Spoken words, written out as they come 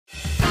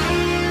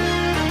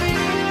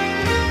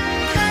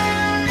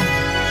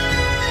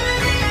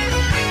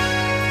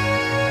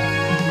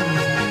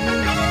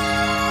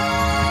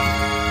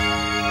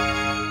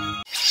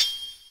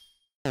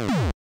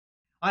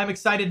I'm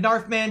excited.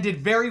 Narfman did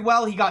very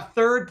well. He got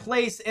 3rd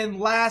place in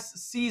last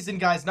season,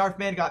 guys.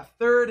 Narfman got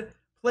 3rd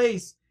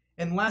place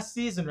in last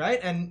season, right?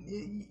 And,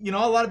 you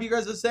know, a lot of you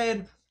guys are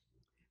saying,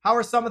 how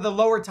are some of the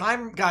lower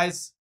time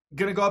guys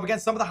going to go up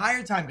against some of the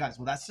higher time guys?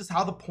 Well, that's just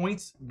how the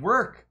points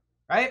work,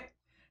 right?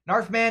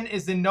 Narfman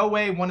is in no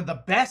way one of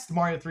the best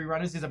Mario 3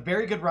 runners. He's a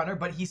very good runner,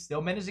 but he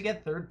still managed to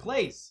get 3rd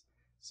place.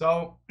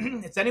 So,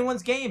 it's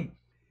anyone's game.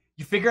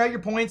 You figure out your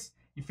points.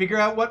 You figure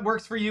out what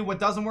works for you, what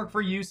doesn't work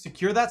for you.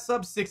 Secure that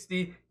sub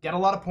 60. Get a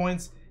lot of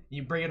points. And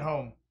you bring it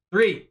home.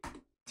 3,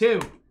 2,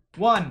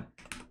 1,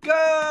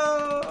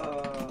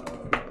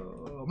 go!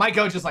 My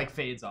go just like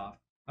fades off.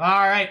 All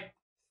right.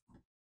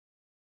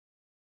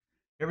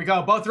 Here we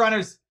go. Both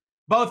runners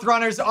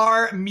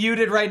are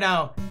muted right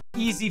now.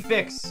 Easy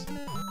fix.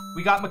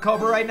 We got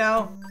MaCobra right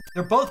now.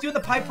 They're both doing the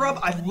pipe rub.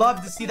 I'd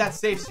love to see that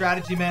safe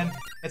strategy, man.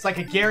 It's like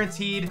a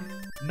guaranteed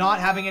not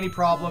having any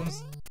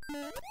problems.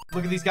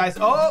 Look at these guys.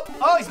 Oh,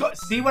 he's going.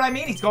 See what I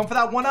mean? He's going for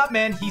that 1-up,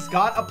 man. He's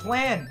got a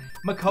plan.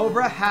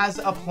 MaCobra has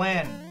a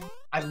plan.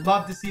 I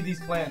love to see these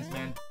plans,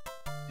 man.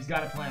 He's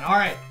got a plan. All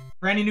right.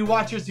 For any new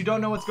watchers who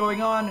don't know what's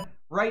going on,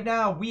 right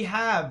now we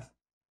have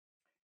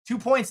 2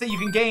 points that you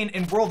can gain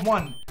in World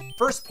 1.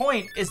 First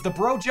point is the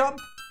bro jump,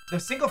 the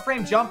single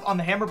frame jump on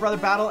the Hammer Brother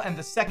battle, and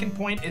the second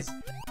point is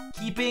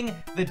keeping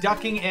the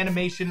ducking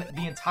animation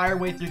the entire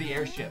way through the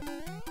airship.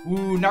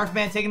 Ooh,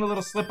 Narfman taking a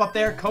little slip up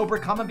there. Cobra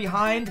coming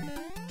behind.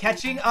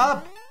 Catching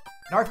up.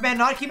 Narfman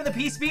not keeping the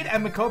P-speed,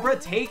 and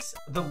MaCobra takes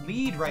the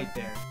lead right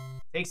there.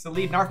 Takes the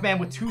lead. Narfman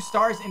with 2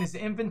 stars in his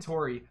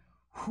inventory.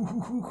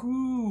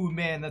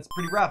 Man, that's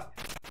pretty rough.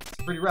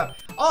 It's pretty rough.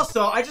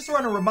 Also, I just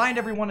want to remind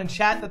everyone in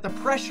chat that the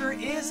pressure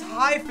is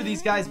high for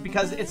these guys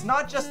because it's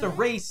not just a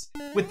race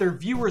with their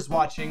viewers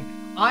watching.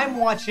 I'm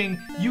watching,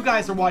 you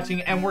guys are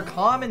watching, and we're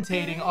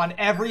commentating on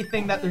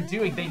everything that they're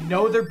doing. They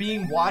know they're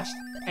being watched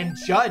and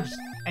judged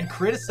and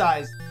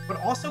criticized, but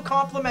also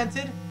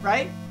complimented,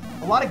 right?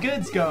 A lot of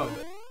goods go.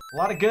 A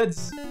lot of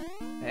goods.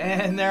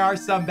 And there are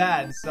some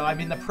bads. So, I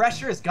mean, the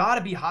pressure has got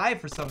to be high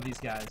for some of these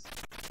guys.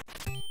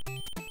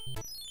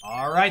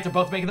 All right, they're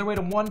both making their way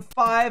to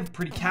 1-5.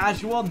 Pretty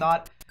casual.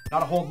 Not a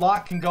whole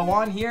lot can go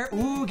on here.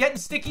 Ooh, getting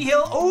Sticky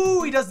Hill.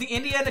 Ooh, he does the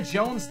Indiana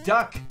Jones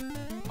duck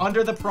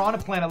under the Piranha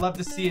Plant. I love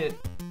to see it.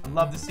 I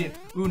love to see it.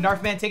 Ooh,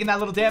 Narfman taking that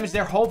little damage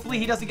there. Hopefully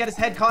he doesn't get his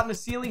head caught in the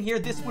ceiling here.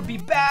 This would be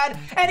bad.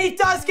 And he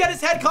does get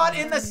his head caught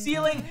in the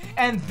ceiling.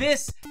 And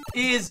this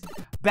is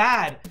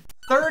bad.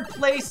 3rd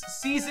place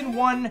Season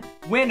 1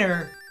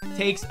 winner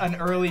takes an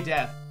early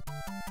death.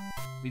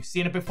 We've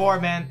seen it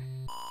before, man.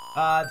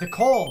 The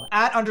Cole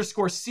at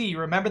 _C.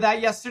 Remember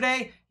that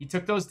yesterday? He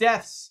took those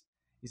deaths.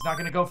 He's not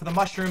going to go for the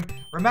mushroom.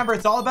 Remember,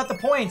 it's all about the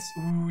points.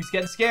 Ooh, he's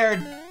getting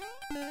scared.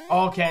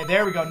 Okay,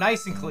 there we go.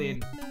 Nice and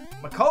clean.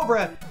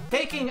 MaCobra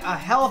taking a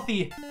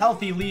healthy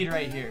lead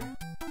right here.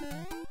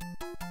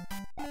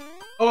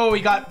 Oh,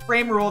 he got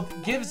frame ruled.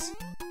 Gives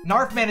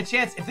Narfman a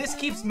chance. If this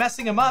keeps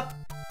messing him up,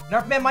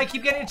 Narfman might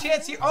keep getting a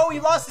chance here. Oh, he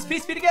lost his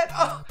P-speed again.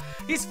 Oh,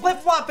 he's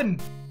flip-flopping.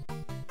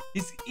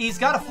 He's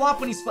got a flop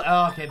when he's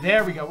oh, okay,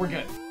 there we go. We're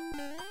good.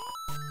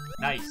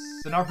 Nice.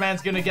 So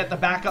Narfman's gonna get the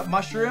backup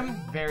mushroom.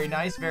 Very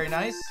nice, very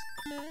nice.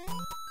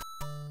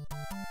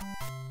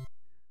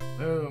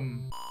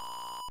 Boom.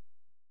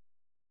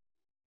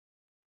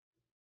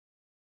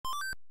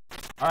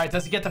 All right,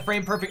 does he get the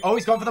frame perfect? Oh,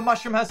 he's going for the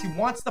mushroom house. He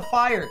wants the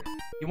fire.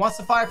 He wants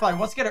the firefly. He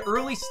wants to get an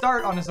early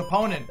start on his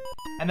opponent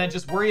and then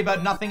just worry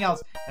about nothing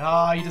else.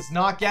 Oh, he does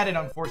not get it,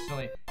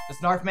 unfortunately. Does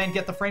Narfman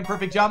get the frame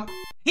perfect jump?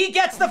 He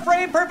gets the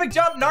frame perfect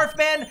jump.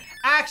 Narfman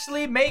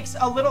actually makes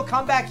a little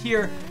comeback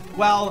here.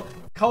 Well,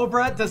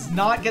 Cobra does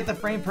not get the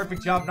frame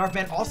perfect jump.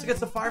 Narfman also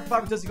gets the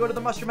firefly. Does he go to the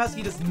mushroom house?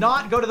 He does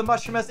not go to the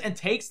mushroom house and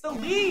takes the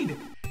lead.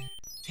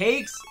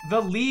 Takes the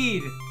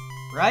lead,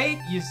 right?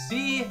 You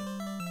see,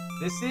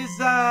 this is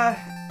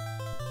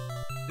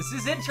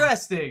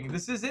interesting.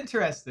 This is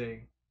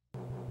interesting.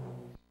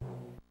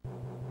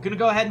 Gonna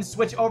go ahead and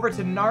switch over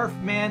to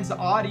Narfman's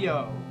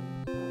audio.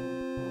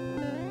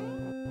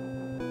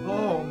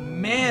 Oh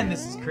man,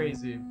 this is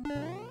crazy.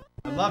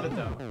 I love it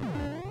though.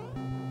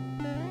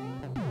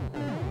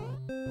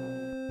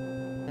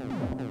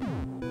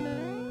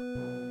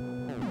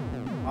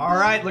 All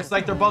right, looks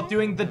like they're both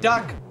doing the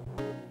duck.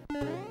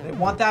 They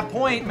want that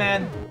point,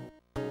 man.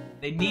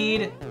 They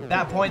need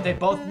that point. They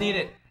both need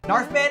it.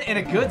 Narfman in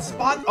a good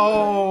spot.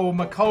 Oh,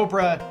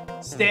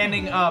 MaCobra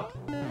standing up.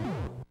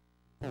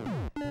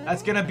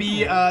 That's gonna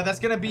be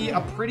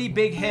a pretty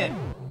big hit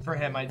for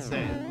him, I'd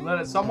say.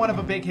 Somewhat of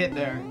a big hit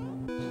there.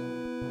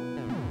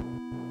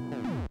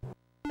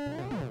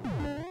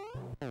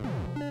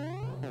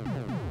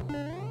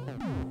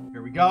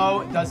 Here we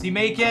go. Does he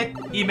make it?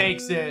 He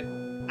makes it.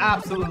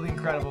 Absolutely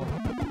incredible.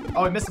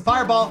 Oh, he missed a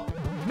fireball.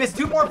 He missed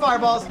 2 more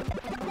fireballs.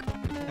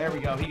 There we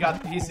go.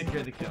 He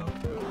secured the kill.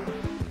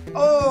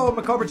 Oh,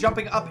 MaCobra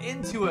jumping up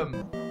into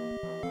him.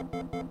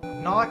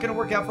 Not gonna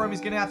work out for him. He's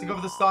gonna have to go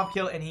for the stomp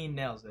kill, and he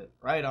nails it.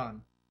 Right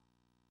on.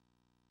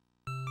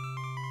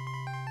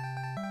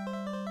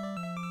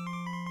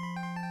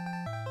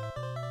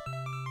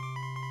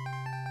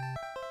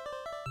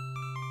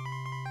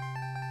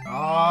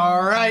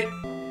 All right.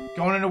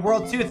 Going into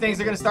World 2, things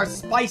are going to start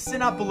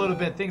spicing up a little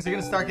bit. Things are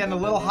going to start getting a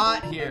little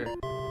hot here.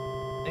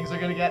 Things are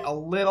going to get a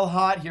little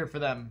hot here for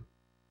them.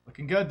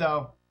 Looking good,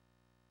 though.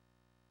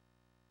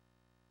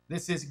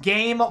 This is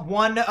game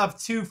 1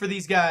 of 2 for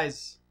these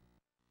guys.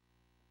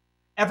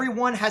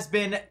 Everyone has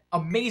been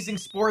amazing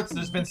sports.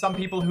 There's been some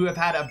people who have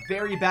had a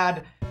very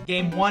bad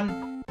game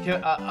 1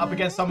 up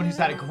against someone who's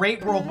had a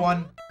great World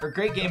 1 or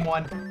great game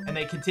 1, and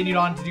they continued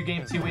on to do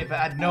game 2. We've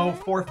had no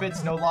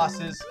forfeits, no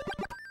losses,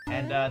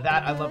 and that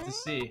I love to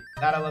see.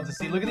 That I love to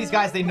see. Look at these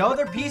guys. They know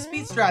their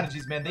P-speed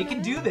strategies, man. They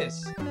can do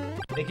this.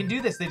 They can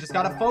do this. They just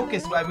gotta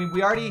focus. I mean,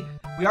 we already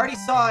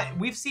saw.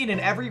 We've seen in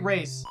every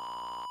race,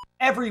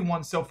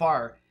 everyone so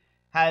far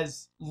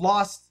has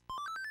lost.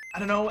 I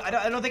don't know.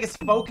 I don't think it's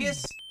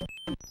focus,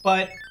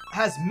 but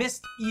has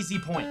missed easy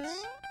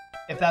points.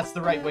 If that's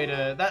the right way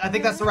to, I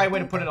think that's the right way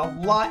to put it.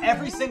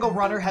 Every single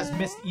runner has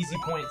missed easy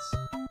points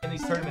in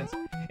these tournaments.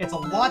 It's a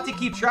lot to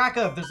keep track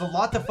of. There's a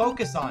lot to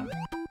focus on.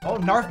 Oh,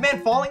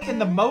 Narfman falling in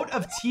the moat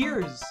of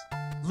tears.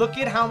 Look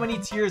at how many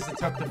tears it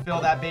took to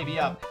fill that baby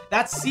up.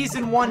 That's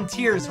season 1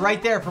 tears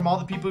right there from all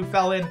the people who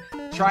fell in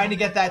trying to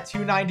get that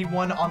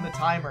 291 on the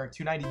timer.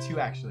 292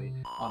 actually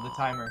on the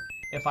timer,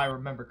 if I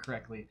remember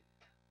correctly.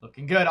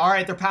 Looking good. All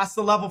right, they're past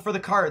the level for the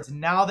cards.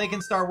 Now they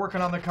can start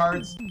working on the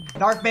cards.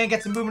 Narfman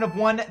gets a movement of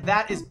 1.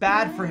 That is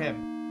bad for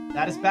him.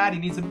 That is bad. He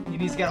needs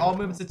to get all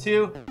movements of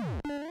 2.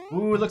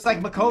 Ooh, it looks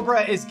like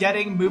MaCobra is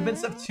getting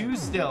movements of 2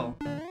 still.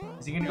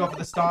 Is he going to go for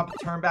the stomp?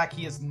 Turn back.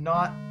 He is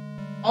not.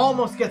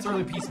 Almost gets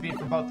early P-speed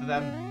for both of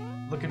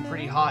them. Looking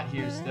pretty hot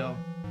here still.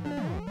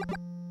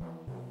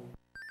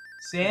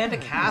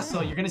 Sand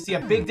Castle. You're going to see a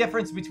big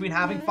difference between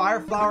having Fire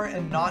Flower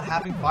and not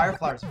having Fire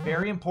Flower. It's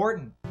very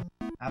important.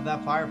 Have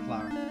that Fire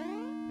Flower.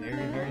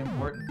 Very, very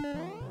important.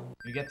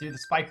 You get through the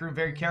spike room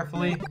very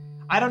carefully.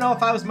 I don't know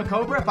if I was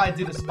MaCobra, if I'd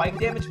do the spike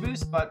damage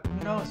boost, but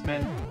who knows,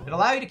 man. It'll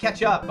allow you to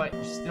catch up, but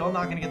you're still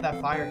not going to get that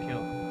fire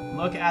kill.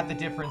 Look at the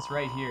difference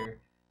right here.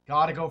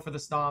 Gotta go for the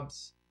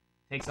stomps.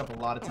 Takes up a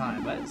lot of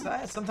time, but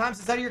sometimes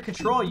it's out of your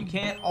control. You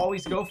can't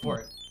always go for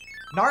it.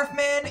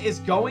 Narfman is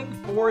going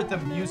for the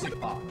music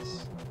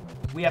box.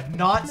 We have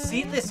not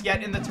seen this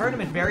yet in the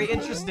tournament. Very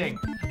interesting.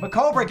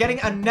 MaCobra getting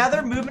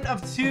another movement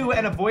of 2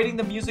 and avoiding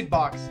the music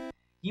box.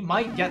 He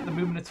might get the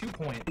movement of 2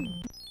 point.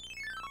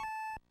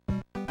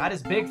 That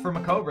is big for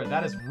MaCobra.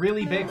 That is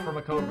really big for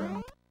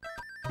MaCobra.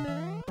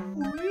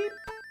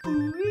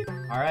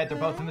 Alright, they're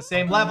both in the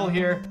same level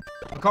here.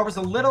 MaCobra's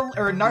a little,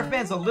 or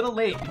Narfman's a little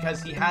late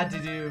because he had to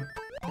do...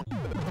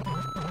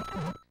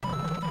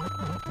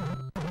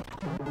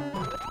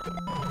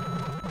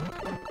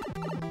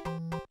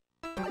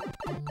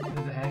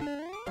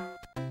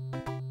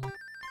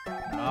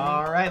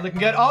 Alright, looking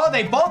good. Oh,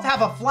 they both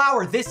have a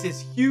flower. This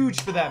is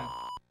huge for them.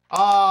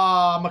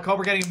 Ah,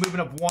 MaCobra getting a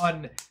movement of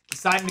 1.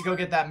 Deciding to go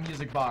get that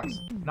music box.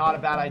 Not a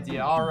bad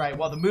idea. Alright,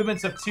 well, the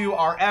movements of 2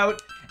 are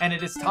out, and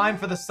it is time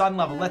for the sun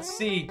level. Let's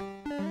see.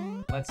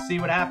 Let's see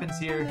what happens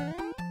here.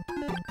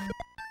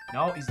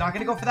 No, he's not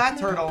going to go for that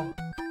turtle.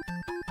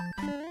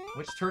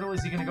 Which turtle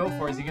is he going to go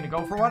for? Is he going to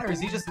go for one, or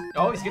is he just...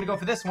 Oh, he's going to go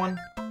for this one.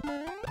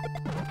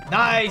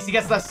 Nice! He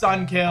gets the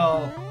sun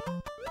kill.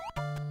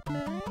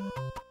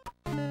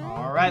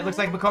 Alright, looks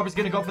like MaCobra's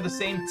gonna go for the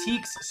same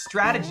Teaks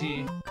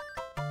strategy.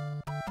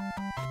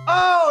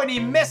 Oh, and he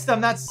missed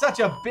him. That's such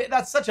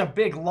a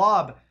big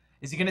lob.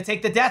 Is he gonna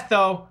take the death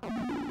though?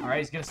 Alright,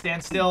 he's gonna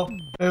stand still.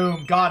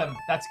 Boom, got him.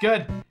 That's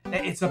good.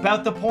 It's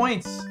about the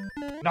points.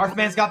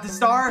 Narfman's got the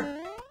star.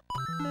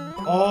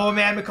 Oh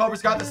man,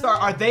 MaCobra's got the star.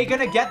 Are they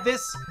gonna get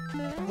this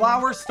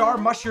flower star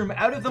mushroom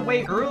out of the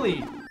way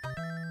early?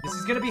 This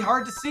is gonna be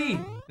hard to see.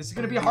 This is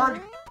gonna be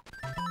hard.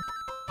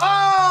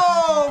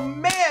 Oh,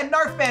 man!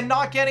 Narfman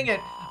not getting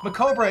it.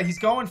 MaCobra, he's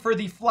going for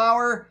the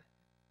flower.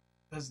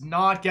 Does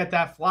not get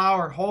that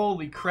flower.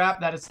 Holy crap,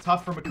 that is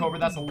tough for MaCobra.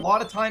 That's a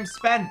lot of time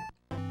spent.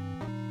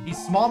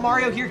 He's Small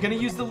Mario here. Gonna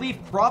use the leaf.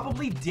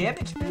 Probably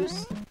damage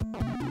boost?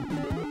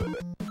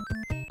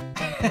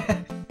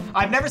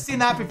 I've never seen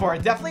that before.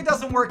 It definitely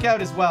doesn't work out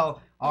as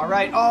well. All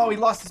right. Oh, he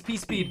lost his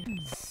P-speed.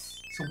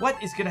 So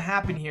what is gonna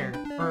happen here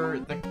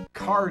for the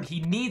card?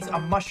 He needs a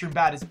mushroom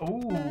bat.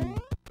 Ooh.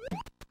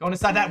 Going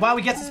inside that. Wow,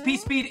 he gets his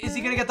P-speed. Is he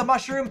going to get the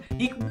mushroom?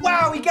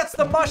 Wow, he gets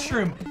the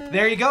mushroom.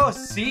 There you go.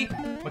 See?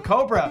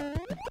 MaCobra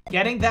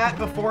getting that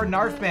before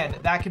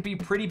Narfman. That could be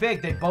pretty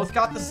big. They both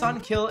got the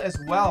sun kill as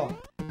well.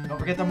 Don't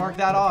forget to mark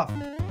that off.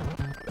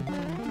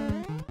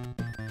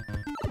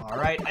 All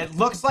right. It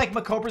looks like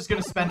MaCobra's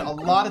going to spend a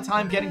lot of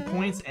time getting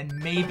points and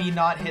maybe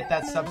not hit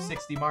that sub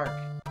 60 mark.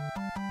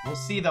 We'll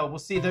see, though. We'll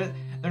see. They're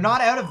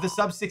not out of the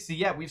sub 60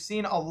 yet. We've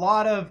seen a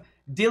lot of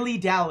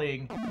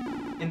dilly-dallying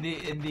in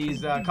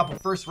these couple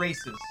first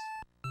races.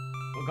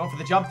 We'll go for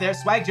the jump there.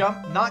 Swag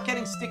jump. Not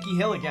getting Sticky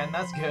Hill again.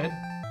 That's good.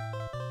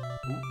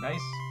 Ooh, nice.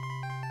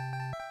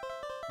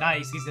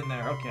 Nice. He's in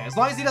there. Okay. As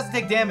long as he doesn't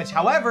take damage.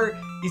 However,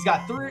 he's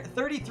got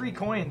 33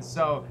 coins.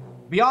 So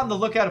be on the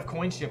lookout of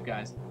coin ship,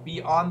 guys.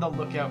 Be on the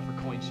lookout for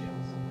coin ships.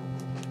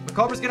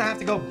 MaCobra's going to have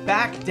to go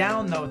back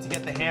down, though, to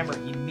get the hammer.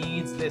 He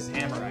needs this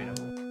hammer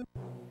item.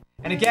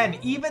 And again,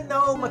 even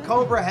though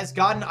MaCobra has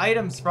gotten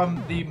items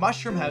from the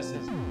mushroom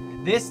houses,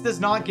 this does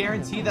not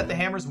guarantee that the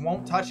hammers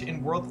won't touch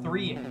in World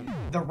 3.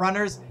 The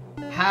runners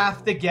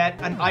have to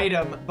get an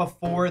item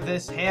before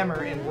this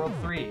hammer in World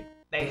 3.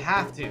 They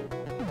have to.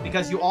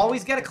 Because you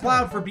always get a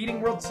cloud for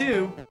beating World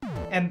 2,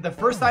 and the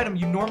first item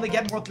you normally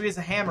get in World 3 is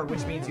a hammer,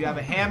 which means you have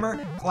a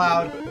hammer,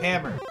 cloud,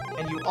 hammer.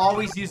 And you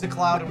always use a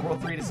cloud in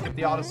World 3 to skip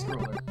the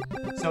auto-scroller.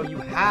 So you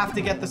have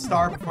to get the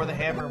star before the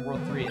hammer in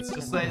World 3. It's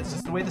just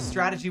the way the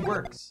strategy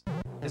works.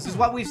 This is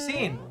what we've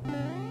seen.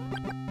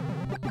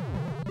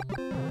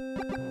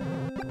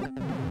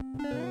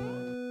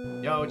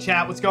 Yo,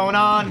 chat, what's going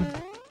on?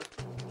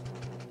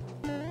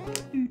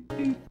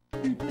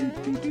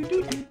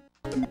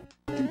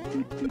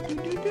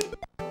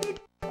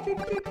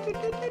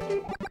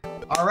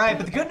 All right,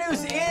 but the good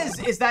news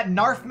is that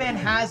Narfman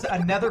has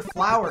another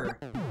flower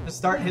to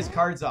start his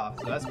cards off,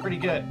 so that's pretty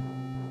good.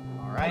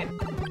 All right.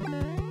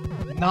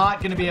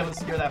 Not gonna be able to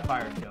secure that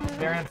fire kill.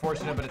 Very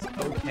unfortunate, but it's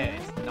okay.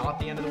 It's not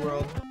the end of the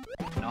world.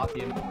 Not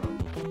the end of the world.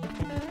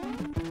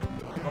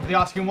 Over the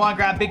off-screen wand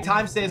grab, big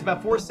time save,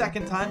 about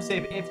 4-second time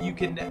save if you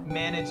can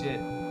manage it.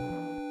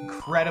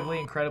 Incredibly,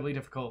 incredibly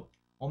difficult.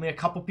 Only a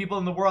couple people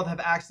in the world have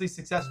actually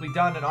successfully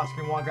done an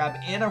off-screen wand grab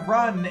in a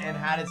run and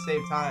had it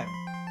save time.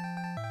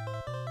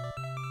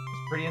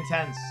 It's pretty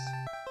intense.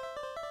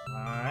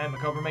 Alright,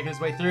 MaCobra making his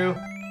way through.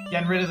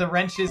 Getting rid of the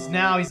wrenches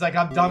now. He's like,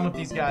 I'm done with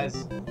these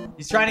guys.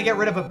 He's trying to get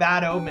rid of a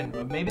bad omen,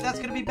 but maybe that's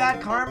going to be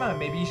bad karma.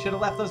 Maybe you should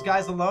have left those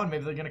guys alone.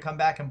 Maybe they're going to come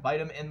back and bite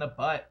him in the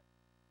butt.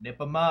 Nip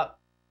him up.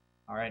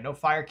 All right, no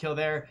fire kill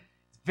there.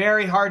 It's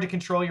very hard to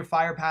control your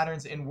fire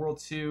patterns in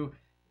World 2,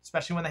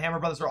 especially when the Hammer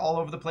Brothers are all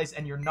over the place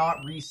and you're not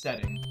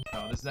resetting.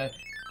 So this is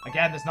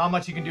again, there's not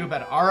much you can do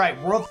about it. All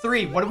right, World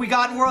 3. What do we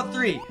got in World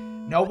 3?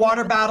 No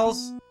water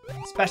battles,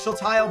 special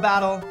tile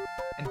battle,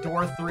 and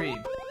door 3.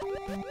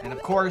 And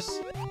of course,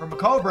 for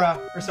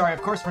MaCobra, or sorry,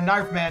 of course for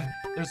Narfman,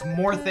 there's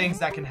more things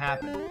that can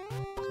happen.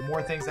 There's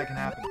more things that can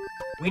happen.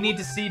 We need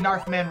to see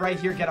Narfman right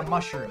here get a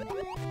mushroom.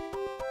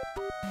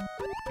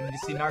 We need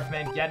to see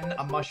Narfman getting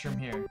a mushroom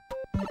here.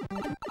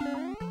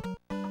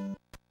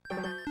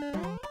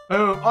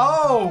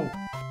 Oh!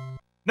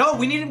 No,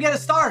 we need him to get a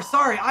star.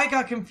 Sorry, I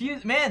got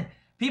confused. Man,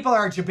 people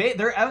are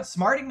they're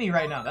outsmarting me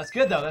right now. That's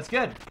good, though. That's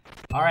good.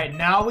 All right,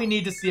 now we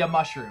need to see a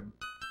mushroom.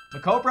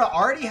 MaCobra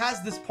already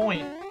has this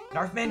point.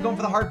 Narfman going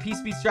for the hard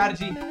piece beat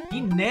strategy. He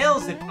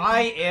nails it.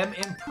 I am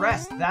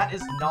impressed. That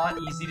is not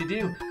easy to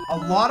do. A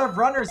lot of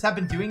runners have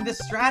been doing this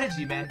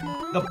strategy, man.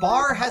 The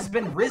bar has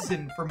been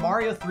risen for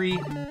Mario 3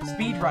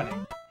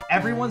 speedrunning.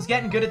 Everyone's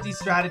getting good at these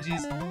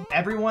strategies.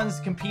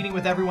 Everyone's competing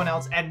with everyone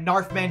else. And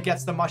Narfman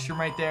gets the mushroom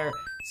right there,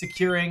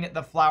 securing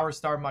the Flower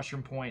Star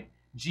mushroom point.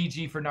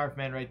 GG for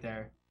Narfman right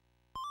there.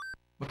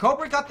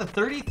 MaCobra got the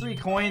 33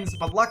 coins,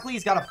 but luckily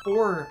he's got a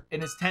 4 in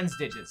his 10s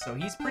digits, so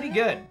he's pretty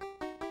good.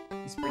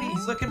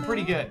 He's looking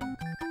pretty good.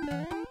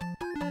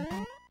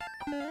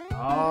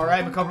 All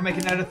right, MaCobra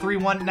making it out of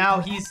 3-1. Now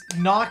he's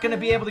not going to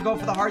be able to go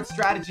for the hard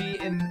strategy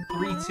in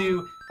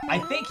 3-2. I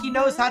think he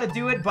knows how to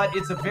do it, but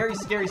it's a very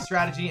scary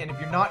strategy, and if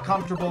you're not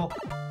comfortable,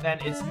 then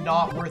it's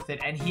not worth it.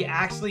 And he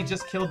actually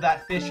just killed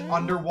that fish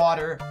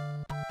underwater.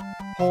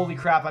 Holy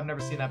crap, I've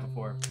never seen that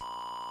before.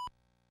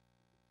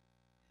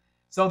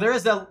 So there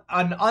is an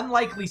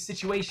unlikely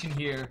situation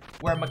here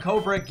where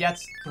MaCobra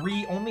gets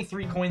only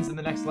 3 coins in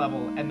the next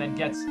level and then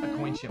gets a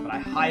coin chip, but I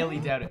highly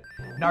doubt it.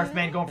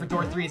 Narfman going for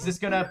door 3. Is this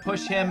going to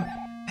push him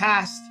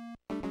past?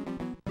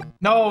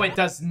 No, it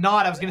does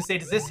not. I was going to say,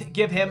 does this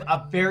give him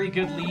a very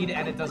good lead?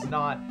 And it does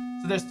not.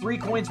 So there's 3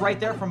 coins right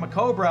there from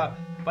MaCobra,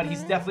 but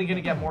he's definitely going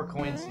to get more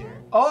coins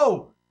here.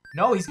 Oh!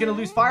 No, he's going to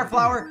lose Fire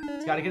Flower.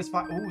 He's got to get his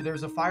fire. Ooh,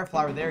 there's a Fire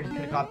Flower there. He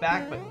could have got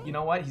back, but you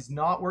know what? He's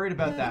not worried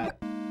about that.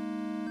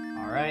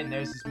 All right, and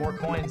there's just more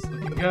coins.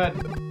 Looking good.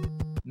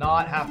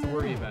 Not have to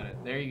worry about it.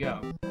 There you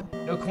go.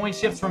 No coin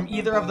ships from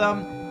either of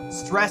them.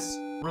 Stress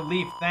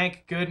relief.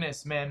 Thank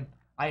goodness, man.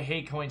 I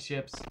hate coin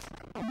ships.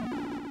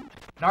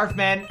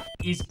 Narfman,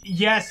 he's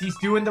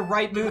doing the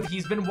right move.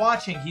 He's been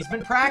watching. He's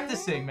been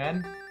practicing,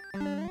 man.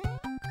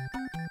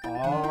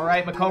 All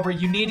right, MaCobra,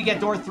 you need to get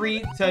door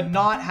 3 to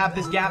not have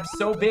this gap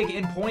so big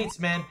in points,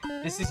 man.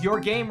 This is your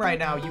game right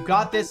now. You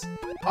got this.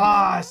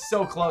 Ah,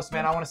 so close,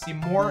 man. I want to see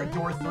more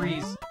door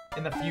 3s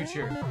in the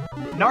future.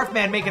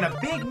 Narfman making a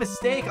big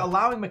mistake,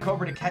 allowing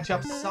MaCobra to catch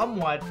up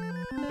somewhat,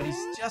 but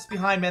he's just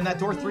behind, man. That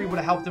door 3 would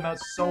have helped him out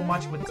so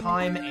much with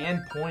time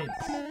and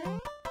points.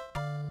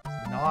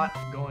 He's not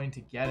going to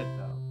get it,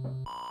 though.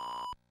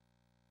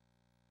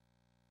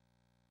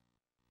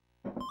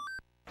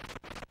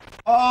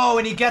 Oh,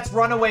 and he gets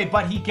runaway,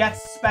 but he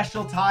gets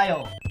special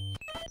tile.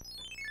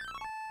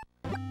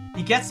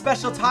 He gets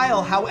special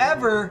tile,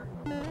 however,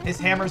 his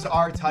hammers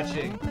are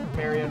touching.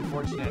 Very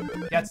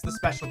unfortunate. Gets the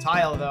special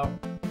tile, though.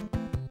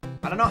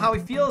 I don't know how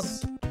he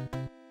feels.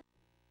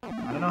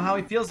 I don't know how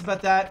he feels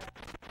about that.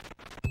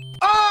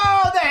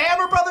 Oh, the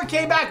Hammer Brother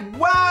came back.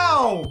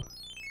 Wow.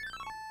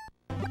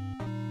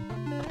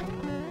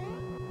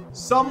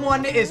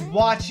 Someone is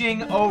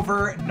watching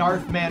over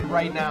Narfman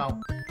right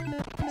now.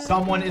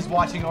 Someone is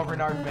watching over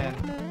Narfman.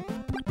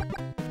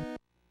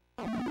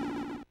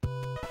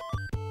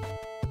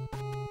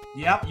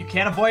 Yep, you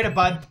can't avoid it,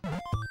 bud.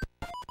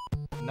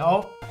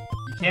 Nope,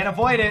 you can't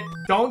avoid it.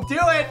 Don't do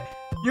it.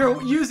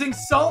 You're using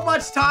so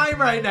much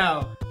time right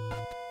now.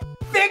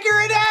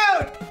 Figure it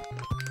out.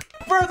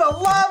 For the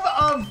love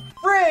of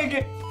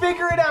frig,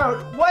 figure it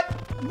out. What?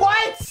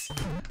 What?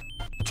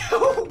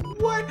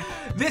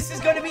 This is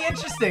going to be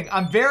interesting.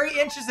 I'm very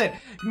interested.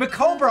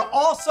 MaCobra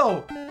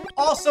also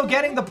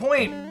getting the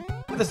point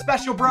with a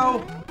special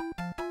bro.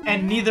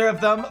 And neither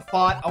of them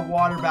fought a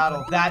water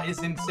battle. That is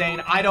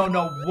insane. I don't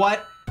know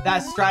what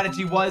that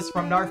strategy was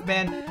from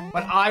Narfman,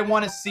 but I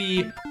want to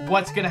see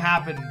what's going to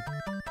happen.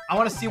 I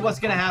want to see what's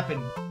going to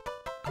happen.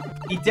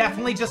 He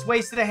definitely just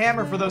wasted a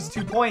hammer for those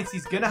 2 points.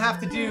 He's going to have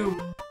to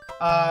do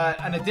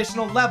an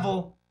additional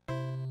level.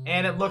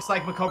 And it looks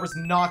like MaCobra's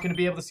not going to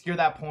be able to secure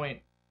that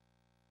point.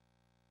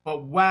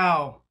 But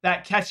wow,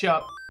 that catch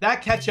up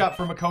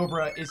for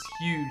MaCobra is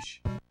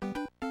huge.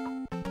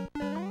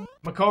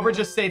 MaCobra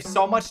just saved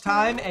so much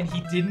time and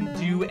he didn't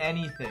do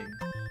anything.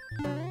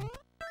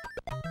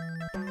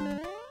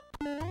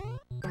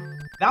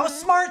 That was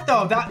smart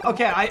though.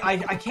 Okay,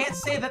 I can't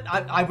say that.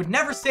 I would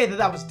never say that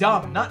that was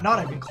dumb.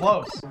 Not even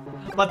close.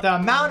 But the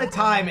amount of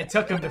time it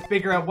took him to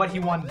figure out what he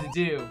wanted to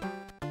do.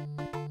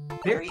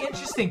 Very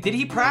interesting. Did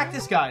he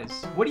practice,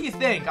 guys? What do you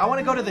think? I want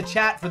to go to the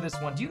chat for this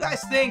one. Do you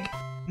guys think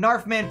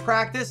Narfman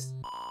practiced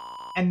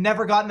and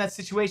never got in that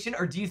situation?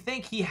 Or do you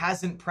think he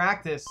hasn't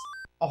practiced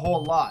a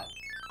whole lot?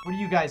 What do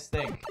you guys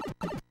think?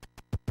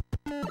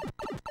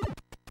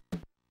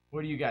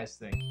 What do you guys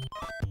think?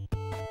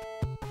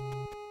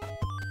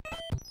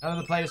 None of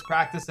the players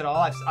practice at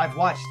all. I've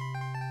watched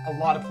a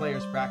lot of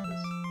players practice.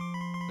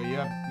 So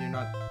you're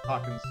not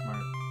talking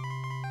smart.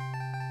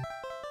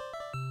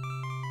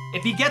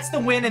 If he gets the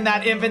win in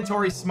that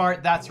inventory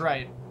smart, that's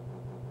right.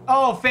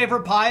 Oh,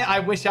 favorite pie? I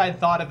wish I had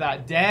thought of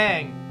that.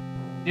 Dang.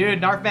 Dude,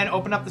 Narfman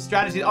opened up the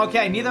strategy.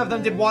 Okay, neither of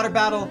them did water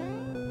battle.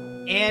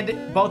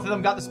 And both of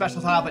them got the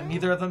special tile, but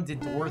neither of them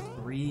did door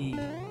 3.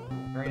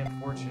 Very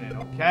unfortunate.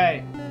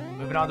 Okay.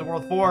 Moving on to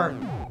World 4.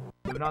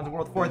 Moving on to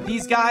World 4.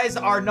 These guys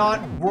are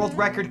not world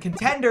record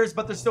contenders,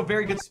 but they're still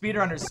very good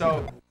speedrunners.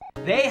 So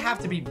they have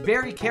to be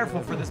very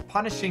careful for this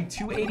punishing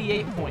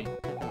 288 point.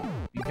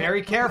 Be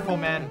very careful,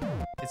 man.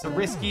 It's a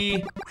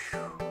risky...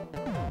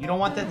 You don't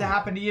want that to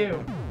happen to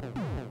you.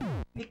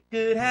 It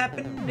could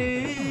happen to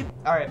you.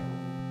 Alright.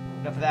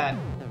 Enough of that.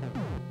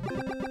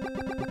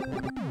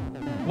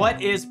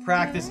 What is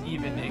practice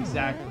even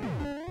exactly?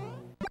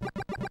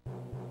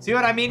 See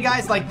what I mean,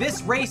 guys? Like,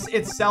 this race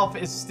itself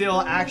is still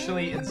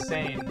actually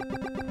insane.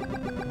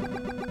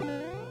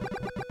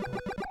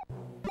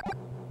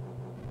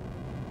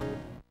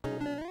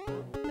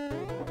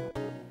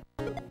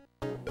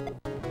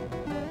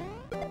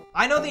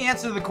 I know the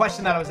answer to the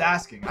question that I was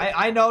asking.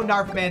 I know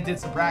Narfman did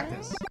some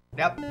practice.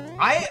 Yep.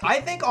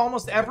 I think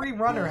almost every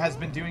runner has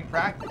been doing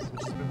practice,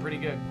 which has been pretty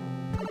good.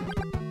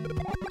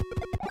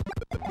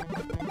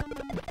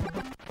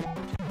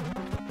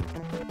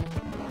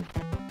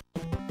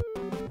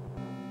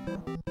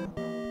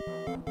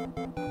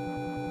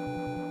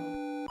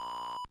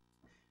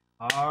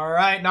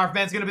 Alright,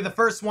 Narfman's gonna be the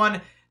first one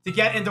to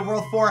get into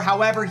World 4.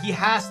 However, he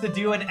has to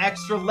do an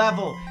extra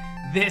level.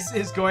 This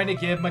is going to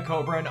give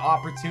MaCobra an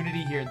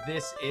opportunity here.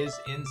 This is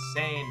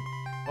insane.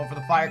 Going for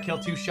the fire kill.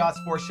 2 shots,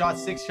 4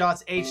 shots, 6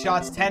 shots, 8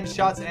 shots, 10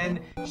 shots, and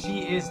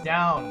she is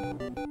down.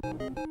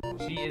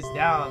 She is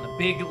down. The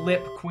big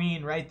lip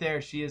queen right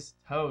there. She is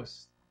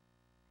toast.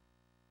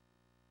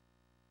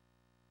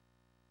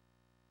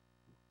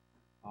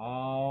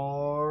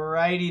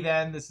 Alrighty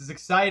then. This is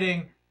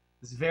exciting.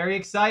 This is very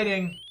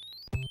exciting.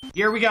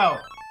 Here we go.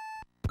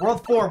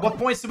 World 4, what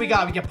points do we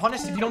got? We get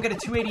punished if you don't get a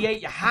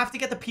 288. You have to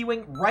get the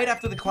P-Wing right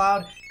after the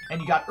cloud,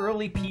 and you got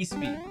early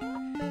P-Speed.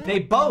 They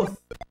both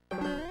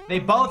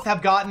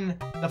have gotten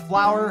the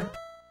flower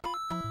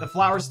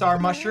star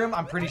mushroom,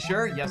 I'm pretty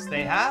sure. Yes,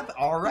 they have.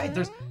 All right,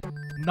 there's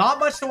not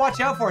much to watch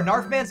out for.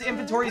 Narfman's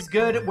inventory is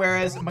good,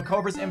 whereas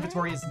MaCobra's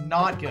inventory is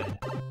not good.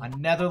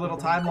 Another little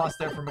time loss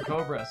there for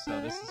MaCobra,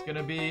 so this is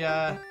gonna be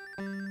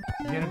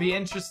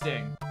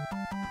interesting.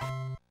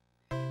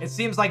 It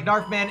seems like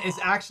Narfman is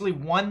actually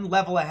 1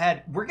 level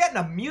ahead. We're getting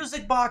a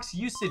music box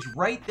usage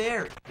right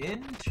there.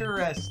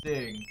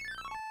 Interesting.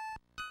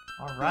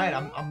 All right,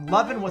 I'm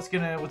loving what's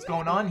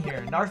going on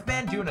here.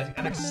 Narfman doing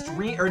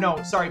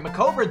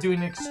MaCobra doing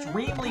an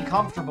extremely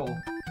comfortable,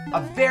 a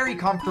very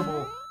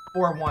comfortable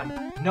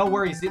 4-1. No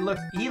worries. He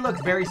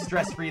looked very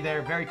stress-free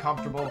there, very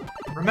comfortable.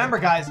 Remember,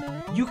 guys,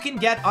 you can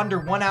get under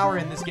 1 hour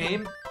in this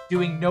game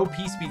doing no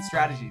P-Speed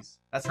strategies.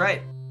 That's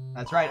right.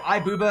 That's right.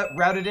 iBooba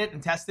routed it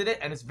and tested it,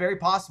 and it's very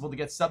possible to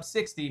get sub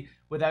 60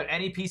 without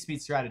any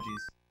P-Speed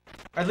strategies.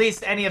 Or at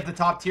least any of the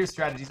top tier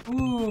strategies.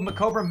 Ooh,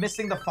 MaCobra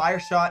missing the fire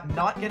shot,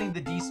 not getting the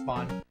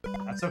despawn.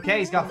 That's okay,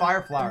 he's got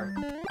Fire Flower.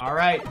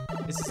 Alright,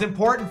 this is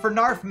important for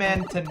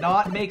Narfman to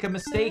not make a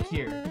mistake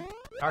here.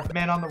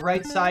 Narfman on the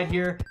right side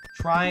here,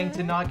 trying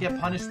to not get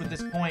punished with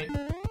this point,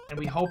 and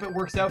we hope it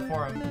works out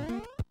for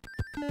him.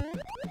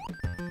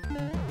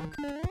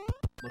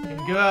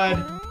 Looking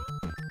good.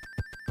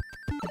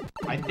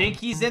 I think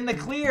he's in the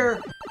clear.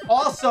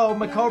 Also,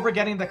 MaCobra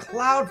getting the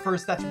cloud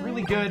first. That's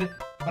really good.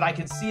 But I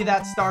can see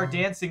that star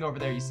dancing over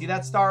there. You see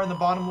that star in the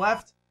bottom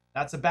left?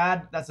 That's a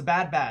bad bad. That's a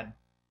bad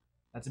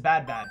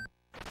bad.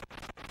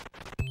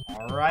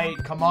 All right,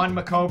 come on,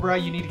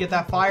 MaCobra. You need to get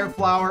that fire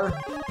flower.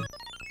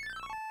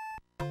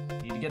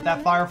 You need to get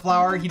that fire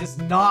flower. He does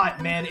not,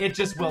 man. It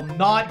just will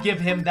not give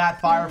him that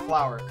fire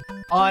flower.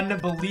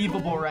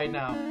 Unbelievable right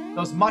now.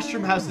 Those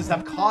mushroom houses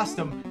have cost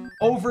him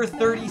over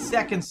 30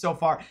 seconds so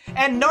far.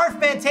 And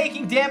Narfman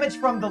taking damage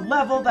from the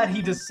level that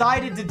he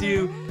decided to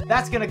do.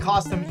 That's going to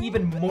cost him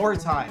even more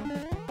time.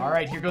 All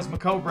right, here goes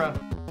MaCobra.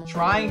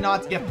 Trying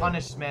not to get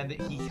punished, man.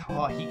 He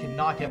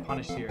cannot get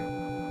punished here.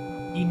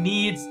 He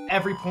needs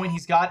every point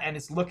he's got, and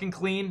it's looking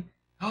clean.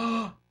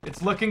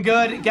 It's looking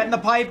good. Get in the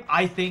pipe.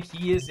 I think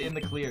he is in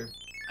the clear.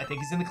 I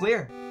think he's in the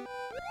clear.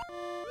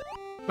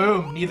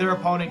 Boom. Neither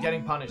opponent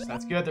getting punished.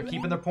 That's good. They're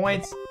keeping their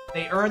points.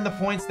 They earn the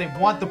points. They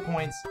want the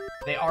points.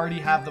 They already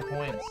have the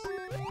points.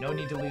 No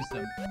need to lose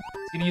them.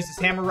 He's going to use his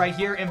hammer right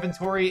here.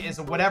 Inventory is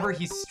whatever.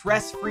 He's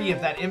stress-free of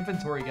that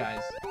inventory,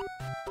 guys.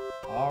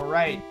 All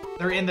right.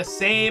 They're in the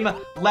same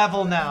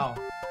level now.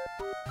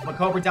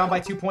 MaCobra down by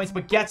 2 points,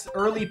 but gets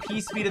early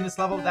P-speed in this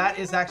level. That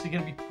is actually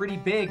going to be pretty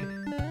big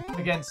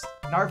against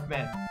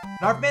Narfman.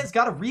 Narfman's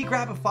got a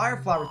re-grab of Fire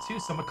Flower, too,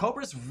 so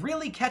MaCobra's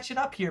really catching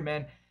up here,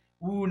 man.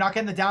 Ooh, not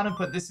getting the down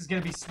input. This is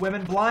going to be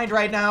swimming blind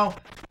right now.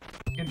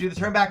 He's going to do the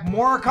turn back.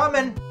 More are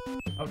coming.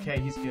 Okay,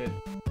 he's good.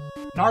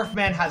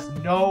 Narfman has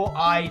no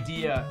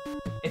idea.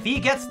 If he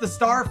gets the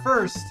star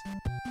first,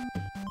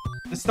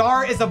 the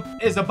star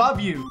is above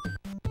you.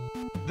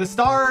 The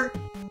star...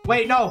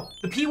 Wait, no.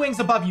 The P-Wing's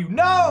above you.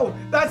 No!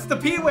 That's the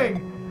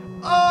P-Wing!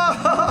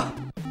 Oh!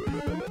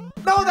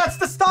 No, that's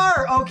the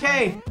star!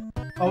 Okay.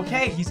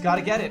 Okay, he's got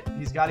to get it.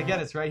 He's got to get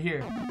it. It's right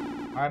here.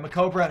 All right,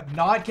 MaCobra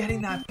not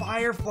getting that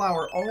fire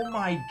flower. Oh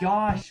my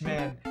gosh,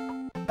 man.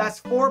 That's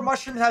 4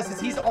 mushroom houses.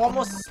 He's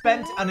almost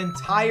spent an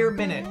entire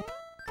minute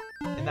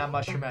in that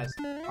mushroom house.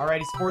 All right,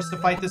 he's forced to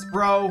fight this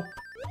bro.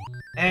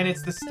 And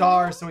it's the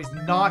star, so he's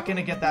not going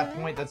to get that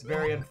point. That's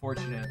very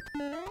unfortunate.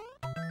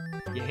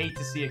 You hate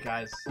to see it,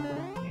 guys.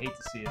 You hate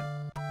to see it.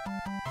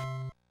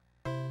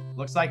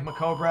 Looks like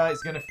MaCobra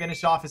is going to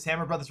finish off his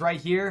Hammer Brothers right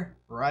here.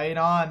 Right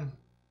on.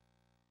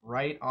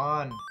 Right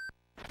on.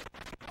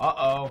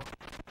 Uh-oh.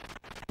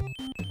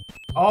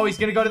 Oh, he's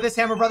going to go to this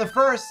Hammer Brother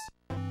first.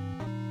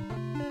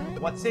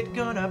 What's it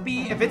gonna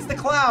be? If it's the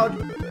cloud.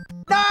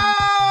 No!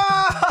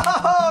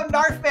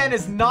 Narfman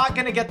is not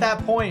going to get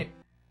that point.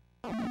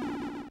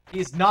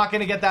 He's not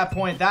going to get that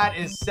point. That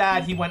is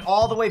sad. He went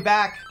all the way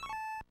back.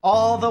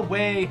 All the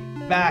way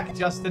back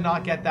just to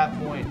not get that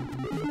point.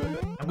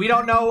 And we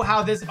don't know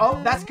how this...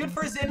 Oh, that's good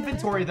for his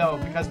inventory, though,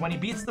 because when he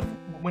beats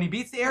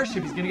the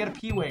airship, he's going to get a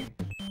P-Wing.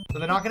 So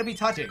they're not going to be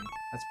touching.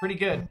 That's pretty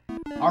good.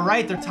 All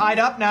right, they're tied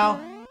up now.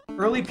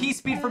 Early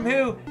P-speed from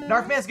who?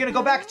 Narfman's going to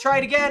go back and try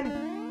it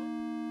again.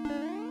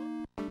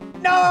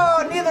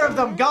 No, neither of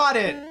them got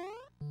it.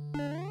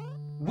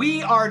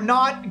 We are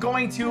not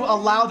going to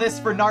allow this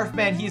for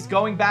Narfman. He's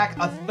going back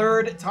a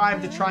 3rd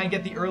time to try and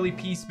get the early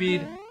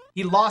P-speed.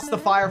 He lost the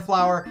fire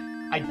flower.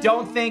 I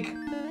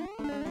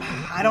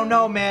don't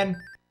know, man.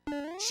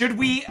 Should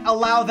we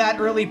allow that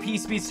early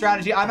P-speed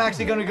strategy? I'm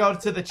actually going to go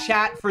to the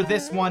chat for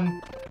this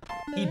one.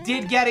 He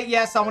did get it,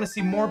 yes. I want to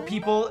see more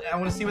people. I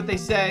want to see what they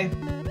say.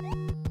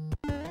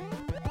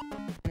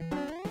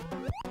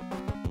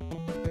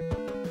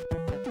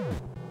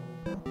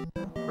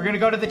 We're going to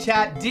go to the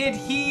chat. Did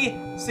he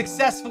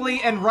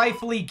successfully and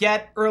rightfully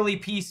get early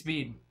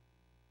P-speed?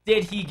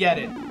 Did he get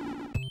it?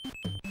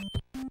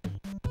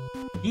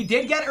 He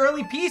did get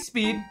early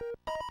P-speed,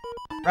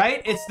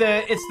 right? It's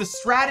the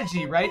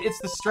strategy, right? It's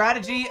the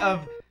strategy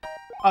of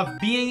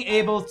being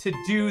able to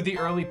do the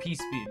early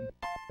P-speed.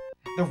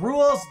 The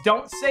rules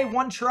don't say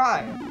 1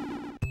 try.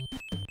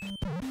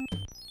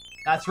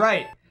 That's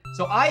right.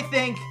 So I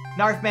think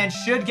Narfman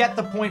should get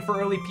the point for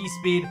early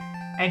P-speed,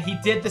 and he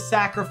did the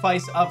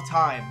sacrifice of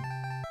time.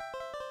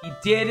 He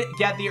did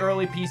get the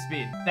early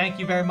P-speed. Thank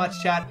you very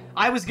much, chat.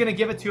 I was going to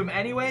give it to him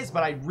anyways,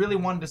 but I really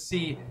wanted to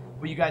see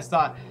what you guys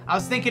thought. I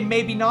was thinking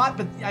maybe not,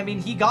 but I mean,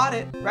 he got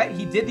it, right?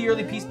 He did the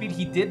early P-speed.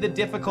 He did the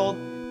difficult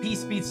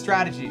P-speed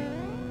strategy.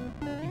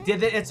 He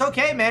did it. It's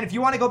okay, man. If you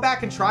want to go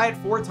back and try it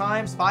 4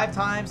 times, 5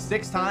 times,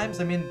 6 times,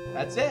 I mean,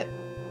 that's it.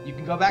 You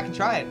can go back and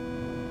try it.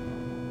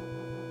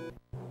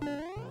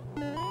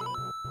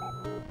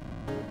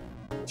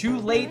 Too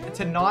late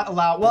to not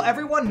allow. Well,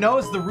 everyone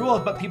knows the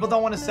rules, but people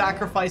don't want to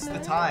sacrifice the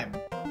time.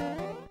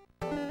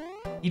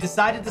 He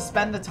decided to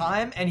spend the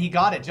time, and he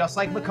got it, just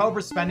like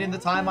MaCobra spending the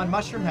time on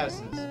mushroom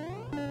houses.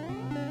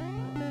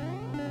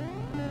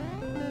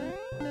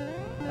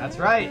 That's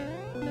right.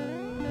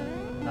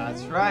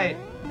 That's right.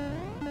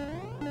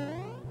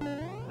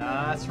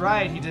 That's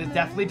right. He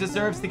definitely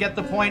deserves to get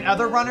the point.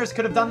 Other runners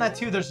could have done that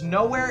too. There's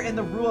nowhere in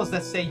the rules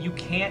that say you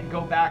can't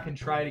go back and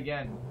try it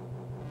again.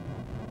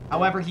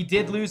 However, he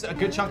did lose a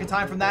good chunk of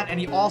time from that, and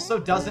he also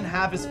doesn't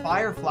have his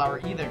fire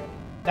flower either.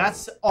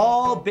 That's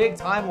all big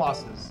time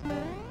losses.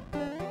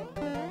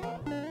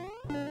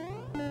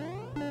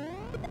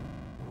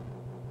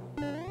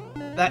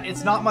 that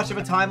it's not much of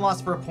a time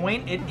loss for a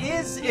point. It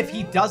is if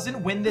he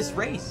doesn't win this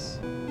race.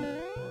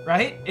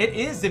 Right? It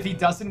is if he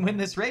doesn't win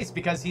this race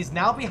because he's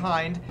now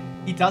behind.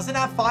 He doesn't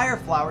have Fire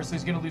Flower, so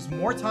he's going to lose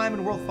more time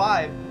in World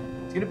 5.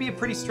 It's going to be a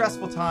pretty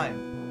stressful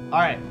time. All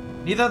right.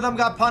 Neither of them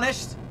got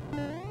punished.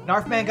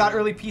 Narfman got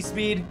early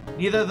P-Speed.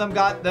 Neither of them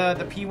got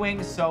the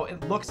P-Wings, so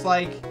it looks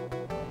like...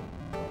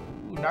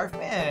 Ooh,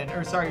 Narfman,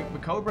 or sorry,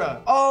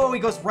 MaCobra. Oh, he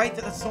goes right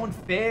to... That's so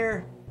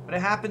unfair. But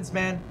it happens,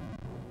 man.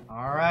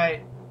 All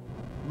right.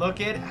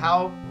 Look at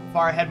how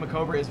far ahead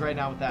MaCobra is right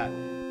now with that.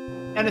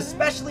 And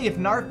especially if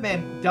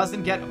Narfman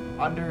doesn't get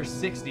under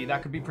 60,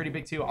 that could be pretty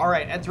big too. All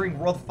right, entering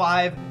World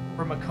 5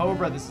 for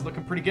MaCobra. This is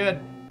looking pretty good.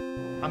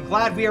 I'm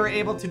glad we are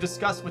able to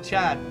discuss with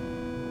Chad.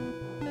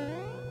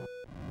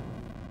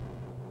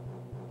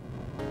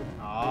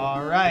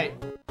 All right.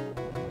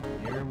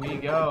 Here we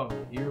go.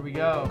 Here we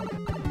go.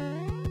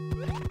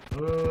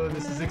 Oh,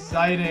 this is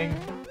exciting.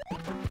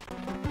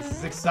 This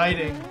is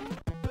exciting.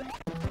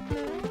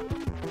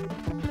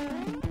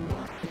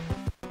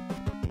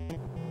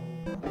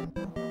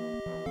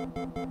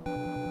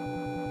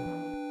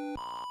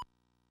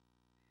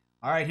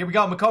 All right, here we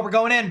go. MaCobra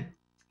going in.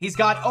 He's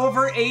got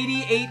over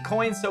 88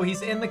 coins, so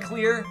he's in the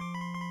clear.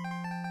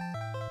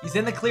 He's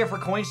in the clear for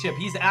coin ship.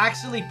 He's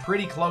actually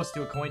pretty close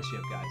to a coin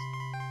ship, guys.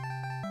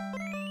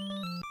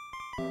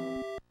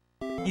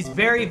 He's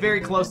very,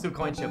 very close to a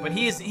coin ship, but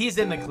he's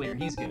in the clear.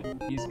 He's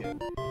good. He's good.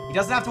 He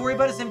doesn't have to worry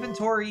about his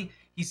inventory.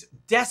 He's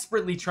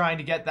desperately trying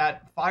to get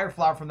that Fire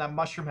Flower from that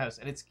Mushroom House,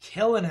 and it's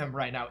killing him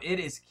right now. It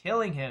is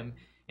killing him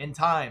in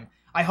time.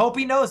 I hope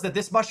he knows that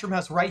this Mushroom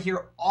House right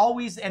here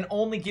always and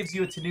only gives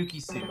you a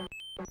Tanuki suit.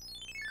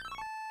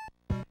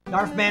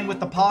 Narfman with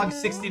the Pog,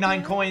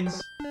 69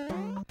 coins.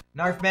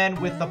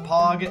 Narfman with the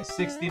Pog,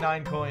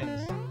 69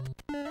 coins.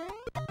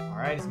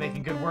 Alright, he's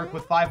making good work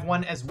with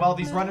 5-1 as well.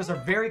 These runners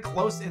are very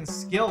close in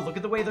skill. Look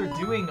at the way they're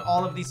doing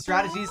all of these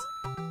strategies.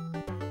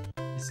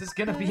 This is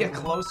gonna be a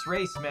close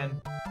race,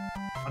 man.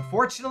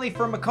 Unfortunately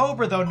for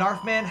MaCobra, though,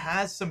 Narfman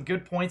has some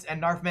good points,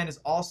 and Narfman is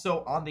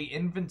also on the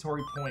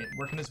inventory point,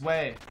 working his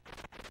way.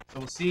 So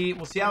we'll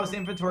see how his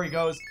inventory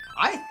goes.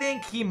 I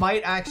think he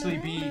might actually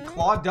be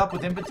clogged up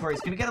with inventory.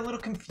 It's gonna get a little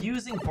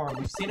confusing for him.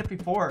 We've seen it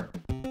before.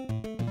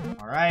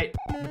 All right,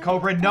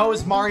 MaCobra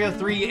knows Mario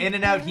 3 in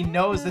and out. He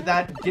knows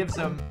that gives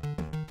him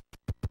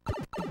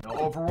no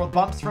overworld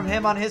bumps from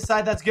him on his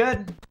side. That's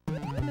good.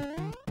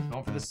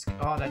 Going for this.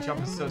 Oh, that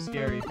jump is so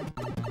scary.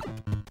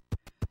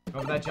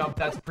 Over that jump,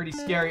 that's pretty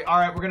scary. All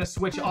right, we're gonna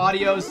switch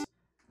audios.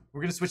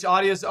 We're gonna switch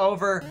audios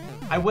over.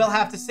 I will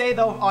have to say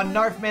though, on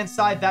Narfman's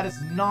side, that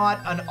is not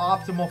an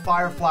optimal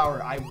Fire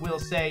Flower. I will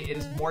say it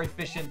is more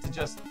efficient to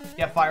just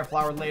get Fire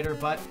Flower later,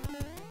 but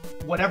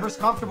whatever's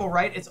comfortable,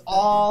 right? It's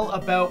all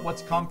about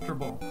what's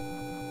comfortable.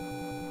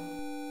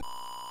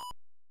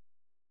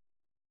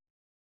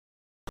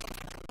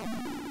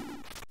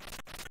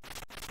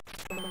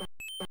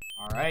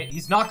 All right,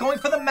 he's not going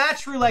for the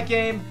match roulette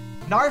game.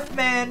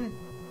 Narfman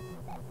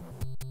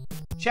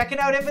checking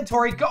out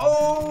inventory. Go!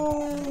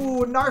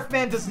 Oh,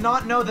 Narfman does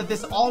not know that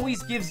this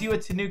always gives you a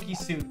Tanuki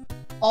suit.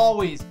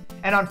 Always.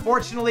 And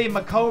unfortunately,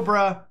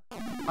 MaCobra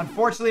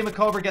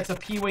gets a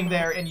P-Wing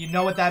there, and you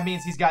know what that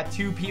means. He's got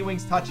 2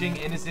 P-Wings touching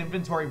in his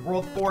inventory.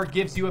 World 4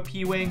 gives you a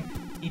P-Wing.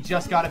 He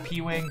just got a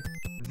P-Wing.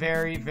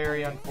 Very,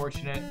 very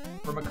unfortunate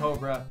for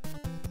MaCobra.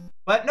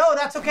 But no,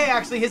 that's okay,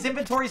 actually. His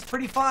inventory is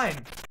pretty fine.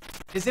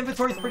 His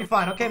inventory is pretty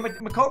fine. Okay,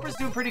 MaCobra's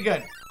doing pretty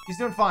good. He's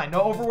doing fine.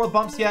 No overworld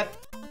bumps yet.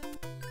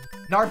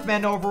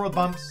 Narfman, no overworld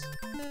bumps.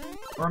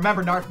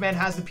 Remember, Narfman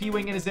has the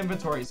P-Wing in his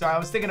inventory. So I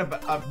was thinking of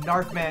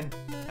Narfman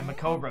and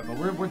MaCobra,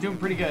 but we're doing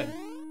pretty good.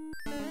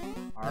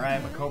 All right,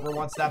 MaCobra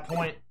wants that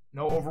point.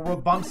 No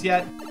overworld bumps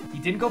yet. He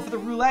didn't go for the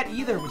roulette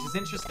either, which is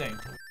interesting.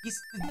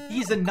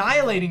 He's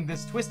annihilating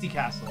this Twisty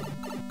Castle.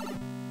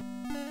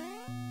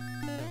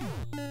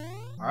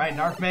 All right,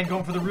 Narfman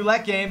going for the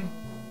roulette game.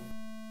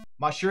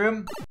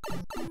 Mushroom.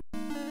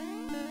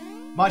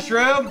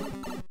 Mushroom.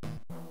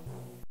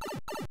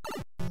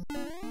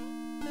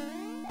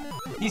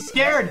 He's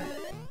scared.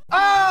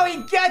 Oh,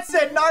 he gets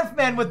it.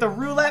 Narfman with the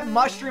roulette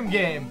mushroom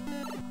game.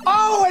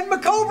 Oh, and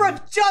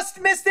MaCobra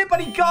just missed it, but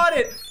he got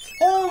it.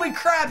 Holy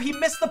crap, he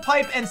missed the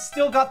pipe and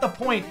still got the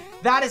point.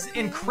 That is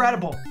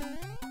incredible.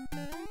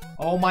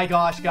 Oh my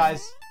gosh,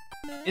 guys.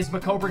 Is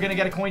MaCobra gonna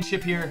get a coin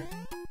ship here?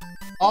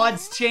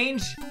 Odds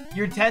change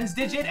your tens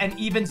digit and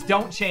evens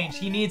don't change.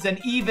 He needs an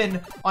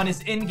even on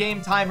his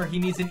in-game timer. He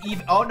needs an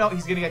even. Oh no,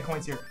 he's gonna get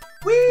coins here.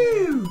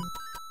 Woo!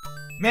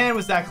 Man,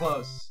 was that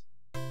close.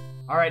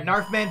 All right,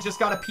 Narfman just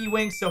got a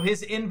P-Wing, so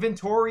his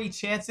inventory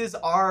chances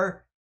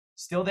are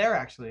still there,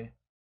 actually.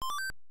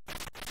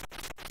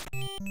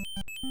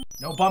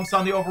 No bumps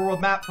on the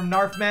overworld map from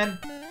Narfman.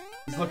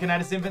 He's looking at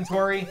his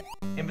inventory.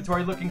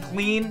 Inventory looking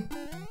clean.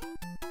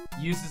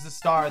 Uses a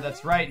star,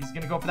 that's right. He's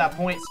gonna go for that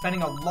point,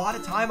 spending a lot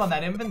of time on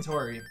that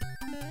inventory.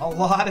 A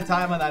lot of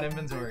time on that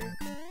inventory.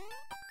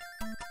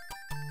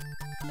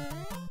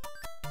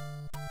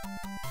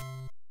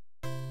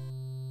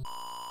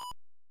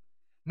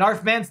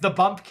 Narfman's the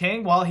bump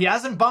king. Well, he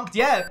hasn't bumped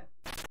yet.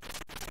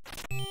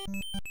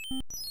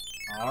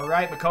 All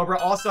right, MaCobra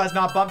also has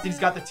not bumped. He's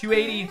got the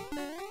 280.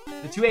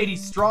 The 280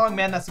 strong,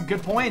 man. That's some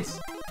good points.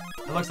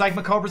 It looks like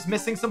MaCobra's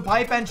missing some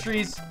pipe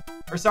entries.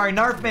 Or sorry,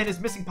 Narfman is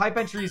missing pipe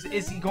entries.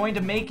 Is he going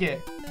to make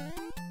it?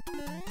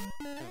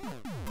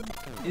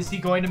 Is he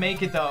going to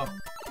make it, though?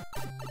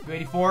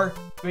 284,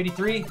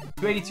 283,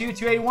 282,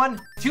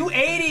 281,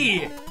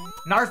 280!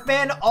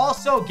 Narfman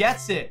also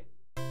gets it.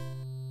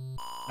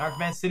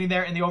 Narfman sitting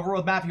there in the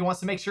overworld map. He wants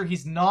to make sure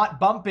he's not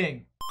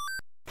bumping.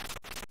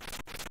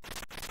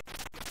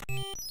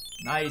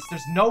 Nice.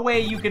 There's no way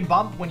you can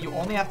bump when you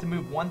only have to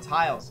move one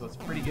tile, so it's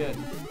pretty good.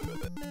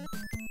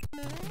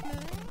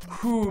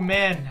 Whew,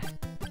 man.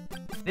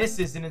 This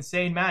is an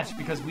insane match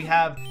because we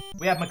have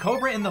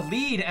MaCobra in the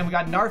lead and we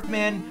got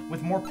Narfman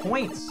with more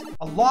points.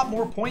 A lot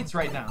more points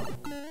right now.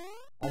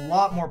 A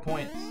lot more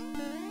points.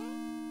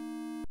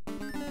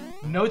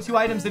 No 2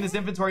 items in his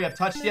inventory have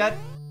touched yet.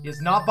 He has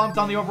not bumped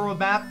on the overworld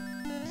map.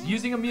 He's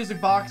using a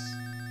music box.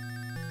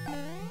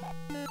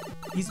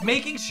 He's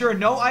making sure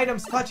no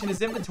items touch in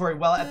his inventory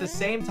while at the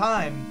same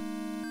time.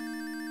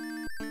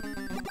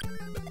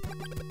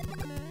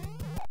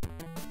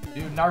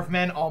 Dude,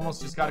 Narfman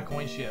almost just got a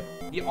coin ship.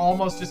 He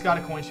almost just got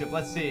a coin ship.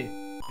 Let's see.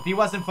 If he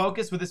wasn't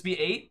focused, would this be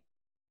 8?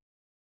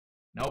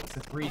 Nope, it's a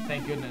 3.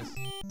 Thank goodness.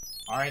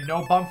 All right,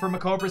 no bump for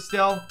MaCobra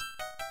still.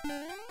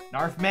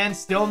 Narfman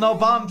still no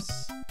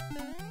bumps.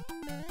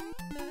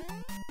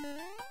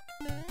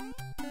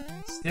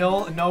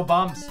 Still no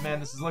bumps,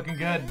 man. This is looking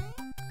good.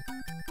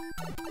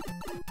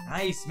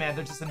 Nice, man.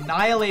 They're just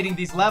annihilating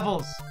these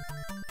levels.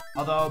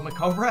 Although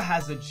MaCobra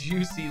has a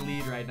juicy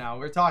lead right now.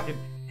 We're talking...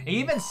 He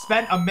even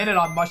spent a minute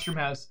on Mushroom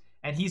House,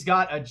 and he's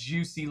got a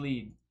juicy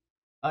lead.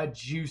 A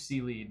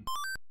juicy lead.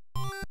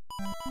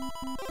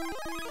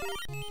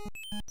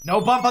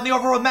 No bump on the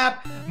overworld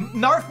map.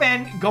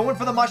 Narfman going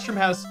for the Mushroom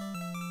House.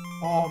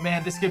 Oh,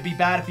 man, this could be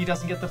bad if he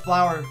doesn't get the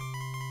flower.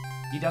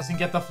 He doesn't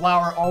get the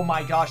flower. Oh,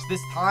 my gosh.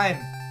 This time.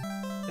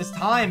 This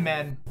time,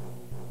 man.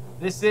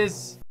 This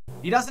is...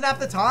 He doesn't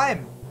have the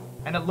time.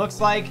 And it looks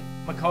like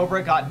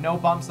MaCobra got no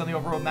bumps on the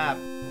overworld map.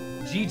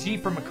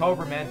 GG for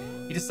MaCobra, man.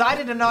 He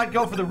decided to not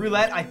go for the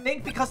roulette, I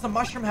think because the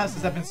mushroom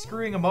houses have been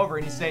screwing him over,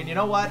 and he's saying, you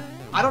know what?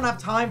 I don't have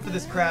time for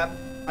this crap.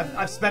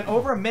 I've spent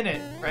over a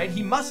minute, right?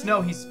 He must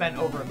know he's spent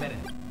over a minute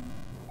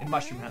in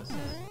mushroom houses.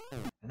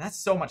 And that's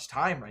so much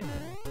time right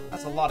there.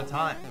 That's a lot of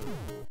time.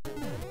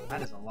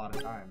 That is a lot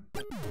of time.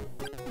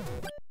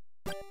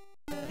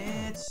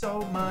 It's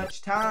so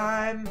much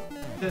time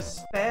to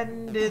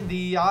spend in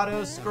the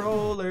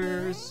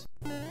auto-scrollers.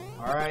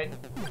 Alright.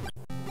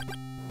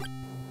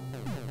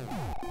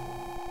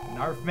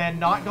 Narfman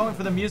not going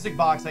for the music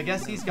box. I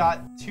guess he's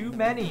got too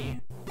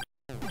many.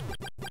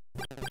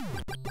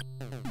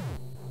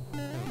 I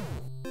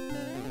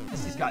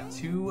guess he's got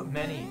too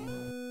many.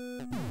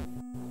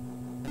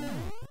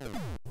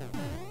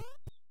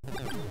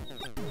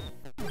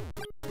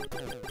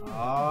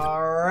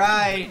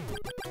 Alright.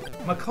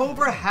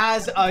 MaCobra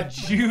has a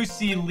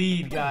juicy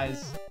lead,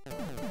 guys.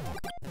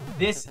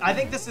 I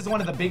think this is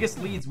one of the biggest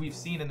leads we've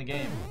seen in the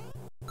game.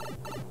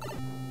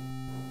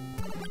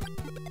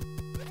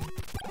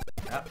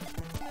 Yep.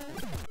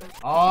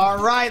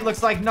 Alright,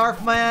 looks like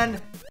Narfman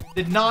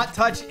did not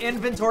touch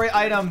inventory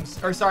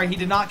items. Or sorry, he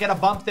did not get a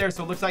bump there,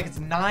 so it looks like it's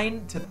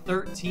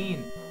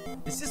 9-13.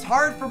 This is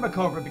hard for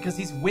MaCobra because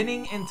he's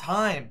winning in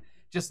time,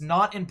 just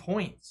not in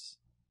points.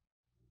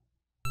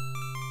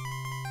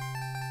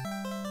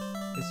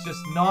 It's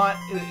just not...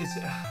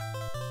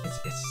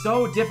 It's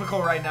so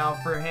difficult right now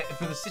for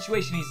the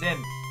situation he's in.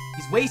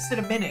 He's wasted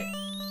a minute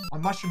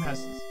on mushroom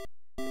houses.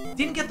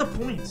 Didn't get the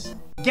points.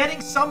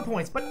 Getting some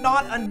points, but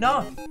not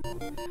enough.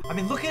 I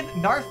mean, look at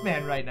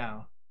Narfman right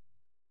now.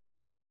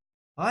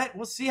 But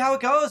we'll see how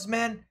it goes,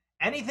 man.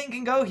 Anything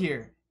can go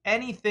here.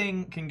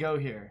 Anything can go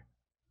here.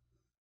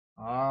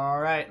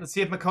 Alright, let's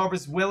see if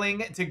MaCobra's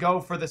willing to go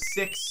for the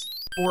 6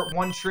 for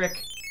 1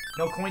 trick.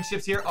 No coin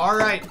shifts here.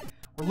 Alright,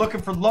 we're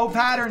looking for low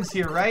patterns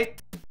here,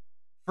 right?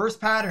 First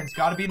patterns,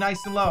 gotta be nice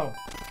and low.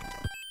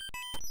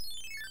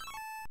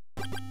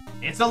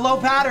 It's a low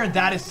pattern.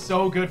 That is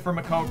so good for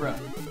MaCobra.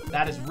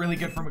 That is really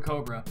good for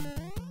MaCobra.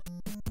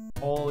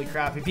 Holy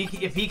crap. If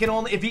he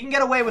can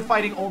get away with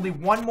fighting only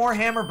one more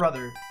Hammer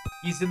Brother,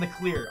 he's in the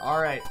clear.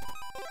 Alright.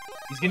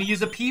 He's gonna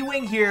use a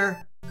P-Wing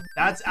here.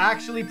 That's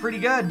actually pretty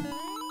good.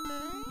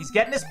 He's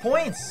getting his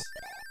points.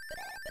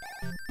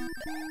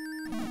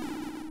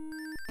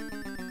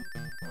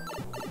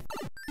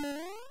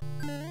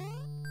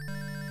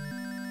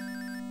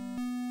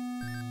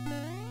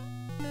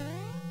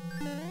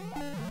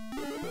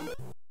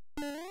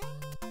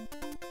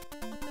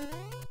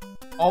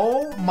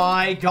 Oh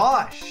my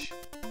gosh.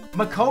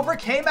 MaCobra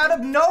came out of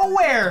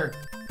nowhere.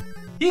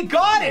 He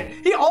got it.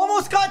 He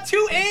almost got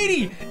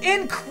 280.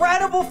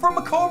 Incredible for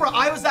MaCobra.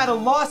 I was at a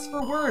loss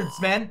for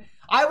words, man.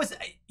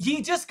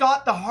 He just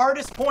got the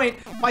hardest point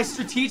by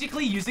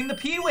strategically using the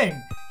P-Wing.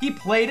 He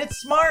played it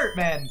smart,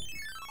 man.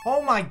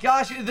 Oh my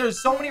gosh.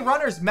 There's so many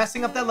runners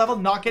messing up that level,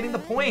 not getting the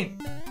point.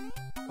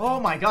 Oh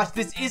my gosh.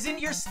 This isn't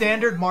your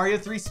standard Mario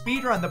 3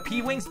 speedrun. The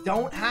P-Wings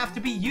don't have to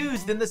be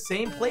used in the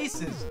same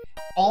places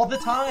all the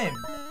time.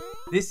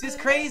 This is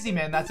crazy,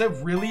 man. That's a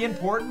really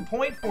important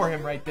point for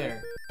him right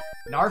there.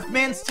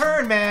 Narfman's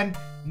turn, man.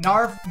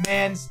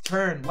 Narfman's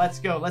turn. Let's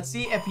go. Let's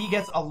see if he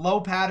gets a low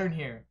pattern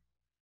here.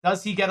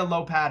 Does he get a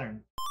low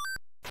pattern?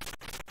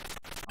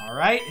 All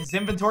right. His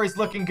inventory's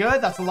looking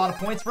good. That's a lot of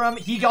points for him.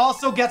 He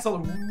also gets a...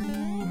 Ooh,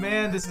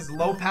 man. This is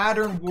low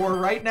pattern war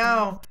right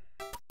now.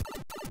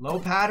 Low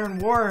pattern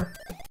war.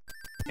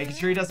 Making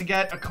sure he doesn't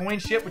get a coin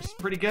ship, which is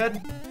pretty good.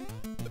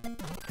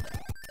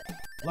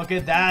 Look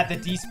at that. The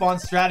despawn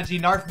strategy.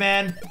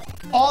 Narfman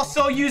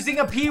also using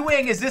a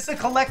P-Wing. Is this a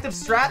collective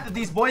strat that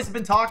these boys have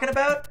been talking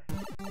about?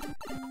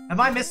 Am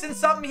I missing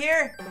something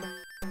here?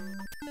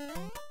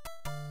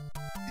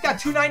 He's got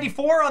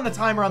 294 on the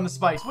timer on the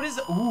spikes. What is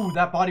it? Ooh,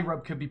 that body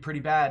rub could be pretty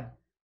bad.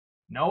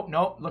 Nope,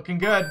 nope. Looking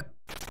good.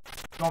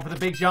 Going for the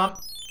big jump.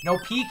 No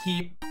P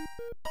keep.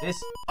 This.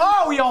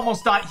 Oh, he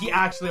almost died. He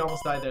actually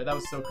almost died there. That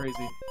was so crazy.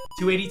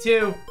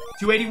 282.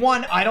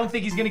 281. I don't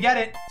think he's going to get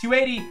it.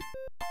 280.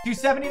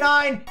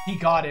 279. He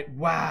got it.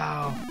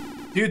 Wow.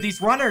 Dude,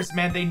 these runners,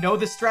 man, they know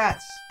the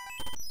strats.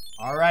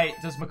 All right.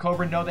 Does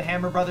MaCobra know the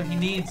hammer brother he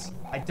needs?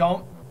 I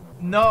don't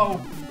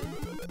know.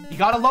 He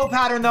got a low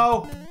pattern,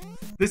 though.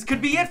 This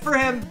could be it for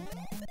him.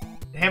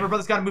 The hammer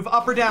brother's got to move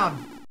up or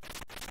down.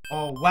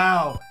 Oh,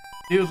 wow.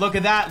 Dude, look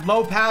at that.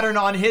 Low pattern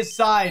on his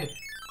side.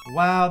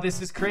 Wow,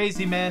 this is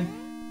crazy,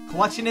 man.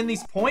 Clutching in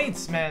these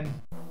points, man.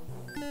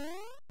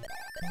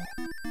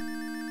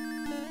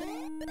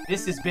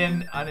 This has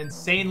been an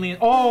insanely...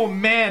 Oh,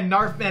 man.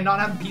 Narfman not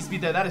having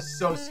P-Speed there. That is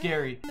so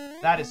scary.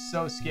 That is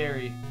so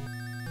scary.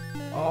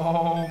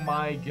 Oh,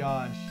 my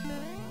gosh.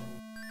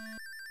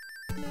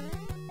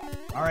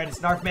 All right, it's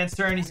Narfman's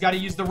turn. He's got to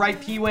use the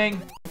right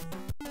P-Wing.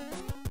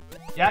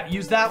 Yeah,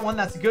 use that one.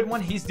 That's a good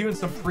one. He's doing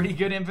some pretty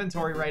good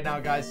inventory right now,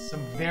 guys.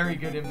 Some very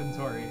good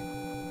inventory.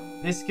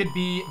 This could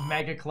be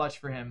mega clutch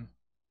for him.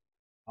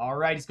 All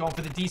right, he's going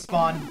for the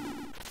despawn.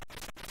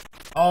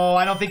 Oh,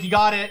 I don't think he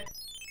got it.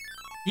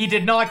 He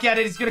did not get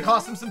it. It's going to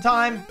cost him some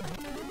time.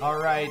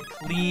 All right,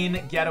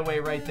 clean getaway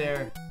right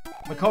there.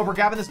 MaCobra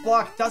grabbing this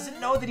block. Doesn't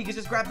know that he could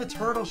just grab the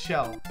turtle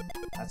shell.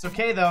 That's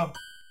okay, though.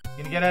 He's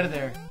going to get out of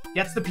there.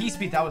 Gets the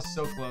P-Speed. That was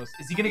so close.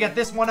 Is he going to get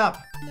this one up?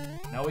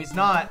 No, he's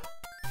not.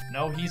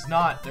 No, he's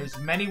not. There's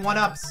many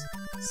one-ups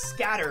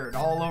scattered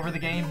all over the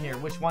game here.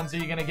 Which ones are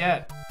you going to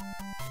get?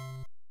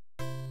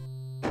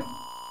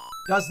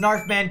 Does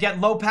Narfman get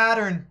low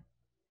pattern?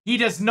 He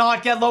does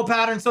not get low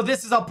pattern. So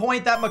this is a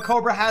point that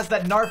MaCobra has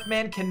that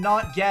Narfman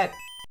cannot get.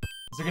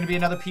 Is there going to be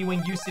another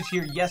P-Wing usage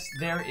here? Yes,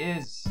 there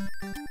is.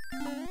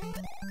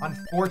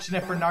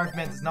 Unfortunate for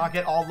Narfman. Does not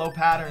get all low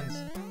patterns.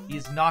 He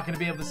is not going to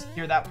be able to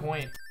secure that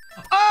point.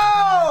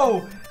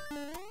 Oh!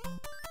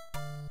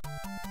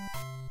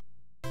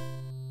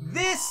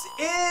 This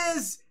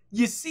is...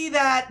 You see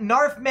that?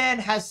 Narfman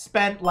has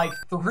spent like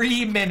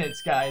 3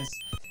 minutes, guys.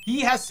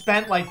 He has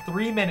spent like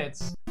 3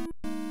 minutes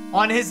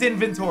on his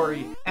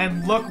inventory.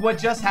 And look what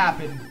just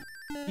happened.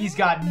 He's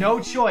got no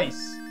choice.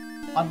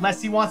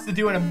 Unless he wants to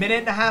do it a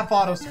 1.5-minute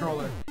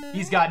auto-scroller.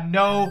 He's got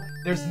no...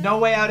 There's no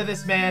way out of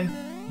this, man.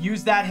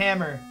 Use that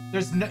hammer.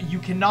 There's no... You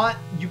cannot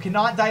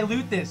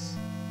dilute this.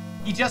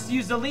 He just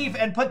used a leaf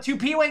and put 2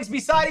 P-Wings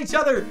beside each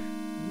other.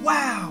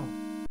 Wow.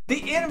 The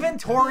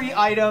inventory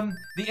item,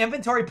 the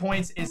inventory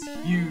points is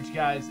huge,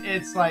 guys.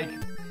 It's like...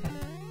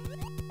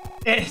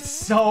 It's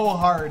so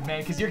hard,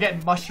 man, because you're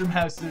getting mushroom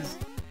houses.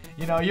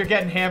 You know, you're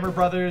getting hammer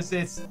brothers.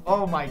 It's...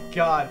 Oh, my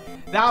God.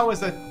 That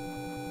was a...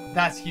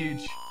 That's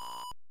huge.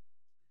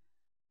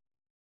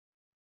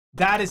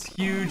 That is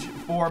huge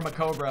for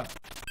MaCobra.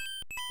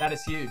 That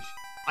is huge.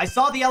 I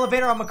saw the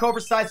elevator on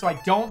MaCobra's side, so I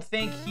don't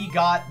think he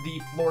got the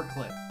floor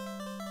clip.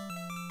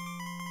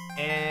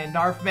 And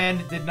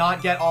Narfman did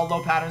not get all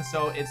low patterns,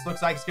 so it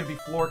looks like it's going to be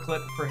floor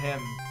clip for him.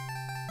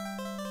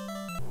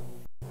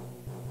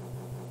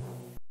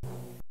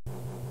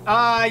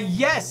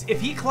 Yes, if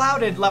he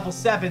clouded level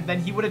 7, then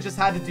he would have just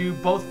had to do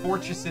both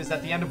fortresses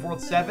at the end of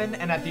World 7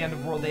 and at the end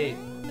of World 8.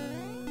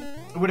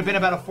 It would have been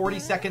about a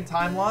 40-second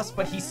time loss,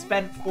 but he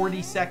spent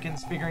 40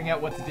 seconds figuring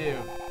out what to do.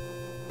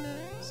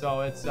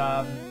 So it's,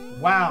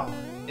 wow.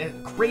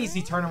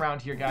 Crazy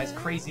turnaround here, guys.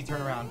 Crazy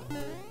turnaround.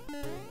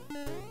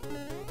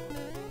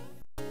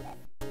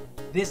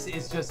 This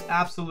is just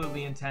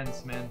absolutely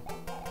intense, man.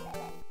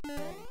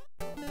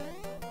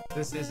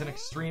 This is an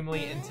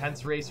extremely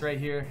intense race right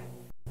here.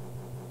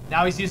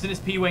 Now he's using his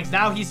P-Wings.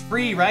 Now he's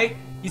free, right?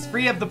 He's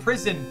free of the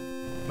prison.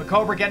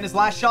 MaCobra getting his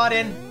last shot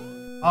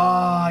in.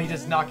 Ah, he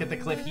does not get the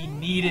clip. He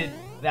needed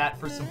that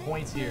for some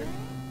points here.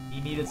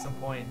 He needed some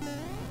points.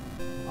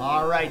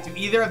 All right. Do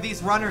either of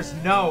these runners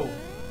know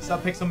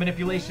subpixel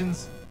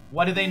manipulations?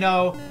 What do they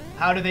know?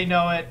 How do they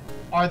know it?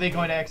 Are they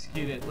going to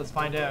execute it? Let's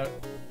find out.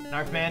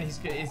 Narfman,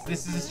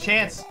 this is his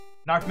chance.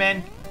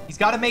 Narfman, he's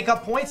got to make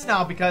up points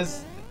now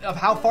because of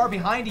how far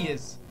behind he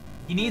is.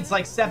 He needs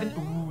like 7.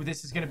 Ooh,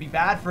 this is going to be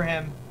bad for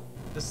him.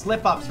 The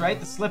slip-ups, right?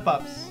 The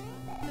slip-ups.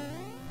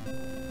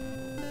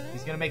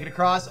 He's going to make it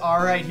across.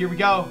 All right, here we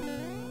go.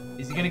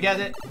 Is he going to get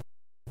it?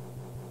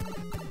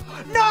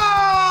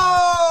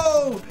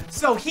 No!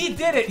 So he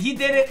did it. He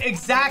did it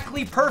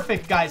exactly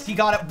perfect, guys. He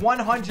got it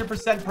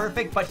 100%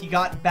 perfect, but he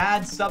got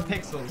bad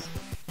subpixels.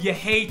 You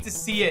hate to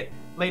see it,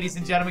 ladies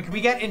and gentlemen. Can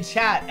we get in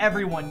chat,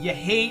 everyone? You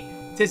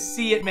hate to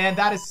see it, man.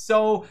 That is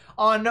so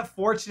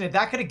unfortunate.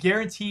 That could have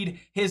guaranteed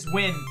his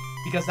win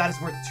because that is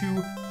worth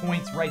 2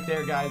 points right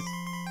there, guys.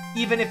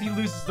 Even if he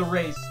loses the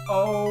race.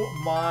 Oh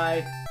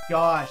my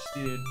gosh,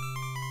 dude.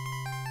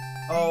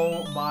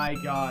 Oh my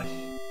gosh.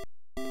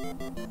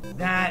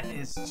 That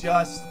is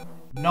just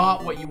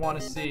not what you want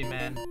to see,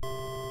 man.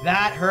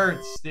 That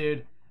hurts,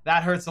 dude.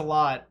 That hurts a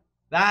lot.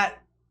 That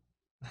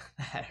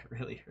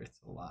really hurts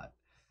a lot.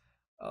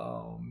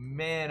 Oh,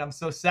 man. I'm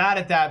so sad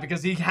at that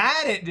because he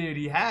had it, dude.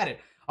 He had it.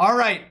 All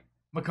right,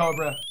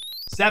 MaCobra.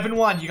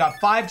 7-1. You got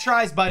 5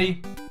 tries,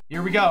 buddy.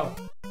 Here we go.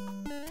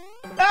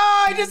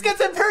 Ah, he just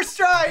gets it first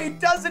try. He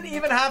doesn't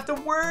even have to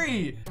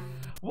worry.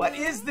 What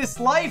is this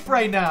life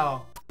right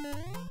now?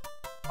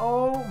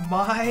 Oh,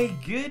 my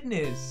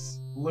goodness.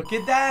 Look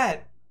at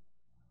that.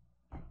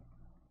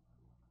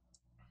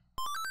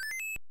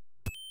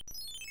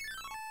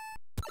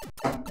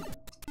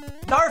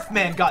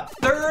 Narfman got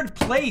 3rd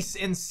place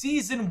in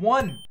Season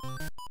 1.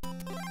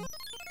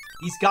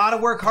 He's got to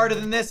work harder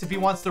than this if he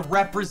wants to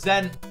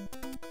represent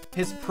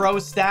his pro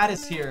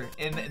status here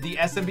in the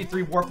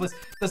SMB3 Warpless.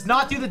 Does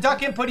not do the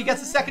duck input. He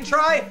gets a 2nd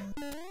try.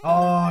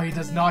 Oh, he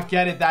does not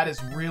get it. That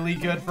is really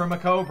good for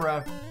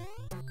MaCobra.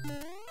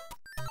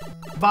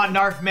 Come on,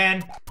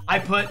 Narfman. I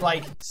put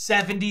like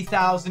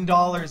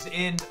 $70,000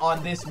 in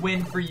on this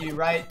win for you,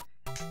 right?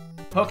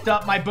 Hooked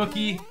up my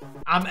bookie.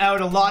 I'm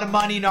out a lot of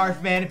money,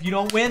 Narfman. If you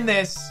don't win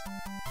this,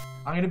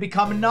 I'm going to be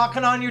coming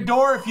knocking on your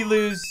door if you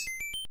lose.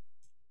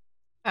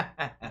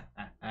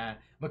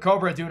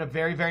 MaCobra doing a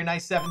very, very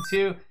nice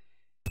 7-2.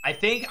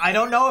 I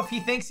don't know if he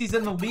thinks he's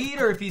in the lead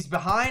or if he's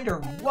behind or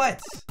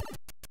what.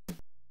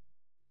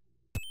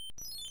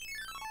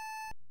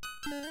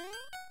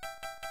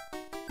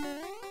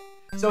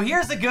 So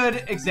here's a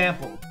good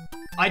example.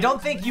 I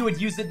don't think you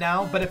would use it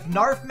now, but if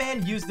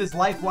Narfman used this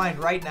lifeline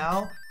right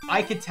now,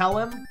 I could tell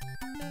him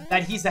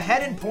that he's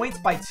ahead in points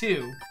by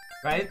 2,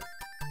 right?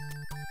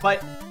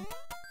 But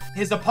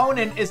his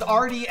opponent is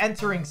already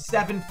entering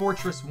 7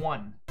 Fortress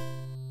 1,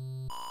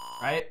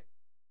 right?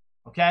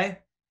 Okay?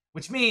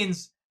 Which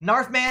means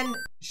Narfman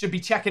should be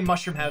checking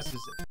mushroom houses.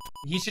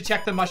 He should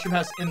check the mushroom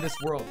house in this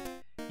world.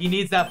 He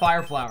needs that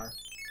fire flower.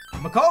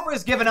 MaCobra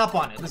has given up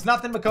on it. There's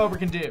nothing MaCobra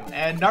can do.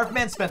 And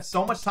Narfman spent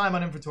so much time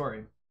on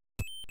inventory.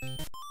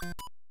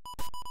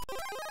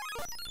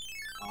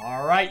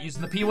 All right,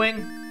 using the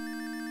P-Wing.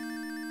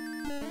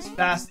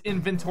 Fast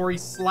inventory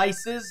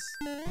slices.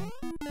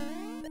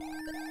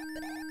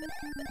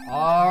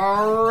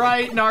 All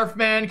right,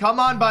 Narfman. Come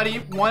on, buddy.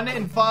 1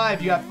 in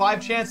 5. You got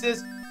 5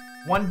 chances.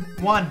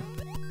 1,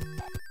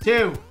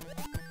 2,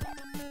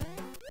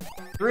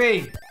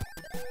 3,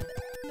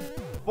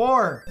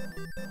 4.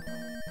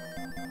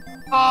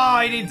 Oh,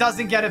 and he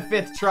doesn't get a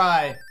 5th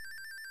try.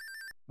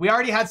 We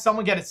already had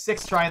someone get a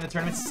 6th try in the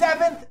tournament.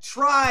 7th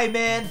try,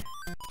 man.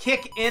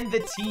 Kick in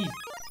the teeth.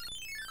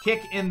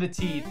 Kick in the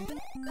teeth.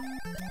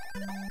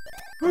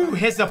 Whew,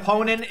 his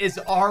opponent is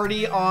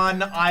already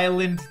on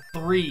Island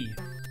 3.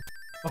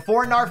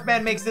 Before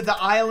Narfman makes it to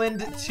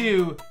Island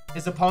 2,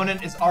 his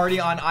opponent is already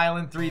on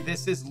Island 3.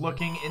 This is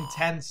looking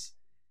intense.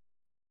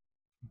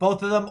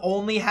 Both of them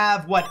only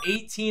have, what,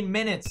 18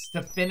 minutes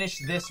to finish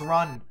this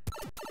run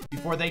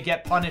before they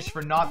get punished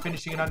for not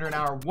finishing in under an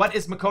hour. What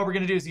is MaCobra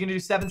going to do? Is he going to do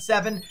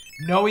 7-7?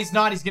 No, he's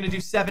not. He's going to do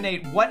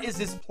 7-8. What is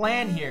his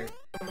plan here?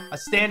 A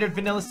standard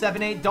vanilla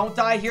 7-8. Don't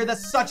die here.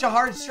 That's such a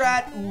hard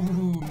strat.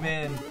 Ooh,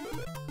 man.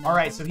 All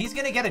right, so he's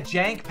going to get a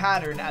jank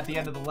pattern at the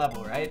end of the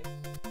level, right?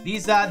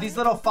 These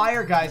little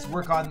fire guys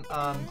work on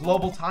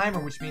global timer,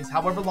 which means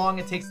however long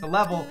it takes to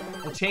level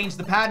will change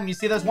the pattern. You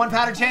see those 1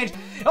 pattern change?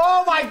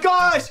 Oh my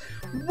gosh!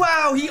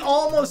 Wow, he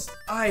almost...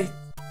 I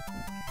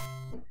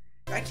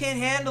can't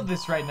handle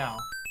this right now.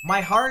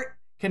 My heart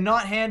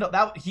cannot handle...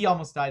 that. He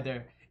almost died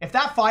there. If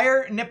that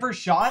fire nipper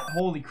shot,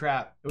 holy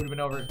crap, it would have been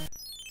over.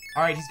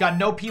 All right, he's got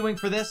no P-Wing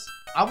for this.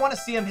 I want to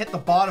see him hit the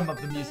bottom of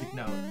the music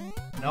note.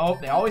 Nope,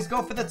 they always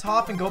go for the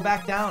top and go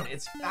back down.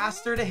 It's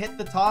faster to hit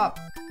the top.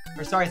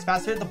 Or sorry, it's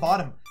faster at the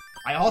bottom.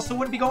 I also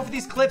wouldn't be going for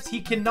these clips.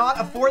 He cannot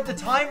afford the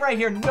time right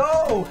here.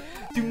 No!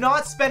 Do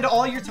not spend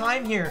all your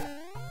time here.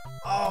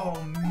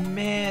 Oh,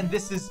 man.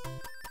 This is...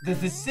 the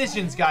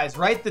decisions, guys,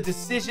 right? The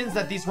decisions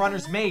that these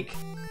runners make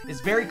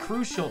is very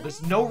crucial.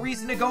 There's no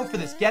reason to go for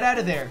this. Get out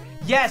of there.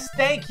 Yes,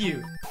 thank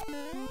you.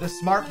 The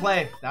smart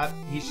play. That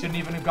he shouldn't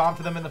even have gone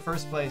for them in the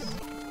first place.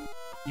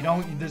 You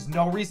don't... there's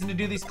no reason to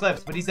do these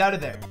clips, but he's out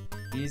of there.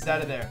 He's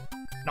out of there.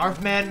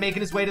 Narfman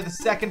making his way to the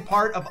 2nd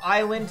part of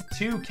Island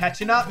 2.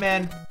 Catching up,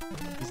 man.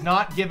 He's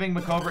not giving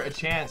MaCobra a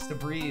chance to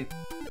breathe.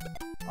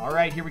 All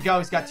right, here we go.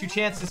 He's got 2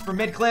 chances for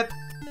mid-clip.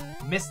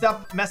 Messed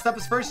up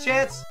his first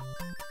chance.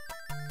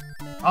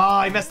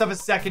 Oh, he messed up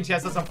his 2nd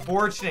chance. That's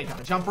unfortunate.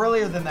 Gotta jump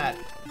earlier than that.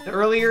 The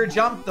earlier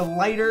jump, the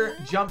lighter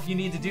jump you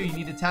need to do. You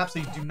need to tap so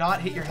you do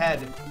not hit your head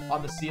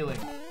on the ceiling.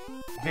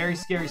 Very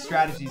scary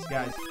strategies,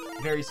 guys.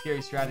 Very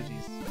scary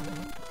strategies.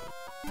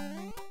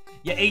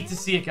 You hate to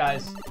see it,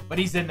 guys. But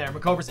he's in there.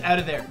 MaCobra's out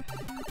of there.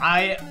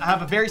 I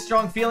have a very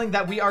strong feeling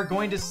that we are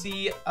going to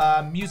see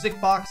a Music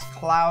Box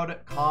Cloud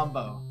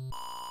combo.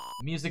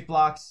 Music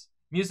Box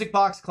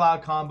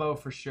Cloud combo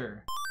for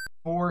sure.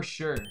 For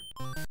sure.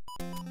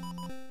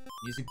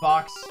 Music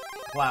Box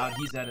Cloud.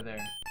 He's out of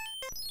there.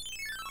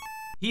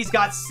 He's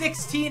got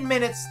 16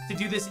 minutes to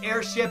do this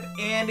airship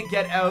and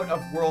get out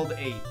of World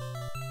 8.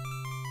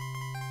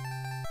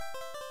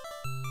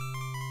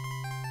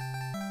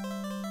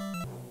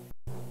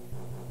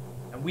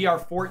 And we are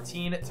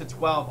 14 to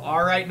 12.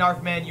 All right,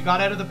 Narfman, you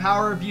got out of the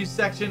power abuse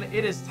section.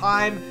 It is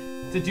time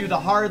to do the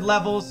hard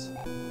levels.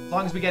 As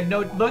long as we get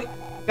no... Look,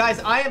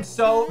 guys, I am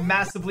so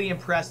massively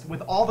impressed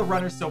with all the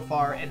runners so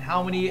far and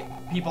how many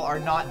people are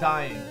not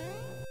dying.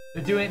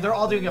 They're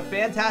all doing a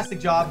fantastic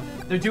job.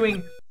 They're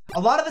doing... A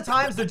lot of the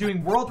times, they're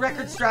doing world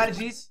record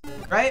strategies,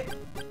 right?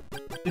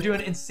 They're doing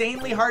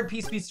insanely hard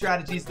P-speed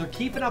strategies. They're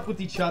keeping up with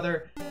each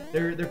other.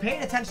 They're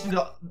paying attention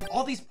to...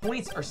 All these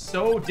points are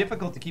so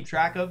difficult to keep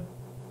track of.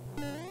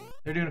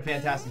 They're doing a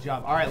fantastic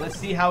job. All right, let's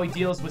see how he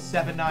deals with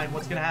 7-9.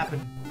 What's going to happen?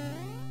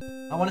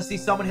 I want to see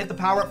someone hit the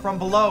power up from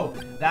below.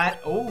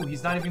 Oh,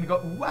 he's not even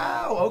going to go...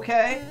 Wow,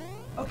 okay.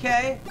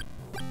 Okay.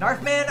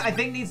 Narfman, I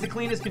think, needs to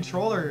clean his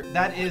controller.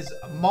 That is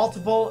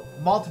multiple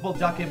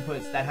duck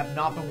inputs that have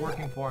not been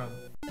working for him.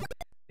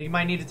 You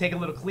might need to take a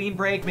little clean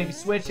break, maybe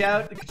switch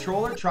out the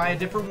controller, try a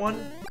different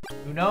one.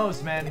 Who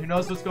knows, man? Who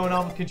knows what's going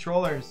on with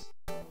controllers?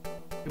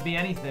 Could be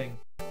anything.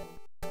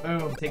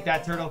 Boom, take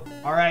that, turtle.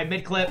 All right,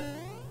 mid-clip.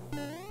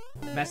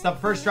 Messed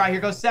up first try, here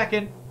goes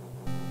second.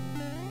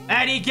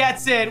 And he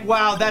gets it.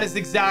 Wow, that is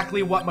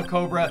exactly what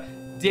MaCobra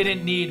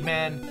didn't need,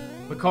 man.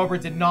 MaCobra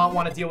did not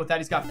want to deal with that.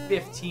 He's got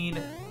 15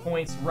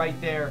 points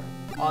right there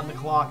on the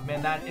clock,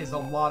 man. That is a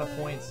lot of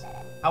points.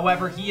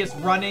 However, he is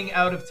running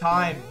out of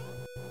time.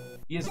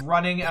 He is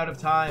running out of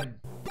time.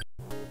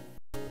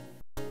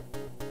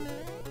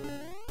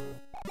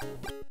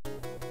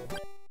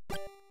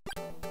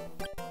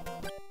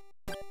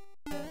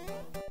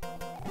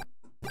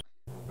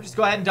 We'll just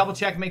go ahead and double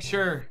check, make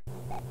sure.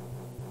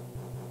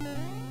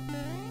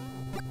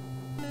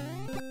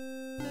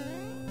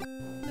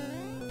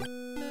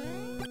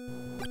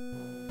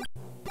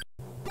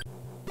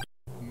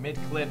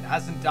 Mid-clip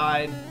hasn't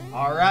died.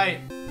 All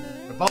right.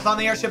 They're both on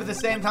the airship at the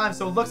same time,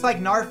 so it looks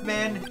like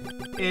Narfman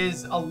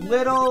is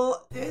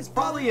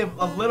probably a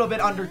little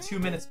bit under 2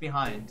 minutes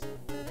behind.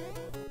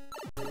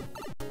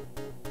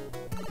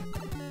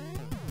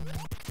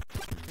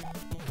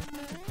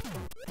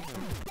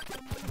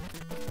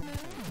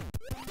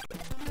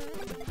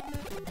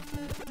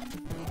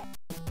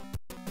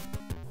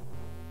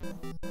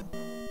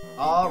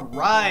 All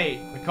right,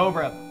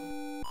 MaCobra.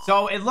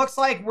 So it looks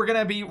like we're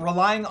gonna be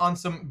relying on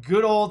some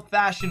good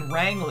old-fashioned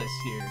Wrangless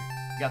here.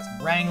 We got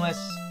some Wrangless.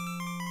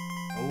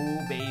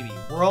 Oh, baby.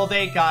 World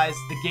 8, guys.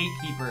 The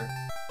gatekeeper.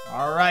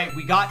 All right.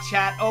 We got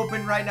chat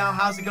open right now.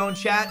 How's it going,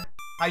 chat?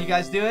 How you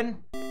guys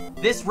doing?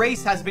 This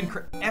race has been...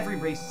 Every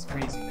race is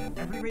crazy, man.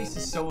 Every race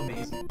is so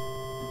amazing.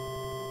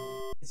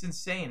 It's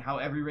insane how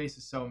every race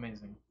is so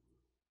amazing.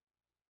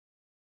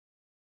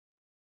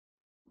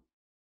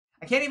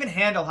 I can't even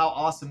handle how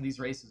awesome these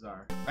races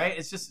are, right?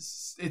 It's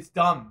just... It's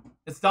dumb.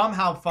 It's dumb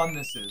how fun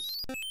this is.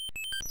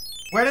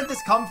 Where did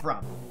this come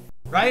from?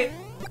 Right?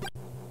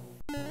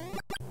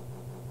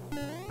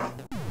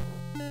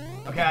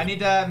 Okay, I need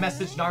to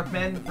message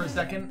Narfman for a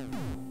second.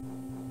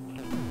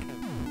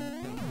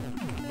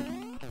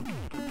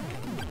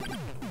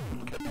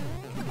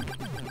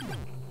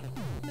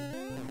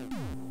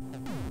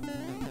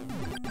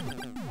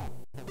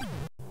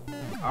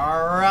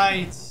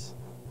 Alright.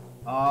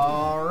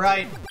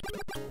 Alright.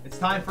 It's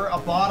time for a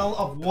bottle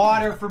of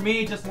water for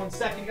me. Just 1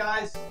 second,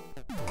 guys.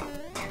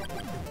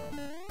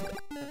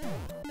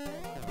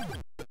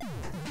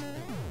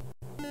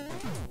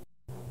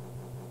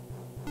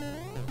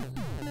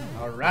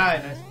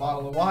 Alright, nice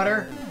bottle of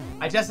water.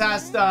 I just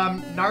asked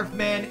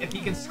Narfman if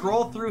he can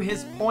scroll through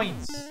his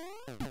points.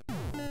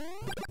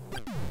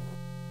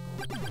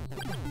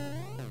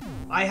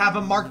 I have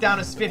him marked down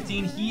as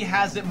 15. He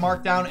has it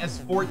marked down as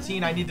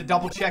 14. I need to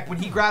double check. When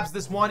he grabs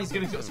this one, he's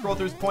going to scroll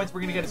through his points.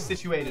 We're going to get it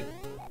situated.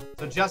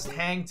 So just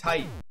hang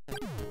tight.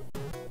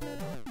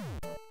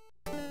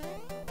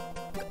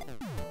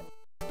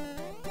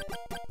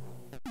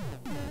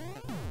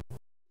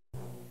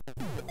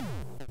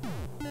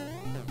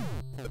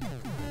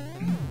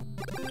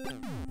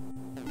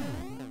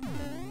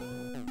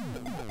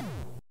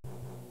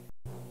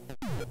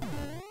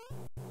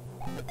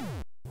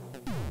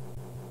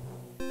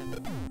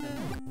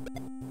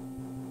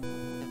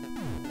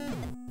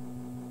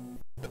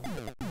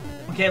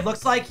 Okay, it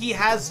looks like he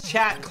has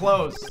chat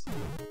closed.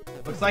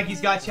 Looks like he's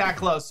got chat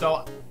closed.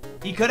 So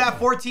he could have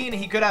 14,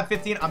 he could have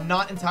 15. I'm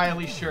not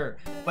entirely sure.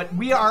 But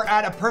we are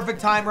at a perfect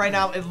time right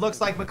now. It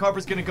looks like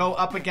MaCobra's going to go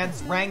up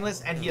against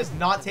Wrangless, and he has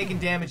not taken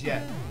damage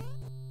yet.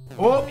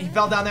 Oh, he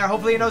fell down there.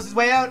 Hopefully he knows his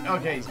way out.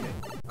 Okay, he's good.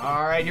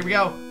 All right, here we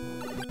go.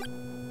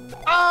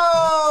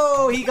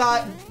 Oh, he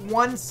got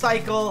 1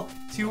 cycle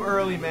too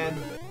early, man.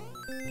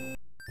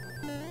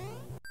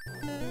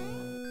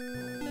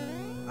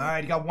 All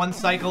right, he got one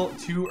cycle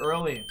too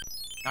early.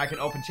 I can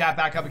open chat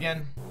back up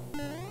again.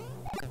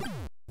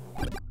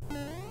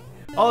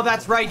 Oh,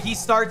 that's right. He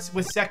starts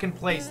with second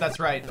place. That's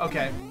right.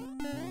 Okay.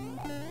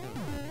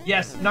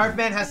 Yes,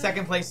 Narfman has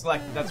second place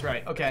selected. That's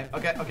right. Okay.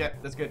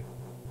 That's good.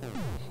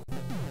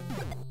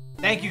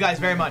 Thank you guys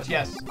very much.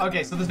 Yes.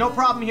 Okay, so there's no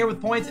problem here with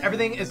points.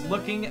 Everything is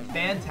looking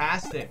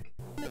fantastic.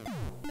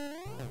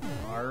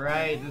 All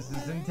right, this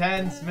is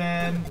intense,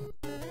 man.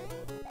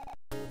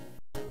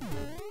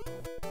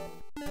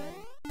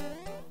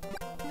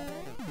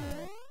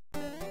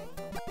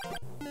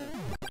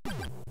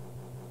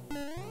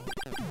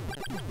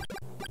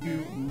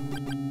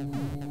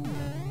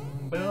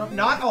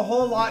 Not a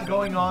whole lot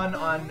going on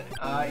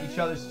each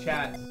other's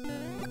chats.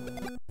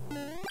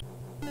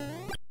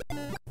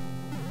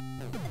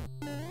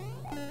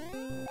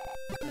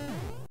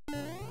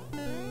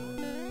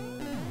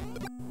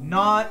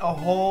 Not a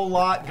whole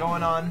lot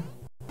going on.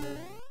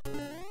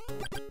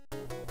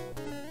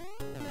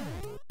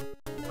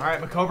 All right,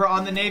 MaCobra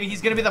on the Navy.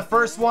 He's going to be the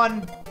first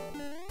one.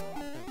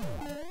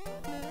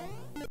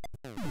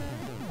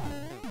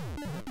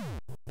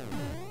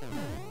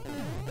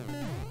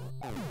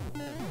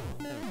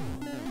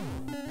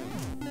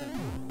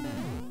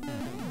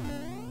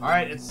 All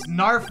right, it's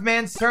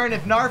Narfman's turn.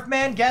 If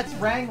Narfman gets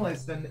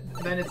rangless, then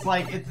it's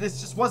like,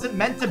 this just wasn't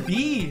meant to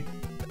be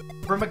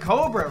for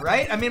MaCobra,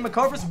 right? I mean,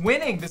 MaCobra's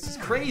winning. This is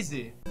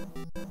crazy.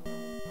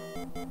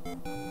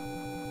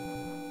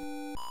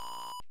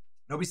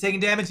 Nobody's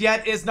taking damage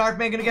yet. Is Narfman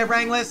going to get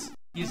rangless?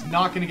 He's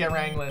not going to get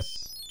rangless.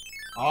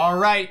 All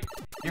right,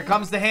 here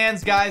comes the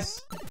hands,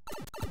 guys.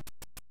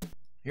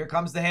 Here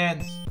comes the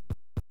hands.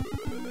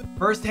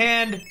 First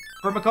hand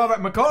for MaCobra.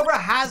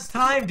 MaCobra has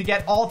time to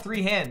get all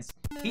three hands.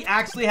 He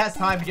actually has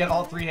time to get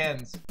all three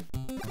hands.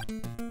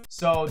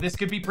 So this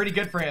could be pretty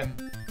good for him.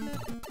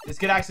 This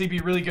could actually be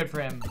really good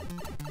for him.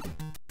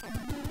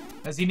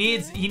 Because he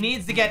needs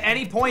to get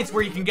any points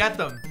where he can get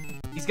them.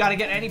 He's got to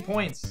get any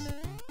points.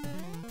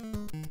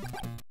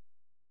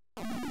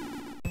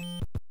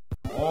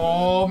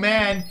 Oh,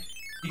 man.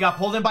 He got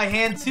pulled in by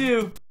hand,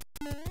 too.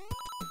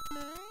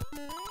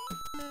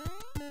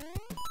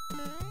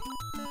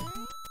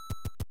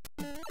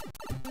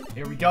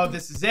 Here we go.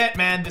 This is it,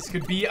 man. This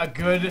could be a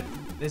good...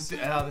 This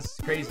is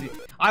crazy.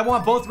 I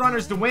want both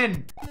runners to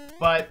win,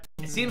 but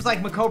it seems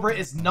like MaCobra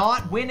is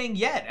not winning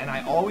yet, and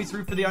I always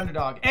root for the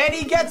underdog. And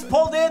he gets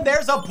pulled in.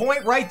 There's a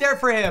point right there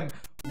for him.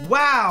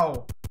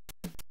 Wow.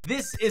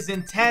 This is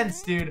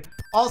intense, dude.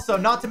 Also,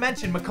 not to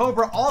mention,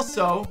 MaCobra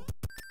also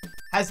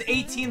has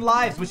 18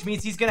 lives, which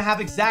means he's going to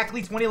have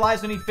exactly 20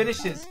 lives when he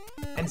finishes.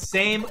 And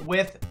same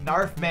with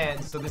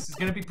Narfman. So this is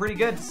going to be pretty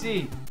good to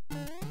see.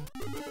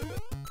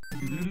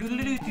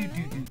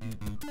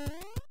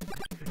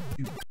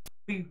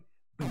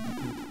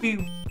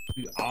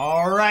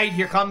 All right,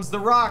 here comes the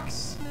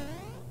rocks.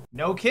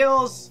 No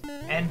kills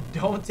and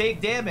don't take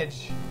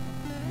damage.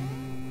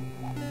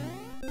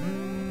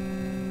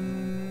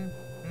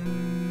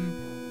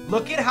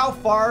 Look at how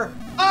far.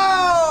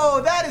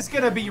 Oh, that is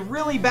gonna be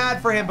really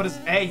bad for him. But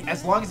hey,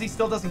 as long as he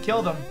still doesn't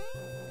kill them.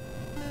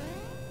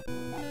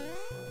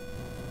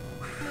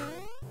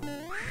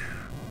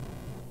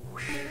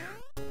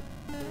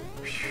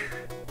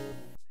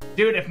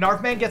 Dude, if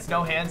Narfman gets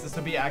no hands, this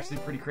will be actually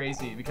pretty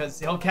crazy because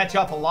he'll catch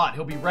up a lot.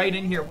 He'll be right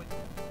in here.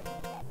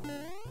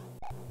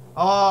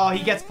 Oh,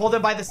 he gets pulled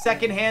in by the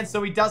second hand,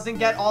 so he doesn't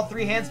get all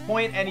three hands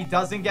point, and he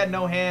doesn't get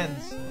no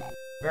hands.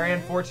 Very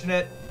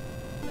unfortunate.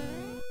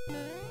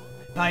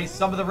 Nice.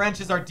 Some of the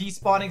wrenches are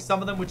despawning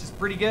some of them, which is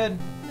pretty good.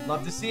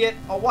 Love to see it.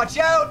 Oh, watch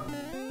out.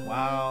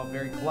 Wow,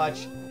 very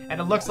clutch. And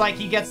it looks like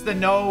he gets the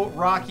no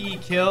Rocky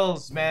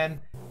kills,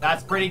 man.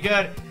 That's pretty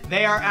good.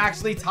 They are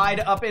actually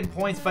tied up in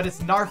points, but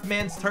it's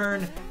Narfman's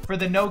turn for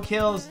the no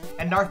kills.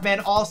 And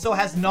Narfman also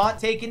has not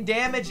taken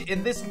damage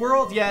in this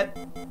world yet.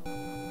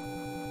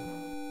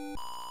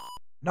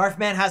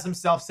 Narfman has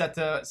himself set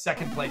to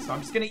second place. So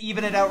I'm just going to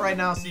even it out right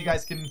now so you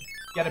guys can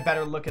get a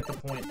better look at the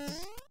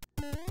points.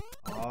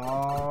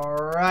 All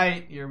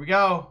right, here we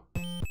go.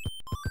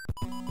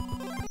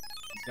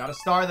 He's got a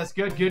star. That's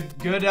good.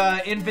 Good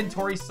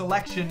inventory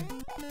selection.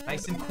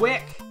 Nice and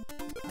quick.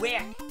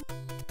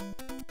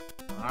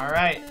 All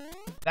right.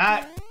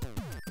 That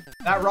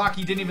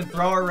Rocky didn't even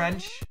throw a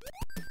wrench.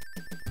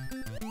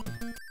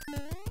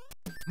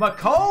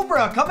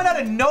 MaCobra coming out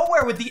of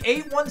nowhere with the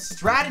 8-1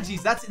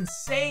 strategies. That's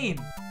insane.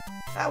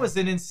 That was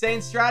an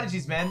insane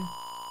strategies, man.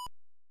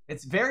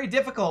 It's very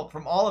difficult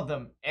from all of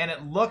them. And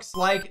it looks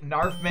like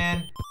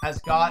Narfman has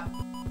got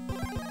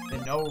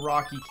the no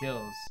Rocky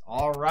kills.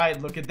 All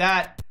right, look at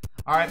that.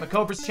 All right,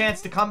 MaCobra's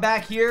chance to come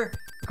back here.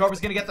 MaCobra's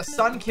going to get the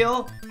sun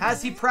kill.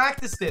 Has he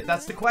practiced it?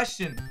 That's the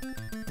question.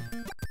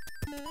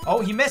 Oh,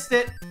 he missed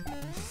it.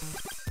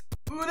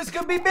 Ooh, this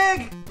could be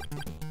big.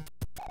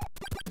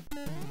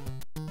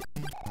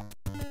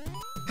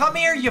 Come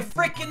here, you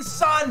freaking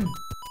sun.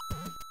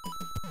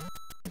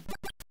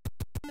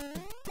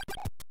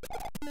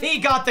 He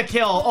got the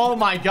kill. Oh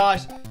my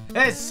gosh.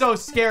 That is so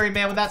scary,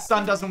 man, when that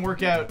sun doesn't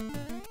work out.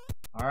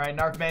 All right,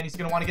 Narfman, he's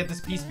going to want to get this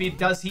P-Speed.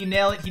 Does he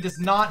nail it? He does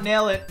not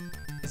nail it.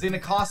 Is it gonna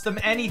cost him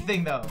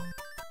anything though?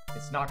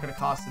 It's not gonna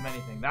cost him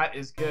anything. That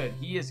is good.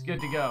 He is good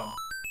to go.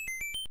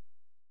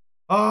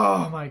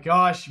 Oh my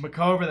gosh,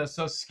 MaCobra, that's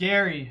so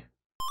scary.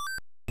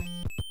 Use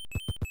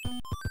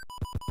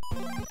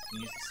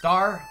the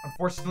star.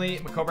 Unfortunately,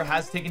 MaCobra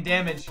has taken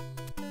damage.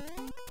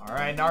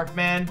 Alright,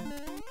 Narfman.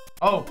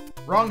 Oh,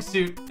 wrong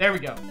suit. There we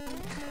go.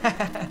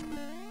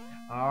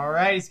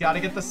 Alright, he's got to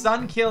get the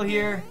sun kill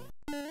here.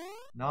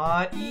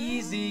 Not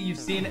easy. You've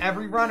seen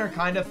every runner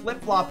kind of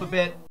flip-flop a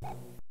bit.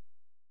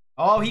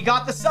 Oh, he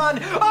got the sun.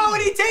 Oh,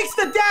 and he takes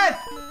the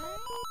death.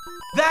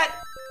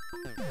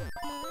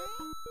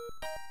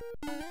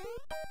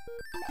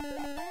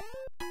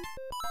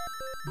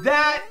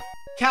 That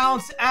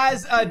counts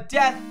as a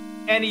death,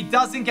 and he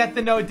doesn't get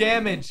the no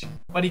damage,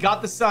 but he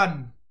got the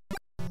sun.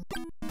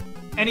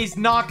 And he's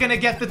not gonna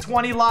get the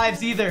 20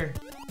 lives either.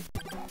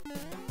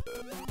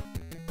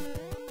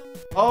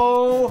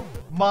 Oh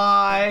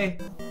my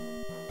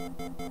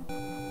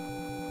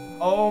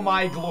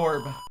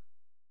glorb.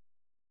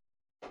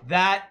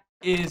 That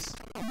is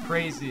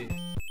crazy.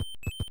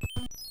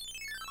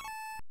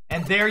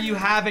 And there you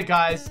have it,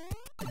 guys.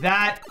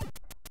 That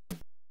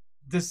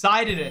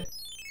decided it.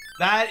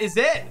 That is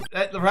it.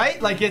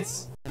 Right? Like,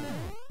 it's...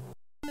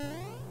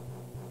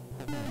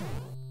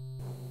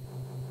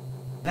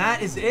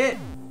 That is it.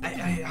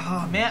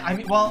 Oh, man. I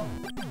mean, well...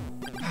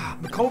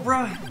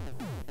 MaCobra...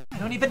 I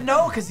don't even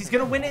know, because he's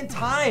going to win in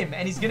time.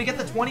 And he's going to get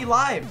the 20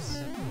 lives.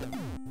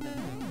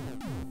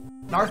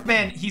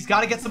 Narfman, he's got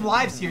to get some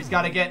lives here. He's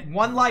got to get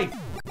 1 life.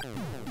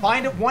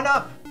 Find it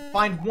 1-up.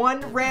 Find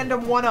 1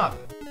 random 1-up.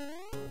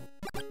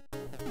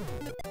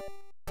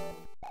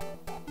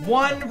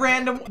 1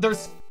 random...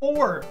 There's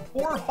 4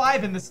 or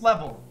 5 in this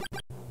level.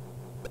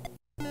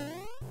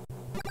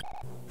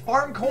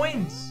 Farm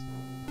coins.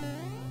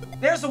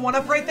 There's a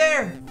 1-up right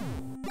there.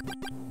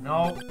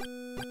 No.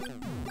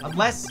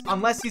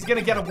 Unless he's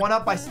gonna get a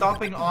 1-up by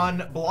stomping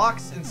on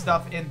blocks and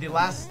stuff in the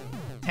last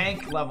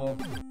tank level.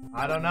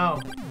 I don't know.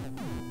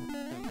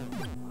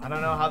 I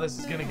don't know how this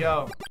is gonna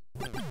go.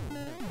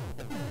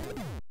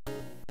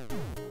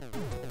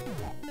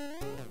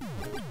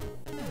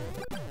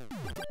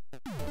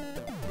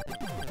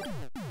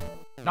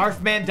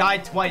 Narfman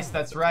died twice,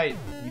 that's right.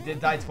 He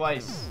did die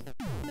twice.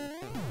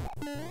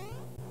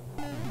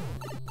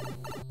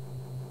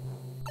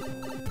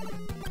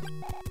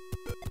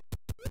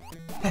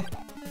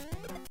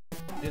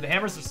 Dude, the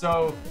hammers are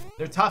so...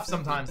 They're tough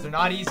sometimes. They're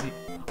not easy.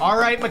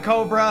 Alright,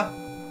 MaCobra.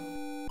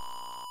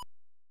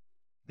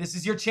 This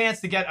is your chance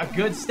to get a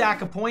good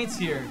stack of points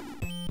here.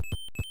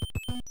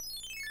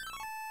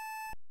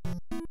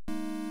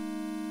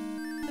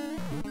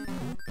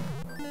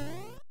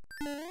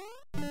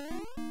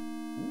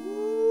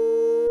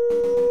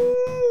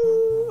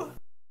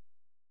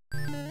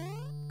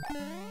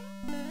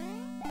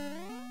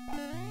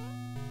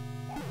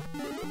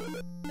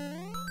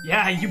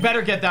 Yeah, you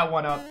better get that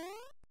 1-up.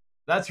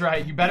 That's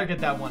right, you better get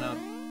that 1-up.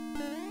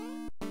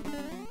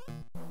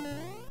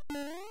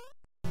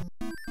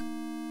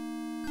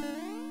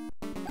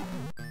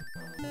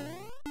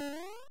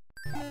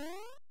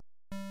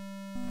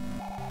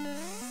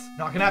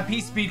 Not gonna have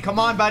peace speed. Come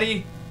on,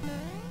 buddy.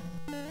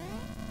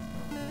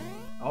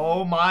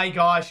 Oh my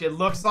gosh, it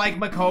looks like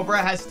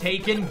MaCobra has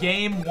taken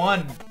game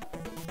 1.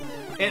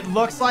 It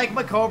looks like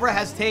MaCobra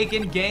has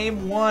taken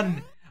game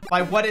 1.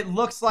 By what it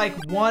looks like,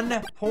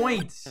 1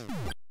 point.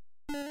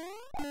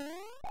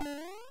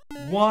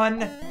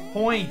 1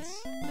 point.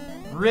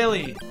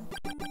 Really?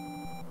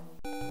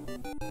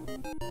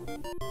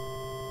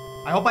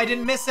 I hope I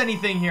didn't miss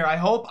anything here. I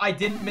hope I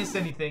didn't miss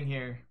anything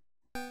here.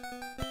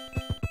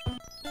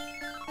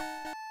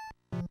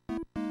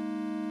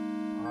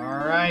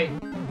 Alright.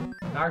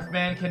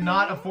 Narfman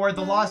cannot afford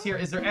the loss here.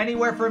 Is there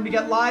anywhere for him to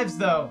get lives,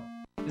 though?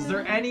 Is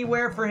there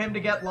anywhere for him to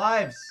get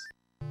lives?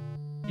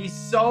 He's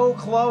so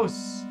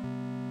close.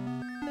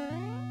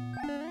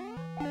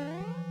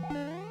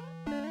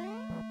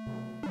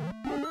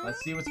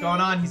 Let's see what's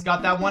going on. He's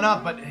got that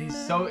 1-up, but he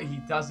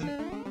doesn't.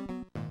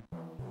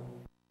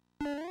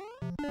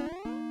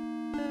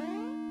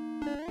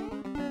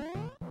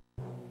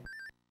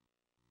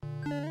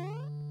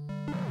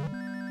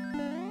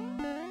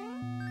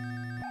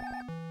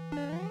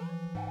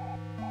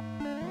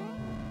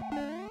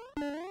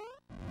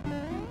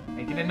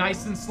 Making it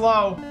nice and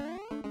slow.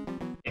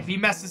 If he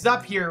messes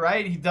up here,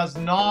 right? He does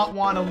not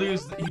want to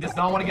lose. He does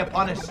not want to get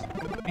punished.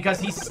 Because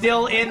he's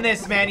still in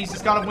this, man. He's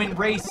just got to win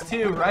race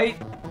too,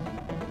 right?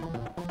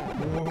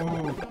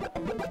 Ooh.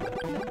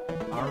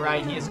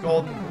 Alright, he is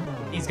golden.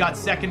 He's got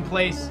 2nd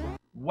place.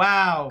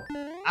 Wow.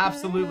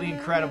 Absolutely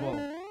incredible.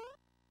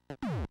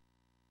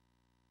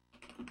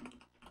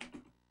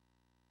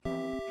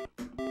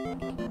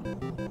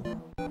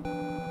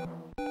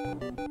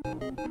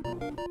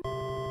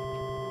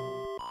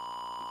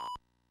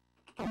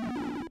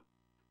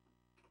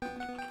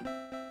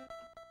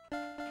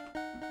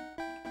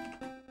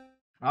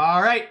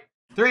 All right,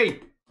 3,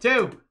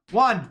 2,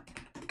 1,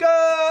 go!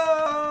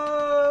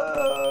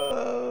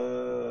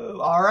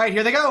 All right,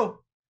 here they go.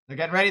 They're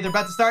getting ready. They're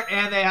about to start,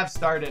 and they have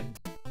started.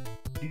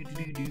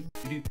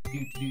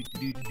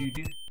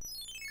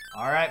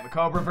 All right,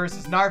 MaCobra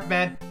versus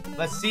Narfman.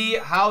 Let's see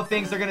how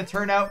things are going to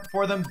turn out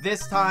for them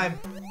this time.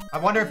 I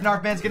wonder if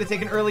Narfman's going to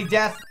take an early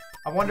death.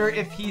 I wonder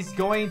if he's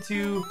going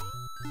to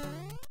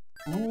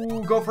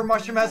go for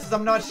Mushroom Houses.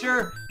 I'm not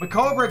sure.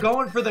 MaCobra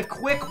going for the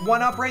quick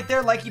 1-up right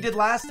there like he did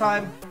last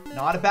time.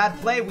 Not a bad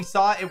play. We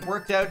saw it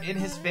worked out in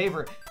his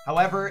favor.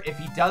 However, if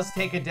he does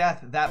take a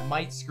death, that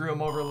might screw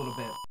him over a little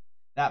bit.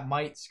 That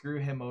might screw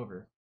him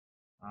over.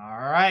 All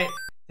right.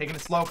 Taking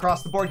it slow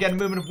across the board. Getting a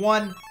movement of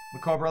 1.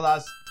 MaCobra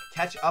allows to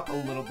catch up a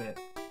little bit.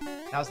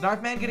 Now, is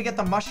Narfman going to get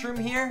the mushroom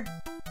here?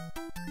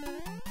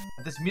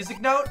 At this music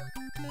note?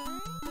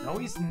 No,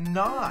 he's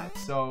not.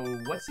 So,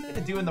 what's he going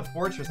to do in the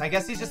fortress? I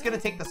guess he's just going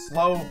to take the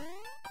slow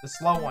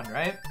one,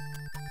 right?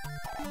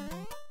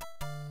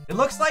 It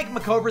looks like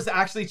MaCobra's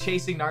actually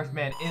chasing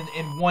Narfman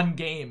in one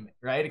game,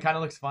 right? It kind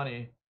of looks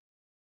funny.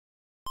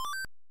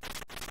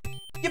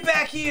 Get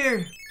back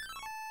here!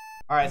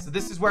 Alright, so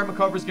this is where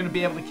MaCobra's going to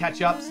be able to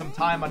catch up some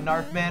time on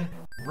Narfman.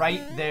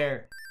 Right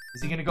there.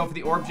 Is he going to go for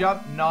the orb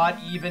jump? Not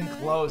even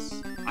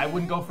close. I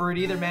wouldn't go for it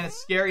either, man.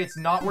 It's scary. It's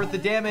not worth the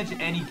damage.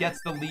 And he gets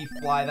the leaf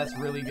fly. That's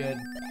really good.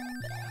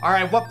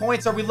 Alright, what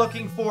points are we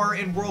looking for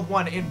in World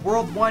 1? In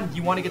World 1,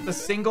 you want to get the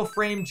single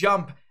frame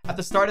jump at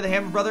the start of the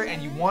Hammer Brother.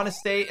 And you want to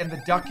stay in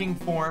the ducking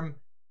form.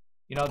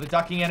 You know, the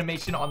ducking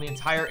animation on the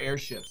entire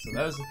airship. So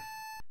that was...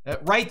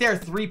 right there,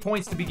 3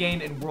 points to be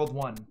gained in World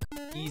 1.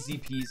 Easy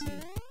peasy.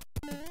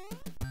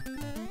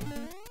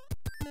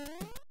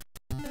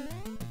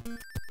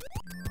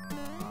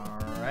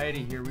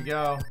 Alrighty, here we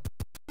go.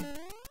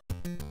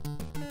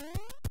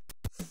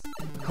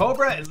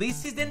 Cobra, at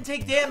least he didn't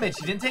take damage.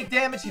 He didn't take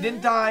damage. He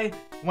didn't die.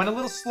 Went a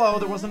little slow.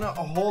 There wasn't a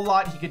whole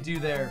lot he could do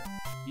there.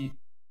 He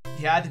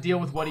had to deal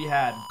with what he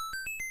had.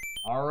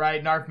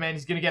 Alright, Narfman,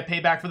 he's gonna get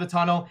payback for the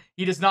tunnel.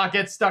 He does not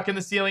get stuck in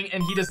the ceiling,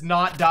 and he does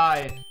not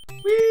die.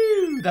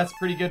 Woo! That's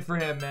pretty good for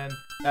him, man.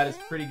 That is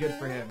pretty good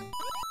for him.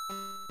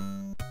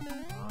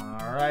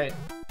 Alright.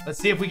 Let's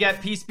see if we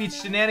get Peace Beach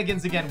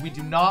shenanigans again. We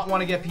do not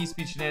want to get Peace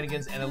Beach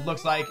shenanigans, and it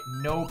looks like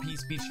no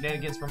Peace Beach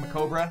shenanigans from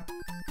MaCobra.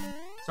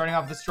 Starting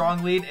off with a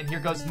strong lead, and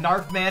here goes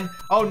Narfman.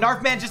 Oh,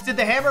 Narfman just did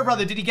the Hammer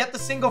Brother. Did he get the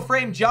single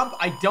frame jump?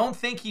 I don't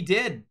think he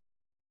did.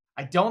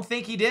 I don't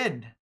think he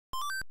did.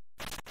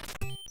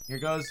 Here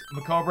goes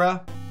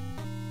MaCobra.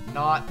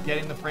 Not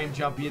getting the frame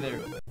jump either.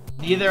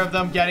 Neither of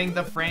them getting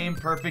the frame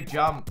perfect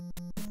jump.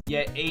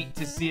 You ate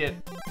to see it.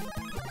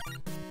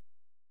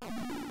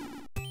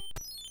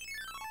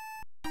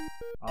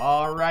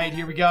 All right,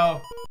 here we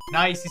go.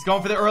 Nice. He's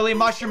going for the early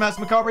mushroom house.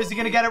 MaCobra, is he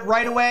going to get it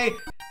right away?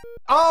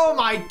 Oh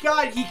my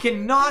god, he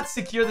cannot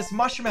secure this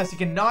mushroom house. He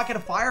cannot get a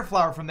fire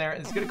flower from there.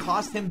 And it's going to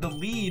cost him the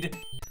lead.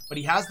 But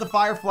he has the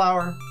fire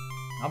flower.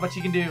 Not much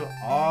he can do.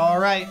 All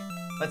right.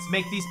 Let's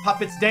make these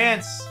puppets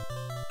dance.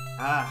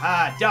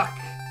 Aha, duck.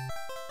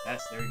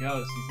 Yes, there he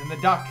goes. He's in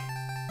the duck.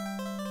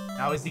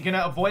 Now, is he going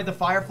to avoid the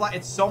fire flower?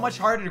 It's so much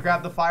harder to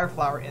grab the fire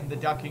flower in the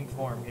ducking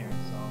form here.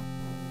 So,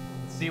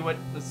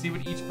 let's see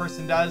what each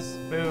person does.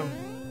 Boom.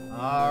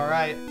 All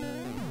right.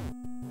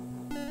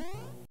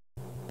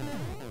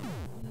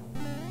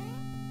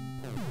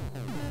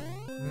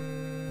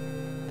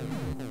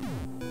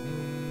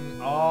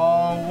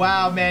 Oh,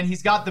 wow, man.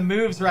 He's got the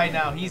moves right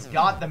now. He's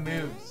got the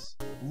moves.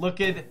 Look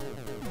at...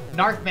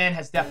 Narfman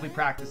has definitely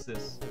practiced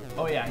this.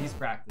 Oh, yeah, he's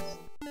practiced.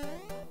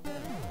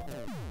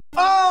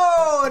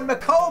 Oh, and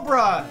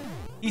MaCobra!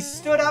 He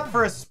stood up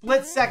for a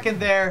split second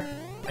there,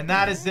 and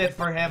that is it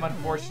for him,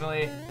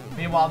 unfortunately.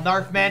 Meanwhile,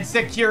 Narfman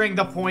securing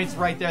the points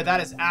right there. That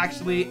is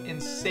actually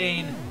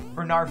insane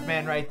for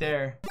Narfman right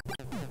there.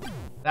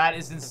 That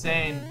is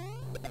insane.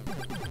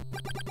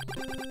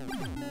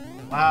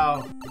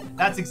 Wow.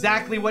 That's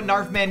exactly what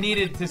Narfman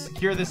needed to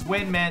secure this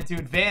win, man, to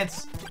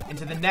advance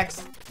into the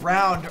next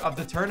round of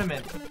the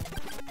tournament.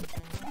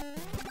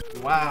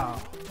 Wow.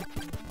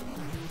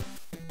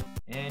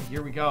 And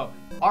here we go.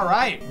 All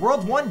right,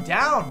 World 1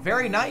 down.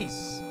 Very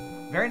nice.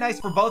 Very nice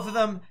for both of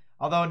them.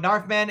 Although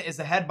Narfman is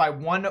ahead by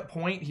 1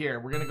 point here.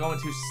 We're going to go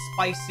into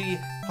Spicy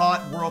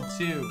Hot World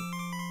 2.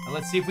 And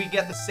let's see if we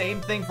get the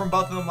same thing from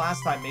both of them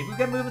last time. Maybe we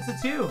can move it to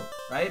 2,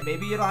 right?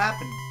 Maybe it'll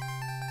happen.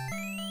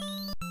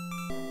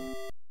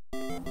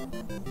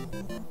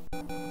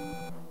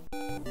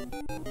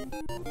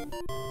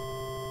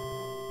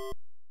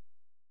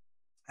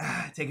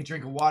 Take a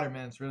drink of water,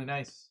 man. It's really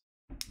nice.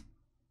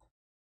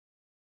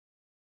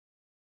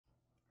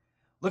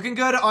 Looking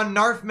good on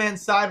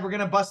Narfman's side. We're going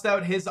to bust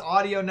out his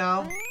audio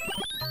now.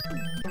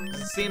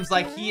 It seems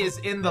like he is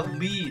in the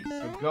lead.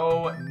 So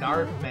go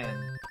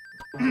Narfman.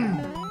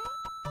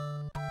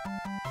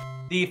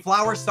 The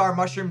Flower Star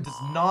Mushroom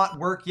does not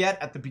work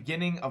yet at the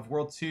beginning of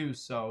World 2.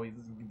 So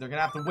they're going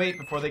to have to wait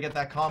before they get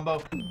that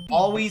combo.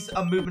 Always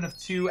a movement of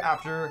 2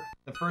 after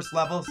the first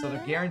level. So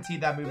they're guaranteed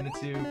that movement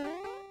of 2.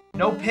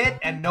 No pit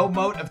and no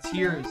moat of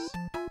tears,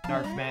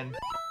 Narfman.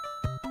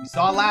 You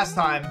saw last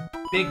time.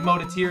 Big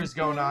moat of tears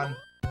going on.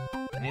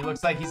 And he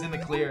looks like he's in the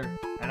clear.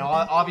 And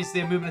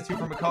obviously a movement of 2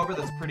 from MaCobra.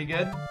 That's pretty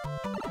good.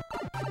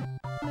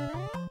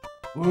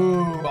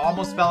 Ooh,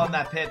 almost fell in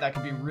that pit. That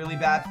could be really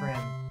bad for him.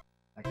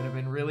 That could have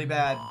been really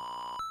bad.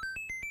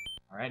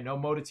 All right, no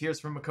Mototeers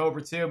from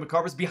MaCobra2.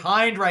 MaCobra's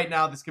behind right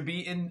now. This could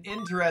be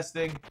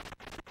interesting.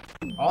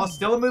 Oh,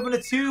 still a movement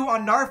of 2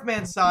 on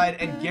Narfman's side,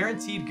 and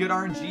guaranteed good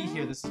RNG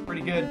here. This is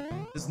pretty good.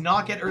 Does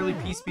not get early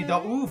P-speed,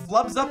 though. Ooh,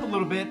 flubs up a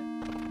little bit.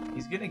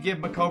 He's going to give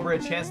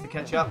MaCobra a chance to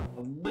catch up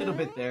a little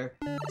bit there.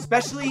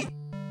 Especially...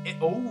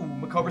 oh,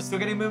 MaCobra's still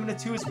getting movement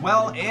of 2 as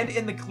well, and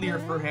in the clear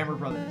for Hammer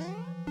Brothers.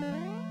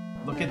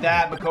 Look at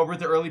that. MaCobra with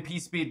the early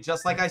P-speed,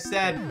 just like I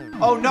said.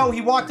 Oh, no,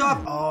 he walked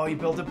off. Oh, he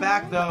built it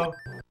back, though.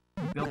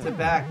 Built it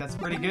back. That's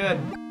pretty good.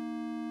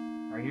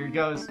 All right, here he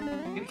goes.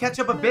 Gonna catch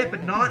up a bit,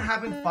 but not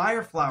having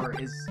Fire Flower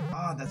is...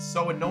 oh, that's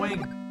so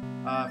annoying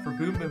for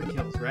Boom Boom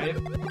kills, right?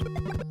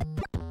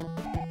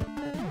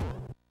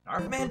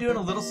 Narfman doing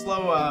a little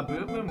slow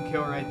Boom Boom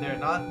kill right there.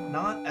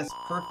 Not as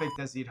perfect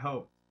as he'd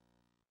hope.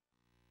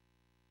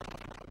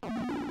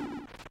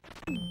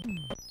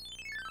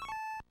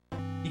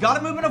 He got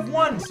a movement of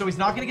 1, so he's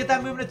not gonna get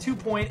that movement of 2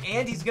 point,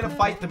 and he's gonna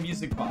fight the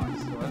music box.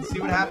 So let's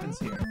see what happens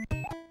here.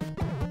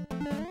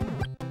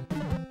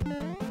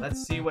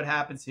 Let's see what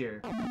happens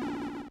here.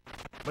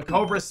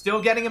 MaCobra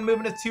still getting a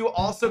movement of 2,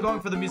 also going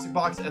for the music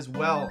box as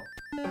well.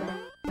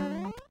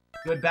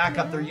 Good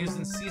backup. They're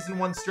using Season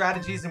 1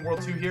 strategies in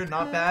World 2 here.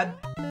 Not bad.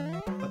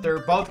 But they're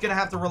both going to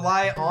have to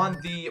rely on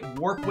the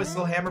Warp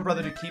Whistle Hammer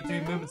Brother to keep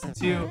doing movements of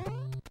 2.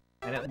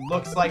 And it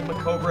looks like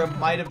MaCobra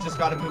might have just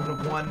got a movement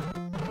of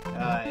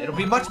 1. It'll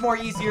be much more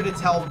easier to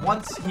tell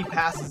once he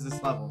passes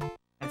this level.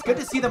 And it's good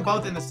to see them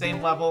both in the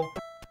same level.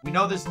 We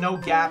know there's no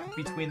gap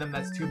between them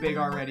that's too big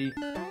already.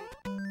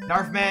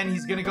 Narfman,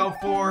 he's going to go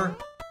for...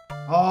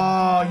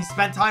 oh, he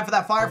spent time for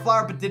that Fire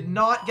Flower, but did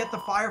not get the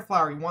Fire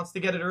Flower. He wants to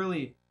get it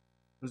early.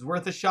 It was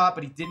worth a shot,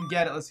 but he didn't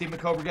get it. Let's see if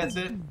MaCobra gets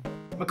it.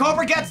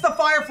 MaCobra gets the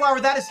Fire Flower.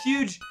 That is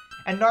huge.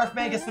 And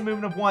Narfman gets the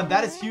movement of 1.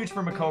 That is huge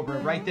for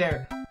MaCobra right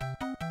there.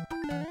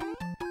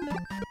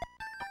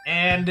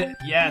 And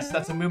yes,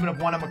 that's a movement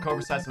of 1 on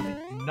MaCobra's side, so they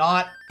do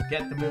not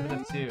get the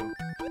movement of 2.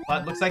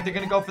 But looks like they're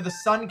going to go for the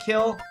Sun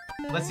kill.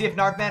 Let's see if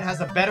Narfman has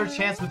a better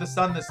chance with the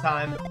Sun this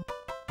time.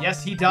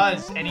 Yes, he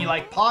does. And he,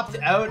 like, popped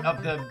out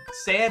of the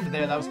sand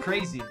there. That was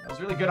crazy. That was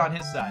really good on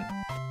his side.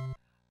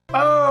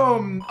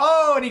 Boom!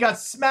 Oh, and he got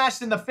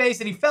smashed in the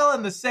face, and he fell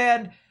in the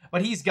sand.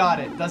 But he's got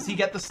it. Does he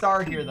get the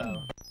star here,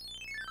 though?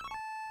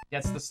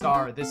 Gets the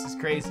star. This is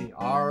crazy.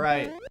 All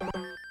right.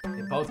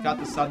 They both got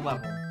the Sun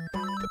level.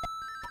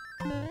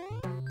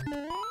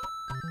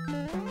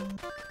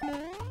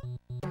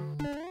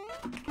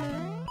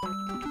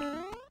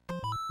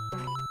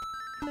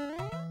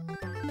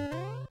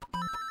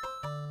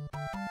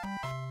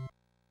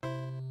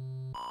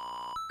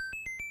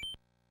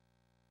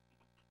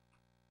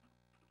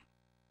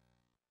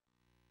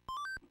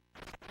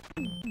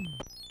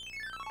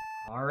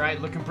 All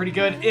right, looking pretty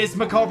good. Is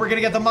MaCobra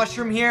gonna get the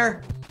mushroom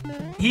here?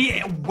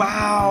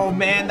 Wow,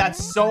 man,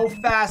 that's so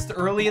fast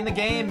early in the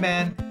game,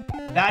 man.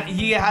 That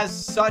he has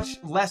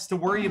such less to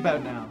worry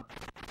about now.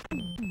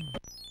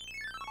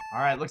 All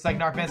right, looks like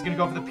Narfman's gonna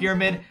go for the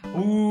pyramid.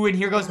 Ooh, and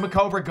here goes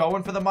MaCobra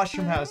going for the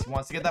mushroom house. He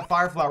wants to get that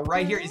Fire Flower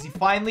right here. Is he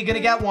finally gonna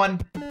get one?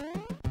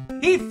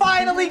 He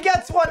finally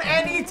gets one,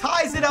 and he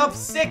ties it up.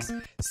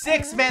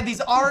 6-6, man. These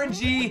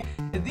RNG,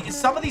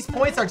 some of these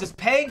points are just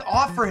paying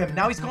off for him.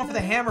 Now he's going for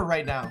the hammer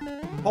right now.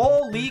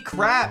 Holy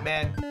crap,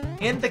 man.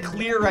 In the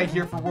clear right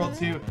here for World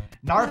 2.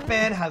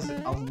 Narfman has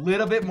a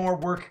little bit more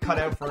work cut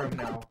out for him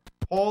now.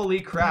 Holy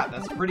crap,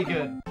 that's pretty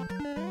good.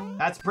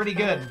 That's pretty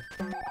good.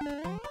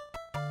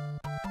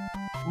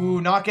 Ooh,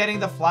 not getting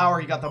the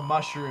flower. He got the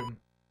mushroom.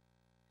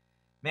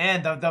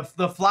 Man,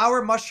 the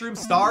flower mushroom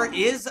star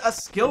is a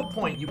skill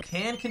point. You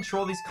can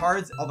control these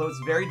cards, although it's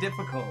very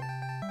difficult.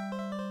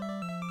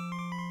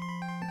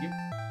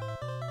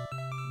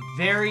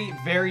 Very,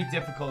 very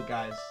difficult,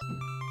 guys.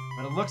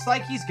 But it looks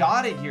like he's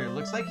got it here. It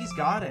looks like he's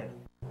got it.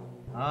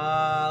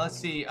 Let's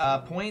see.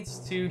 Points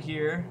to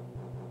here.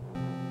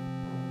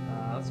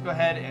 Let's go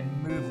ahead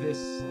and move this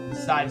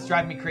side. It's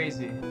driving me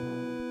crazy.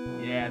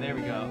 Yeah, there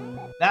we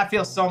go. That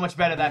feels so much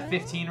better. That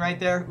 15 right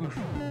there. Oof.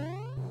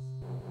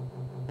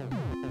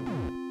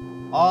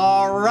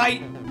 All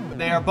right,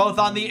 they are both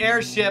on the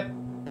airship.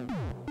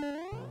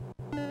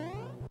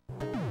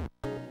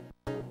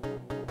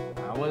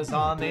 I was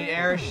on the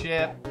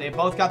airship. They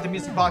both got the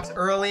music box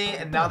early,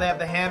 and now they have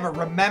the hammer.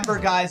 Remember,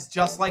 guys,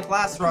 just like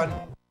last run,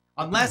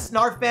 unless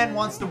Narfman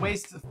wants to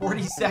waste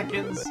 40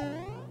 seconds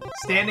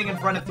standing in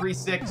front of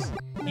 3-6,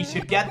 he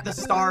should get the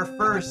star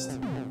first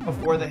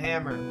before the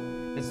hammer.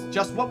 It's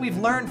just what we've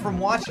learned from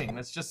watching.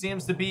 This just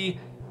seems to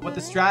be what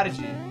the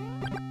strategy.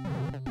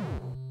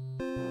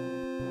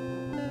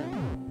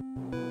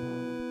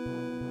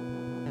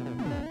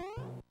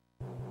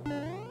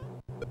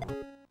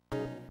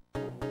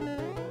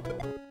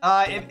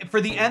 For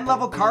the end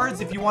level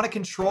cards, if you want to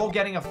control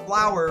getting a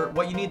flower,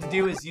 what you need to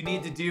do is you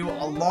need to do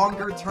a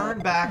longer turn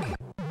back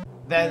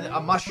than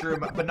a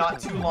mushroom, but not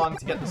too long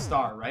to get the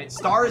star, right?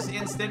 Star is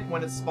instant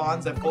when it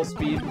spawns at full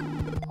speed.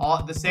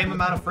 The same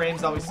amount of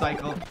frames always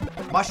cycle.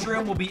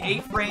 Mushroom will be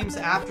 8 frames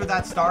after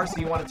that star, so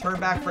you want to turn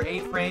back for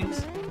 8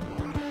 frames.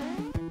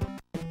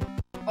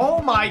 Oh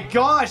Oh my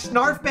gosh,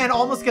 Narfman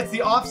almost gets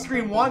the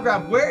off-screen wand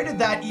grab. Where did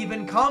that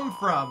even come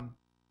from?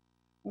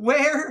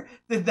 Where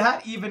did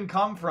that even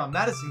come from?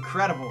 That is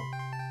incredible.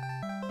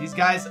 These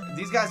guys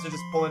are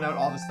just pulling out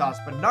all the stops.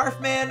 But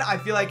Narfman, I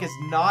feel like, is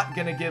not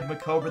going to give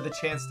MaCobra the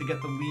chance to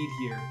get the lead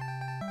here.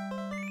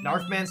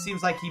 Narfman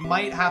seems like he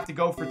might have to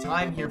go for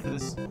time here for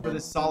this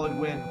solid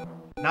win.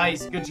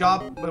 Nice, good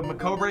job,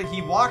 MaCobra.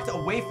 He walked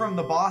away from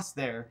the boss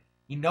there.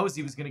 He knows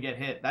he was going to get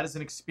hit. That is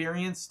an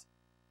experienced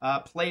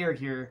player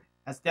here.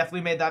 Has definitely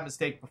made that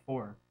mistake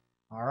before.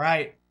 All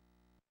right.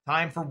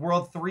 Time for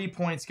World 3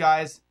 points,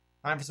 guys.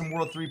 Time for some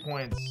World 3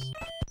 points.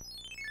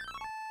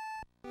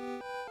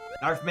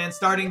 Narfman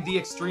starting the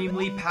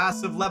extremely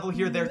passive level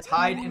here. They're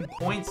tied in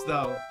points,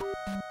 though.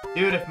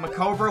 Dude, if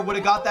MaCobra would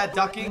have got that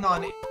ducking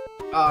on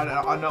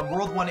a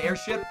World 1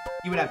 airship,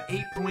 he would have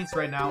 8 points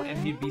right now, and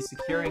he'd be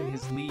securing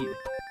his lead.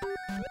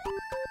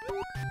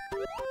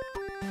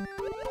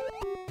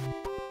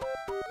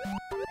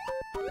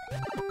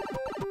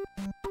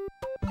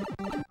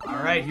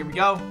 Alright, here we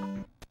go.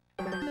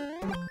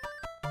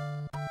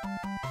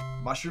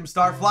 Mushroom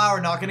Star Flower,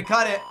 not gonna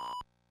cut it.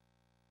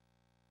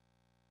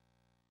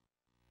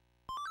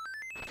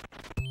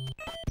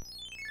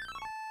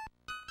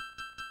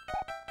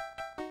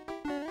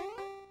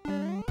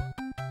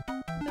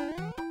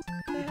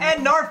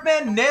 And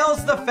Narfman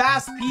nails the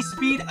fast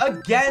P-Speed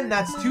again.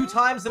 That's 2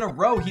 times in a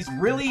row. He's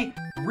really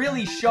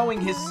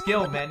showing his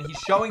skill, man. He's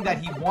showing that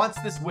he wants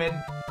this win.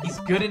 He's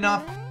good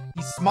enough.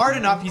 He's smart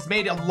enough. He's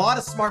made a lot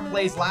of smart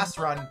plays last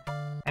run.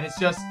 And it's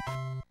just,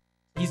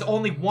 he's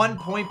only 1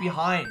 point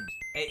behind.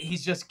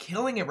 He's just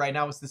killing it right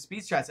now with the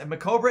speed strats. And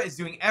MaCobra is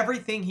doing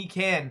everything he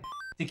can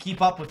to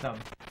keep up with them.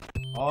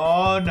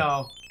 Oh,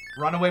 no.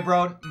 Runaway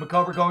bro.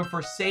 MaCobra going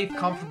for safe,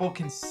 comfortable,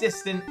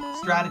 consistent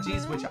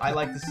strategies, which I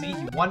like to see.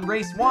 He won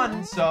race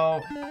 1, so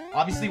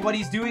obviously what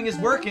he's doing is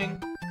working.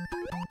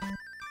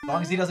 As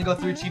long as he doesn't go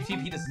through Cheep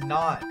Cheep, he does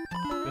not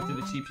go through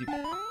the Cheep Cheep.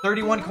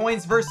 31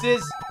 coins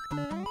versus...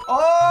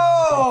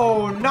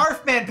 Oh!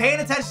 Narfman paying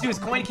attention to his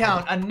coin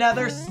count.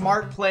 Another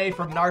smart play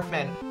from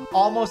Narfman.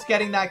 Almost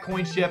getting that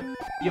coin ship.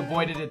 He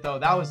avoided it, though.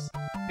 That was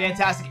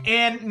fantastic.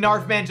 And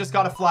Narfman just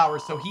got a flower,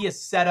 so he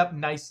is set up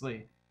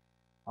nicely.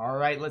 All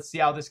right, let's see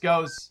how this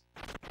goes.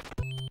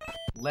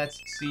 Let's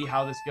see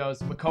how this goes.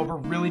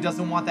 MaCobra really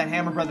doesn't want that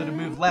Hammer Brother to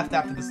move left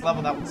after this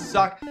level. That would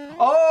suck.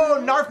 Oh,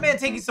 Narfman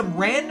taking some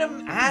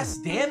random ass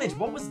damage.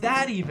 What was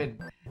that even?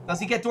 Does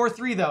he get door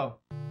 3, though?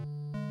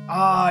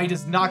 Ah, he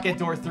does not get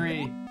door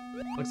 3.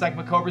 Looks like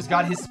MaCobra's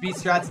got his speed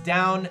strats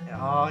down.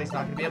 Oh, he's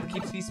not going to be able to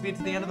keep speed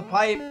to the end of the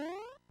pipe.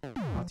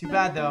 Not too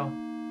bad, though.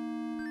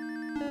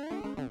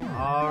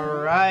 All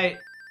right.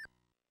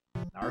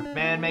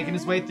 Narfman making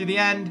his way through the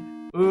end.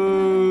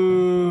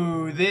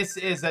 Ooh, this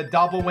is a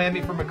double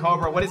whammy for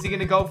MaCobra. What is he going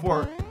to go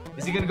for?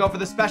 Is he going to go for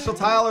the special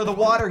tile or the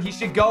water? He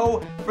should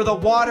go for the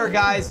water,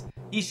 guys.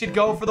 He should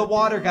go for the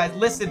water, guys.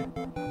 Listen,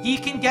 he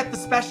can get the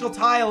special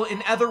tile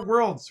in other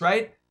worlds,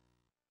 right?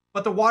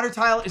 But the water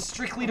tile is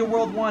strictly to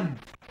World 1.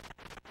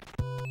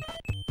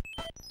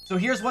 So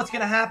here's what's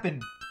going to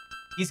happen.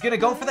 He's going to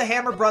go for the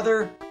Hammer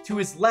Brother to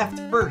his left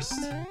first.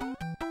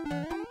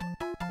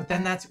 But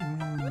then that's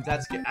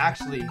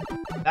actually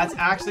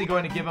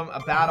going to give him a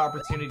bad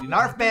opportunity.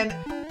 Narfman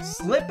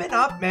slipping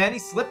up, man.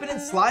 He's slipping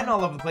and sliding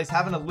all over the place,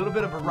 having a little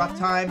bit of a rough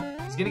time.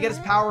 He's going to get his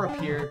power up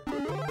here.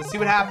 Let's see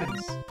what happens.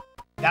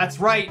 That's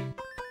right.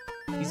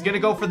 He's going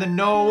to go for the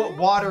no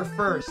water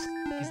first.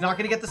 He's not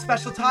going to get the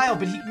special tile,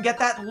 but he can get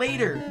that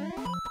later.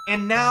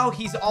 And now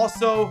he's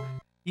also...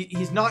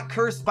 He's not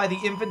cursed by the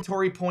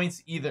inventory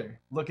points either.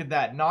 Look at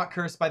that. Not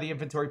cursed by the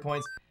inventory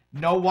points.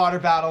 No water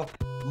battle.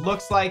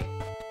 Looks like...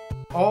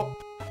 Oh,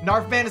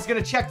 Narfman is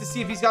going to check to see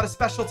if he's got a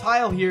special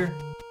tile here.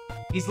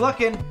 He's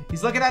looking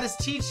at his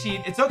cheat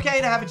sheet. It's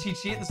okay to have a cheat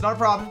sheet. That's not a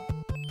problem.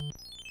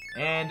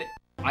 And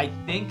I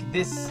think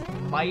this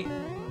might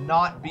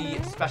not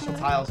be special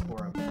tiles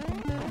for him.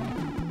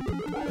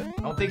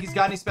 I don't think he's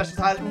got any special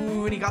tiles.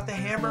 Ooh, and he got the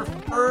hammer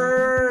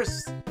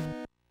first.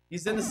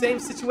 He's in the same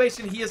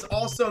situation. He is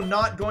also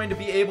not going to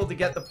be able to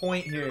get the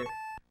point here.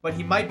 But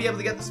he might be able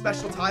to get the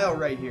special tile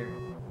right here.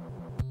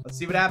 Let's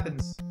see what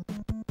happens.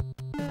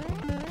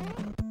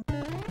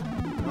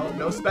 Oh,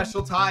 no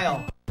special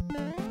tile.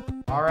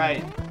 All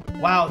right.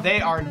 Wow,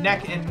 they are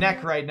neck and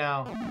neck right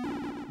now.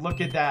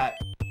 Look at that.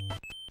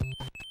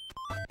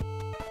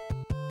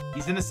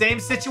 He's in the same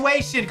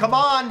situation. Come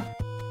on.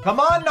 Come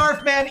on,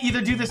 Narfman.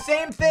 Either do the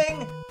same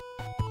thing.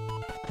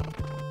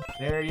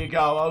 There you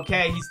go.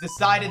 Okay, he's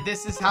decided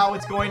this is how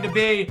it's going to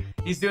be.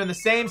 He's doing the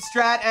same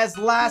strat as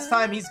last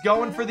time. He's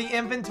going for the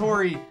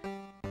inventory.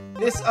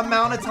 This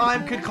amount of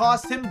time could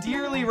cost him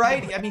dearly,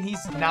 right? I mean,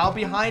 he's now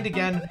behind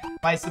again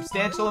by a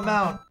substantial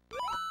amount.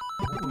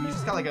 Ooh, he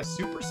just got like a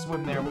super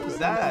swim there. What was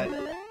that?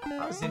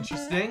 That was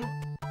interesting.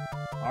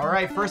 All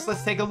right, first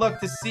let's take a look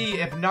to see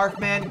if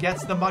Narfman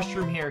gets the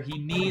mushroom here. He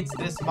needs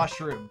this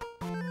mushroom.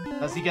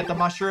 Does he get the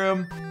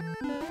mushroom?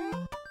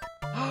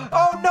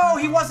 Oh no,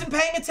 he wasn't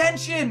paying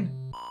attention.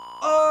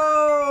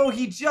 Oh,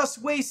 he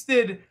just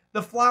wasted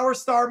the flower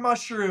star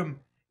mushroom.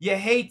 You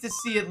hate to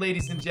see it,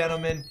 ladies and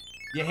gentlemen.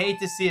 You hate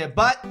to see it,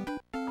 but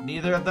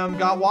neither of them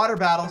got water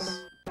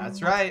battles.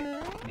 That's right.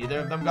 Neither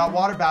of them got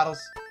water battles.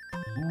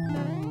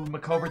 Ooh,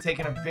 MaCobra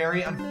taking a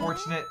very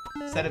unfortunate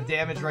set of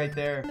damage right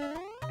there.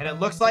 And it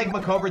looks like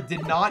MaCobra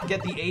did not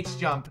get the H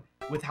jump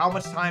with how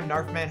much time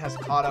Narfman has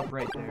caught up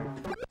right there.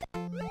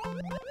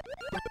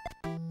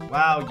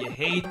 Wow, you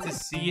hate to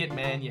see it,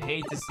 man. You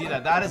hate to see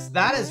that.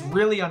 That is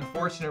really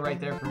unfortunate right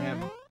there for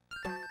him.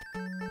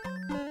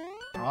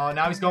 Oh,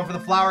 now he's going for the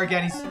flower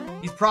again.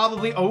 He's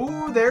probably...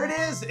 Oh, there it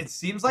is. It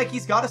seems like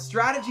he's got a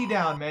strategy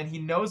down, man. He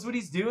knows what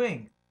he's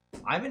doing.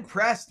 I'm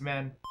impressed,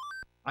 man.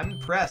 I'm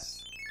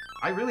impressed.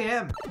 I really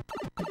am.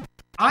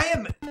 I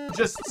am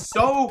just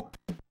so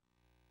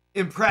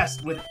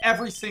impressed with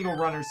every single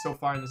runner so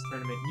far in this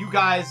tournament. You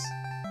guys,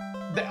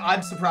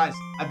 I'm surprised.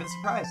 I've been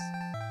surprised.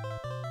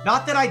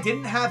 Not that I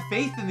didn't have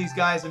faith in these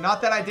guys, or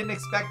not that I didn't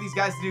expect these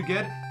guys to do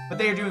good, but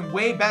they are doing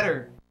way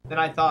better than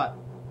I thought.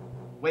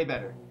 Way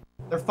better.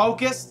 They're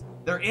focused.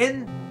 They're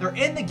in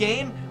the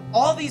game.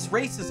 All these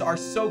races are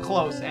so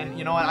close, and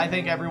you know what?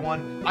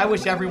 I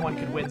wish everyone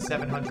could win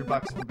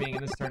 $700 for being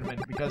in this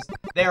tournament, because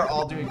they are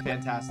all doing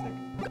fantastic.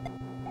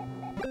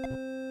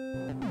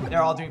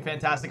 They're all doing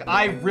fantastic.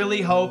 I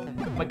really hope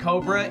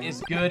MaCobra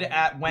is good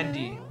at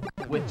Wendy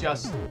with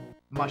just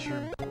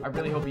Mushroom. I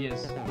really hope he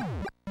is.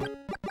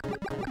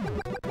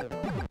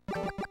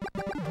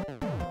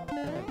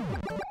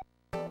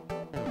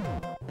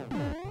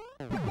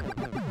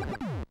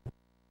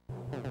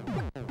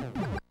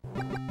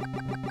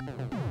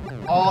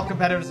 All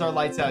competitors are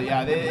lights out.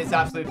 Yeah, it's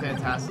absolutely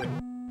fantastic.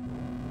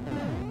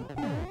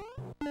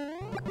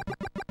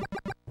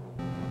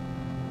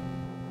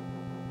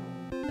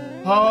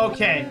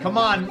 Okay, come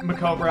on,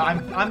 MaCobra.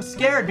 I'm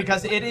scared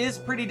because it is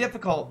pretty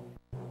difficult.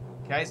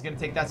 Okay, he's gonna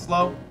take that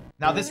slow.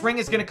 Now this ring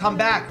is gonna come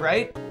back,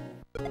 right?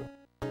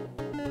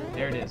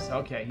 There it is.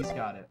 Okay, he's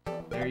got it.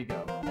 There you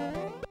go.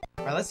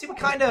 All right, let's see what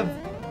kind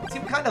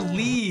of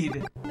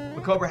lead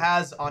MaCobra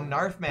has on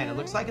Narfman. It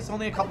looks like it's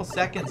only a couple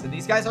seconds, and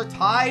these guys are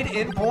tied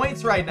in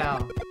points right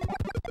now.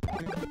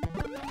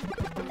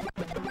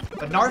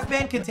 But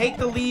Narfman can take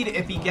the lead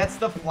if he gets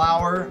the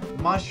flower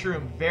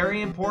mushroom.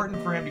 Very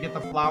important for him to get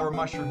the flower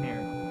mushroom here.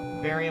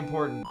 Very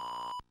important.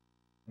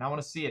 And I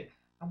want to see it.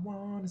 I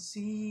want to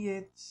see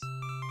it.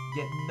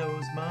 Getting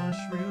those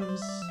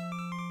mushrooms.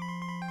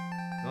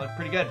 Gonna look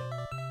pretty good.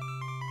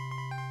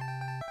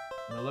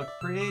 Gonna look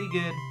pretty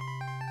good.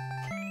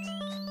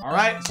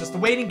 Alright, it's just a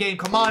waiting game.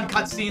 Come on,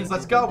 cutscenes.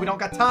 Let's go. We don't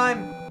got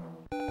time.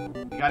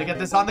 We gotta get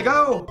this on the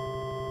go.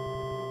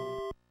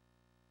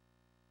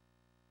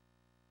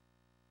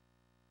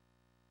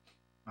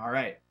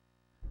 Alright.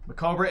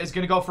 MaCobra is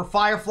gonna go for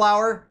Fire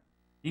Flower.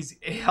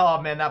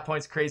 Oh man, that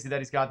point's crazy that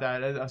he's got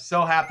that. I'm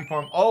so happy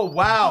for him. Oh,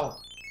 wow.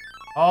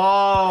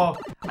 Oh,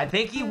 I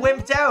think he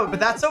wimped out, but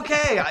that's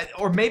okay.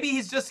 Or maybe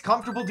he's just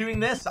comfortable doing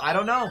this. I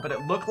don't know, but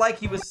it looked like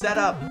he was set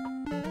up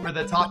for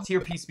the top tier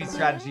P-Speed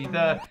strategy.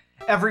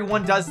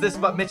 Everyone does this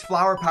but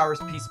Mitchflowerpower's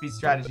P-Speed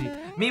strategy.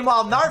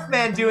 Meanwhile,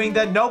 Narfman doing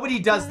the nobody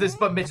does this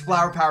but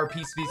Mitchflowerpower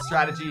P-Speed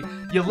strategy.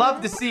 You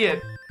love to see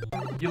it.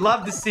 You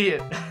love to see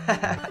it.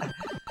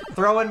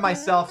 Throwing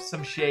myself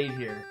some shade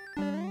here.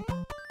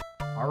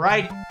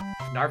 Alright,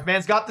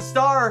 Narfman's got the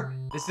star.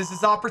 This is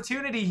his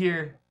opportunity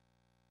here.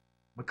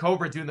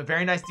 MaCobra doing the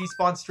very nice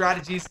despawn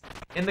strategies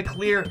in the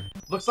clear.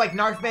 Looks like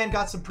Narfman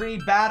got some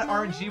pretty bad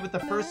RNG with the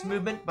first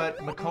movement, but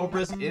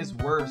MaCobra's is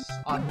worse.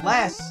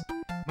 Unless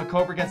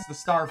MaCobra gets the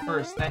star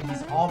first, then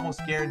he's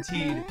almost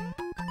guaranteed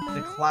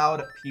the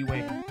Cloud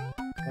P-Wing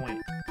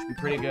point. Should be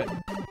pretty good.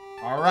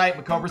 Alright,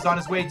 MaCobra's on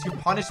his way to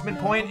punishment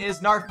point. Is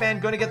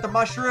Narfman going to get the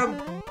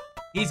mushroom?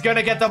 He's going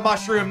to get the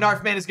mushroom.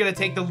 Narfman is going to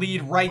take the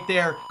lead right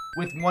there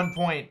with 1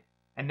 point.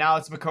 And now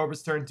it's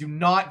MaCobra's turn. Do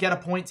not get a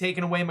point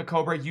taken away,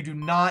 MaCobra. You do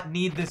not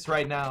need this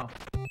right now.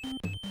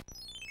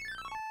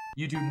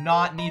 You do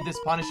not need this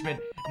punishment.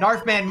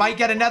 Narfman might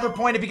get another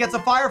point if he gets a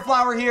Fire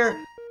Flower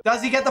here.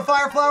 Does he get the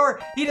Fire Flower?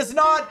 He does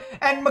not.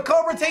 And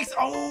MaCobra takes...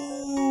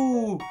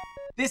 Oh!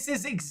 This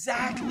is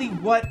exactly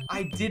what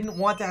I didn't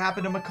want to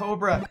happen to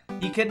MaCobra.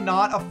 He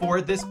cannot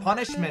afford this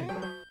punishment.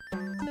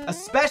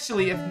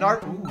 Especially if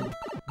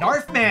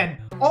Narfman.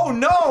 Oh,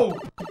 no!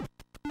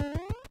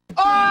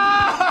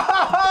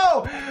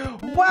 Oh!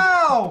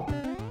 Wow!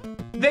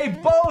 They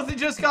both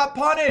just got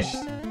punished.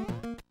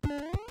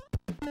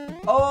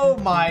 Oh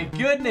my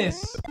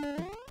goodness.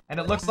 And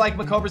it looks like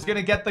MaCobra's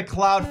gonna get the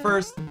cloud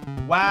first.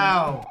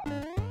 Wow.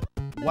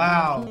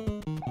 Wow.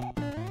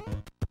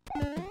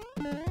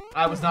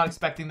 I was not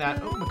expecting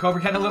that. Oh,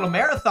 MaCobra getting a little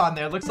marathon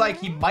there. Looks like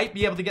he might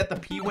be able to get the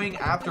P-Wing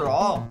after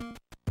all.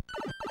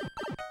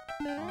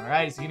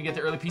 Alright, is he gonna get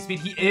the early P-Speed?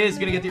 He is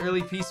gonna get the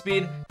early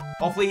P-Speed.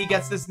 Hopefully he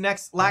gets this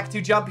next Lac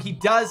 2 jump. He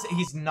does.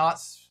 He's not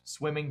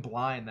swimming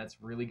blind. That's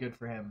really good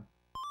for him.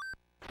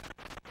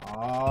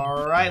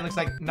 Alright, looks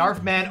like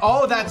Narfman.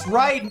 Oh, that's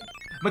right.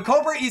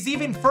 MaCobra is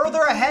even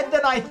further ahead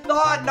than I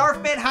thought.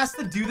 Narfman has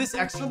to do this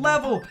extra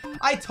level.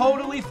 I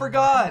totally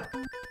forgot.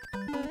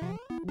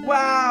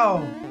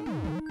 Wow.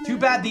 Too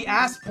bad the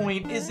ass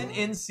point isn't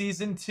in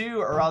season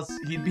 2, or else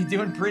he'd be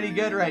doing pretty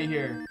good right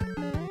here.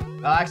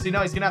 Actually,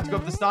 no, he's gonna have to go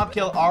for the stomp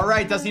kill. All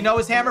right, does he know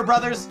his Hammer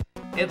Brothers?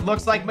 It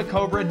looks like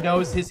MaCobra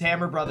knows his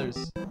Hammer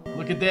Brothers.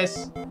 Look at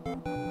this.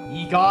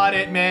 He got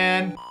it,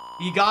 man.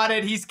 He got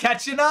it. He's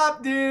catching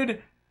up,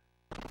 dude.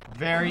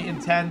 Very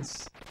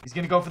intense. He's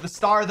gonna go for the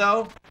star,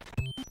 though.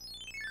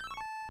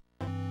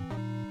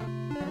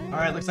 All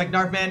right, looks like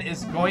Narfman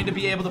is going to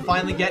be able to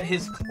finally get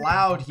his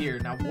cloud here.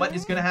 Now, what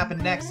is gonna happen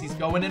next? He's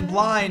going in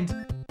blind.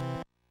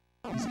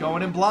 He's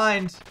going in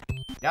blind.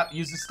 Yep,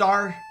 use the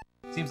star.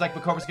 Seems like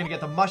MaCobra's gonna get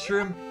the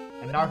mushroom,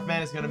 and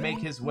Narfman is gonna make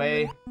his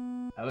way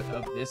out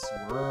of this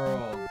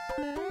world.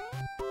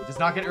 He does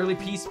not get early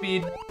P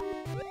speed.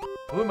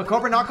 Ooh,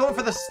 MaCobra not going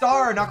for the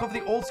star, not going for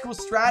the old school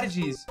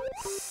strategies.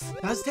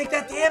 Does take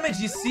that damage,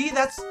 you see?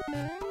 That's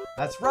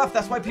rough.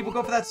 That's why people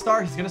go for that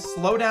star. He's gonna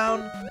slow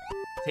down,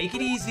 take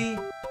it easy.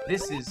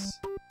 This is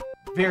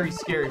very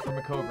scary for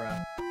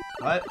MaCobra,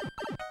 but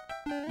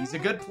he's a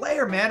good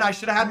player, man. I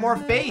should have had more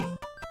faith.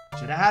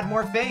 Should have had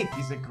more faith.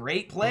 He's a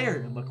great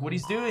player. Look what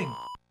he's doing.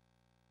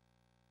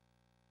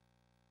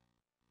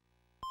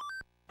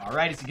 All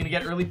right, is he gonna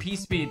get early P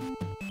speed?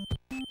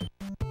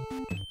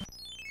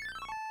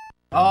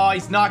 Oh,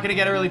 he's not gonna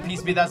get early P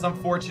speed. That's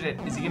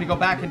unfortunate. Is he gonna go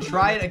back and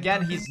try it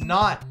again? He's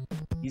not.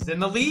 He's in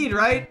the lead,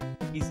 right?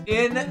 He's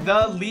in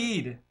the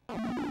lead.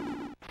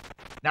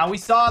 Now, we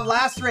saw it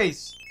last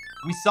race.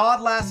 We saw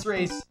it last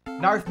race.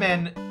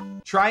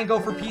 Narfman try and go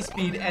for P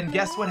speed, and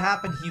guess what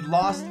happened? He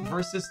lost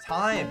versus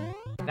time.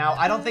 Now,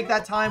 I don't think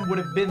that time would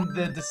have been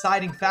the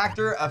deciding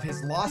factor of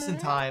his loss in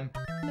time,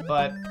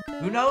 but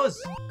who knows?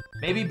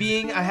 Maybe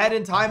being ahead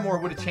in time more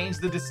would have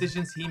changed the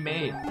decisions he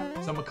made.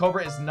 So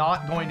MaCobra is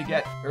not going to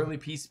get early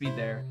P speed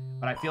there,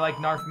 but I feel like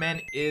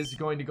Narfman is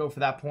going to go for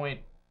that point.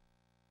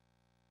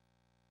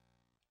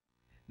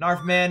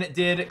 Narfman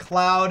did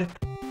Cloud,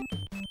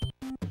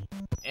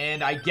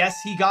 and I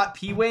guess he got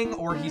P-Wing,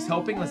 or he's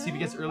hoping. Let's see if he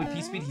gets early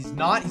P speed. He's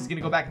not. He's going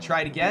to go back and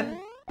try it again.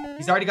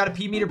 He's already got a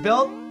P meter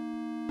built.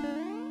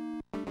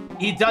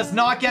 He does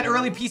not get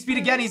early P speed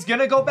again. He's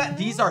gonna go back.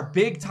 These are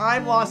big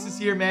time losses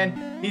here,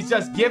 man. He's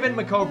just giving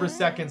MaCobra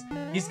seconds.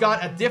 He's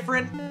got a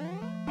different...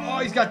 Oh,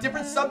 he's got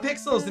different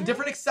subpixels and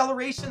different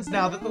accelerations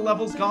now that the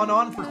level's gone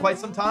on for quite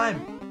some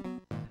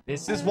time.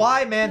 This is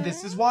why, man.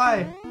 This is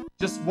why.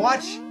 Just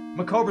watch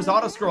MaCobra's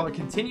auto-scroller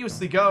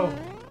continuously go.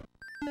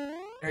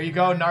 There you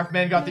go.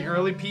 Narfman got the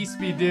early P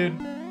speed, dude.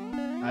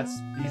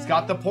 He's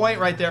got the point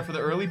right there for the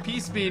early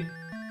P speed.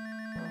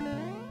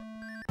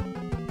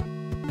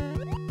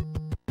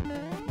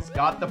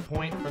 Got the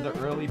point for the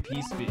early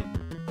P speed.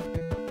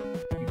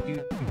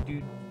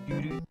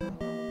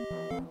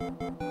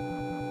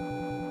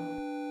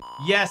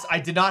 Yes, I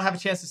did not have a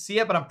chance to see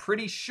it, but I'm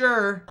pretty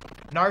sure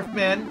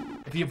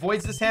Narfman, if he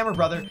avoids this Hammer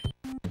Brother...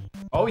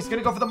 Oh, he's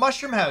gonna go for the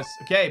Mushroom House.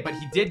 Okay, but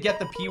he did get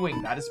the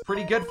P-Wing. That is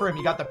pretty good for him.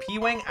 He got the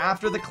P-Wing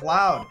after the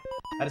Cloud.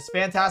 That is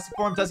fantastic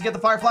for him. Does he get the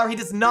Fire Flower? He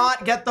does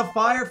not get the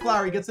Fire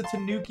Flower. He gets a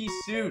Tanuki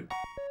suit.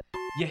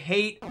 You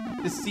hate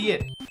to see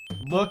it.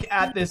 Look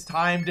at this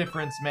time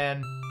difference,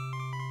 man.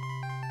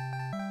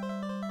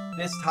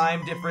 This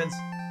time difference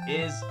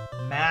is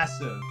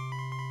massive.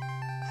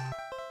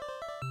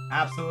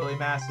 Absolutely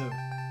massive.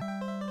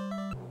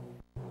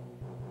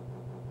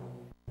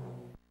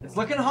 It's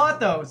looking hot,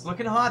 though. It's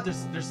looking hot.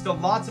 There's still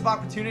lots of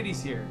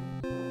opportunities here.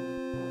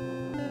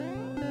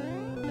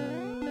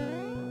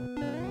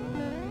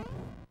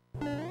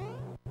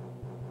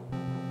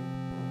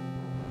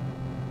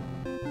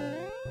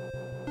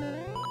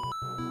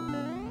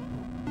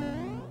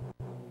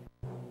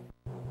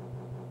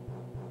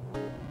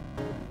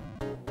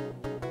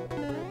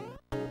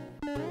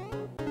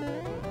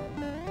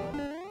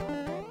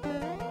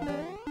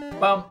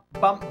 Bum,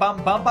 bum,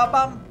 bum, bum, bum,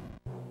 bum.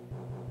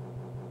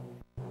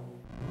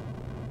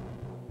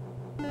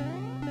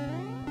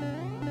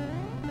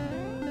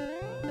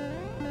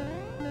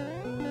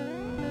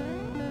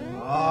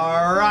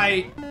 All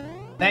right.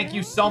 Thank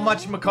you so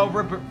much,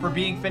 MaCobra, for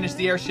being finished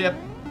the airship.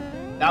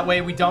 That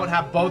way we don't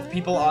have both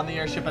people on the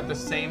airship at the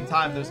same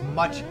time. There's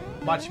much,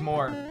 much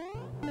more.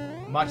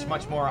 Much,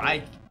 much more.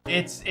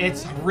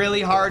 It's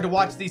really hard to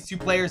watch these two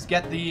players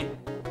get the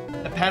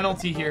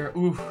penalty here.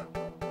 Oof.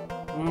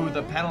 Ooh,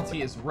 the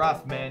penalty is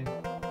rough, man.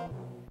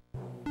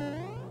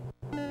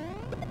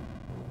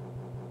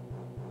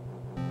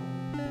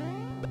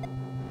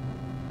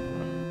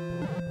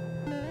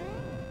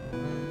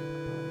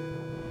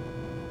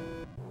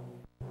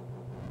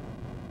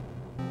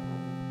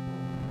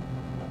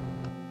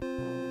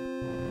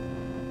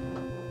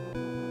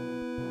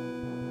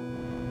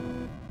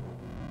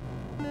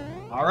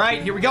 All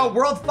right, here we go.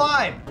 World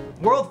 5.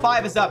 World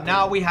 5 is up.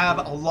 Now we have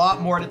a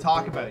lot more to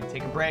talk about.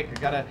 Take a break.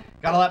 I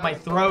gotta let my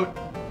throat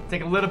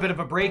take a little bit of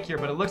a break here,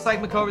 but it looks like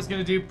MaCobra's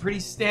gonna do pretty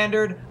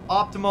standard,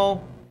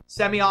 optimal,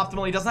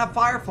 semi-optimal. He doesn't have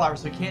Fire Flower,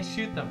 so he can't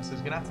shoot them, so he's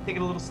gonna have to take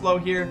it a little slow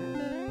here.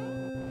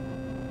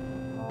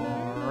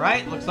 All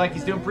right, looks like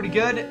he's doing pretty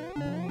good.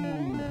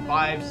 Ooh,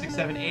 5, 6,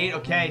 7, 8.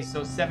 Okay,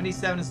 so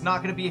 77 is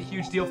not gonna be a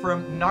huge deal for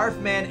him.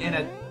 Narfman in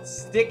a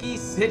sticky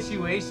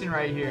situation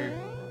right here.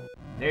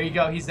 There you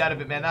go. He's out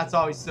of it, man. That's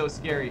always so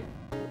scary.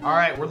 All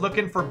right, we're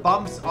looking for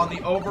bumps on the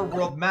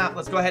overworld map.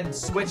 Let's go ahead and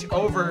switch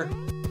over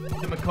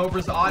to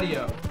MaCobra's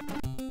audio.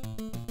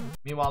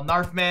 Meanwhile,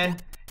 Narfman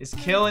is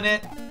killing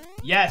it.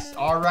 Yes,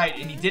 all right.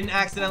 And he didn't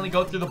accidentally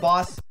go through the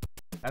boss.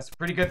 That's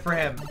pretty good for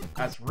him.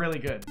 That's really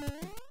good.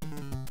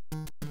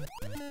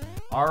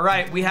 All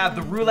right, we have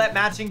the roulette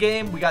matching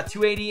game. We got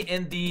 280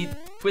 in the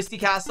Twisty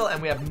Castle,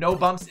 and we have no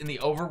bumps in the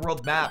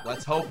overworld map.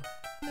 Let's hope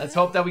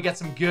that we get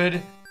some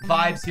good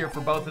vibes here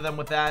for both of them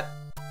with that.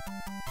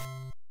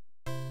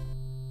 We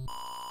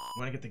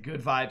want to get the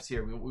good vibes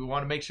here. We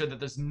want to make sure that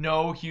there's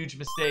no huge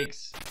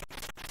mistakes.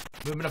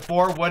 Moving to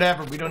 4,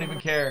 whatever. We don't even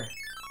care.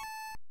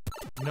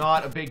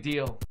 Not a big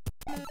deal.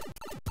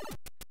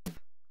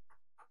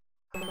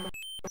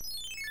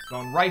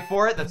 Going right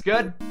for it. That's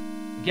good.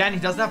 Again, he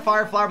doesn't have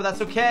Fire Flower, but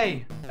that's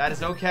okay. That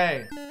is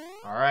okay.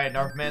 All right,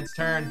 Narfman's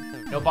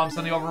turn. No bumps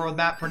on the overworld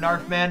map for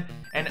Narfman.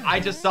 And I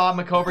just saw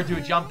MaCobra do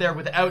a jump there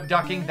without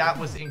ducking. That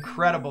was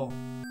incredible.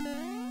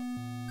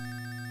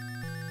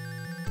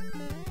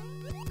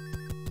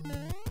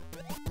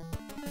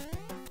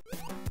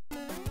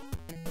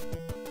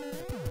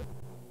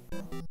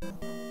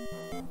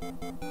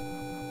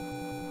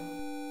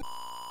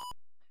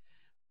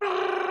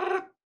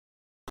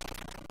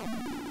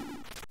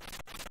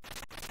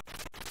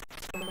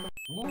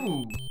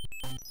 Ooh.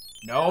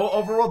 No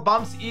overworld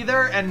bumps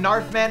either, and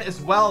Narfman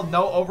as well.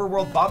 No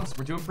overworld bumps.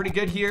 We're doing pretty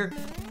good here.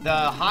 The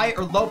high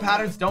or low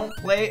patterns don't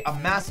play a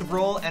massive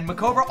role, and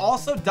MaCobra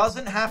also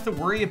doesn't have to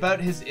worry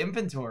about his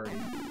inventory.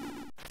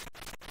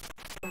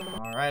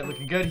 All right,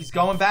 looking good. He's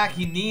going back.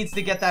 He needs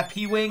to get that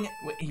P-Wing.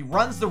 He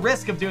runs the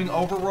risk of doing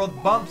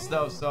overworld bumps,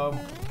 though, so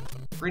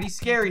pretty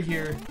scary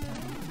here.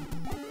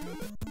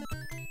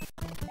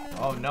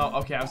 Oh, no.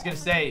 Okay, I was going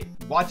to say,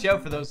 watch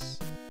out for those...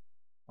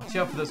 Watch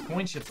out for those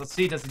coin ships. Let's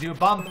see. Does he do a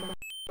bump?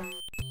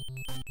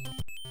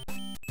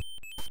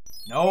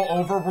 No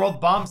overworld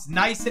bumps.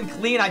 Nice and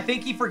clean. I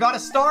think he forgot a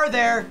star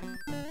there.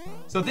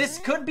 So this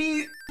could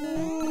be...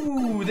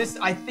 Ooh, this...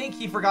 I think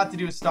he forgot to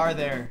do a star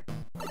there.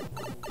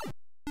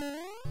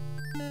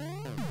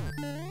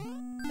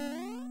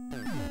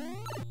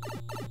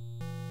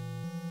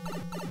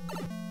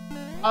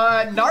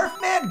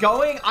 Narfman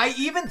going. I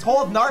even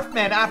told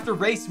Narfman after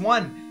race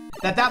 1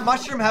 that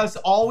mushroom house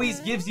always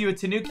gives you a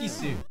Tanuki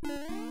suit.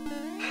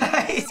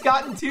 He's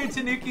gotten 2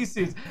 Tanuki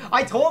suits.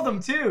 I told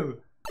him too.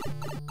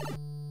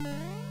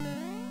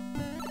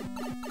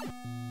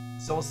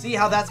 So we'll see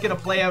how that's gonna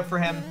play out for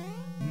him.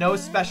 No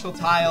special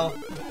tile.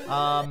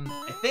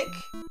 I think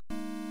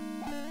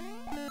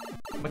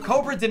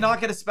MaCobra did not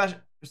get a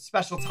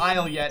special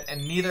tile yet,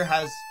 and neither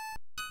has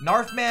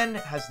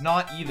Narfman. Has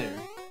not either.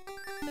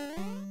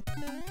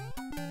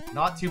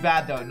 Not too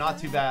bad though. Not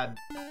too bad.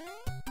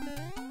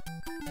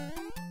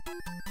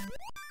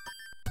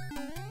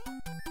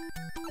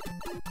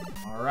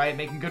 All right,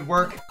 making good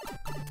work.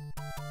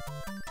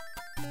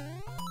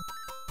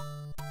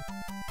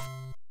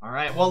 All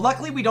right. Well,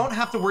 luckily we don't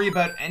have to worry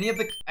about any of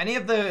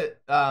the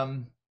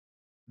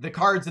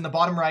cards in the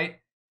bottom right,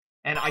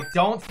 and I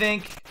don't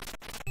think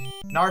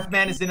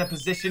Narfman is in a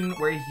position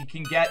where he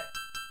can get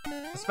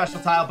a special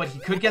tile, but he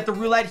could get the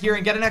roulette here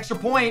and get an extra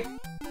point.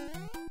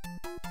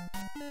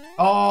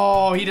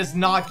 Oh, he does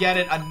not get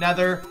it.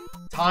 Another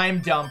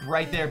time dump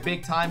right there.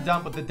 Big time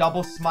dump with the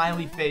double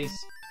smiley face.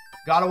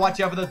 Gotta watch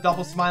out for those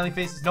double smiley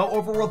faces. No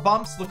overworld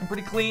bumps. Looking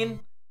pretty clean.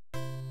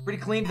 Pretty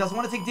clean. Doesn't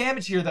want to take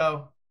damage here,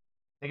 though.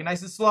 Take it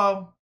nice and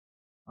slow.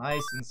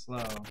 Nice and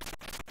slow.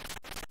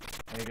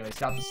 There you go. He's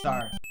got the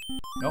star.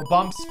 No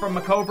bumps from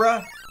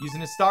MaCobra.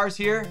 Using his stars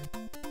here.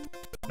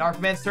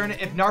 Narfman's turn.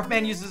 If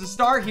Narfman uses a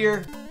star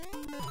here,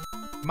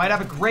 he might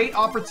have a great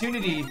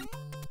opportunity.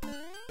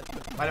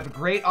 Might have a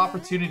great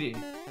opportunity.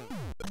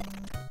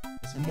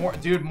 It's more,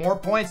 dude, more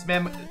points,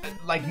 man.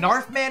 Like,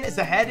 Narfman is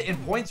ahead in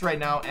points right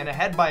now, and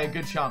ahead by a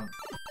good chunk.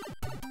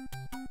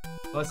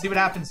 So let's see what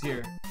happens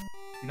here.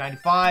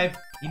 295.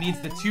 He needs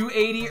the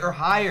 280 or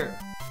higher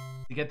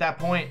to get that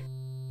point.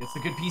 Gets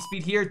the good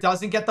P-speed here.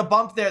 Doesn't get the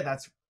bump there.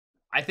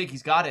 I think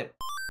he's got it.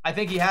 I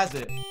think he has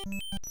it.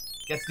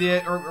 Gets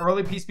the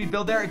early P-speed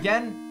build there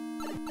again.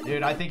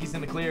 Dude, I think he's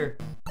in the clear.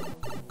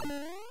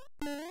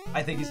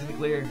 I think he's in the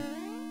clear.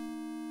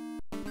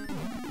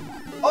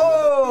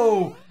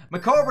 Oh!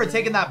 MaCobra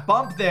taking that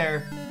bump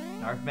there.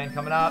 Narfman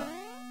coming up.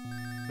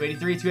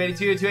 283,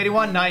 282,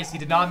 281. Nice. He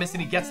did not miss it.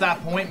 He gets that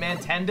point, man.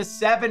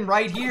 10-7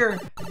 right here.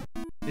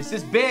 This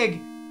is big.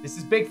 This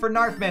is big for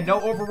Narfman. No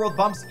overworld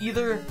bumps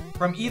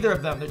from either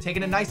of them. They're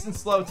taking it nice and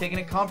slow, taking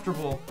it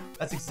comfortable.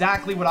 That's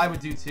exactly what I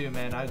would do too,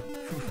 man.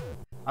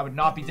 I would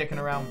not be dicking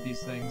around with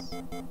these things.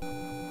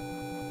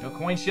 No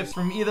coin shifts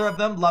from either of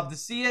them. Love to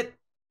see it.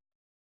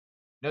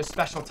 No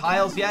special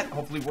tiles yet.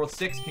 Hopefully World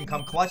 6 can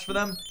come clutch for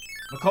them.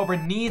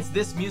 MaCobra needs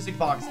this music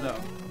box, though.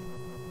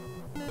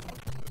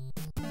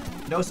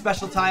 No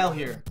special tile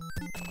here.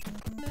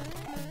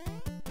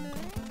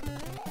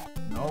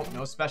 Nope,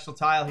 no special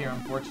tile here,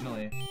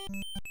 unfortunately.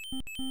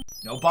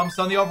 No bumps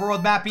on the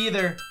overworld map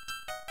either.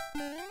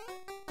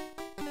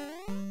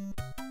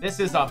 This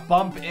is a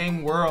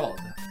bumping world.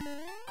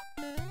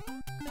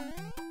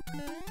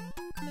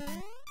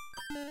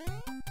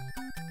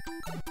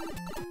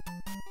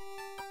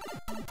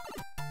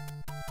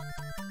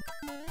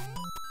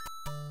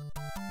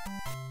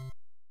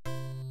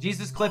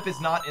 Jesus Clip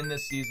is not in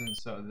this season,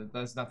 so that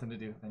has nothing to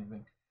do with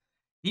anything.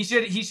 He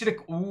should,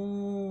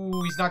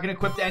 ooh, he's not gonna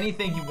equip to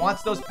anything. He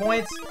wants those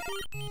points.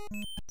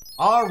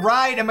 All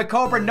right, and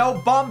MaCobra,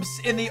 no bumps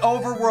in the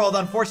overworld.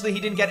 Unfortunately,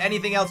 he didn't get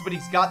anything else, but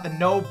he's got the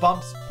no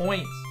bumps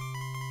points.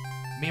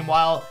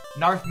 Meanwhile,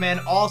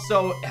 Narfman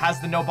also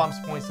has the no bumps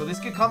points, so this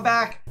could come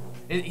back.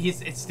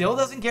 It still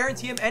doesn't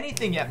guarantee him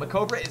anything yet.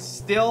 MaCobra is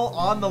still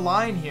on the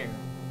line here.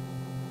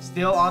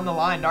 Still on the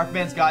line.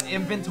 Narfman's got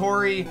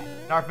inventory.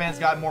 Narfman's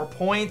got more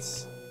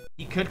points.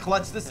 He could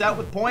clutch this out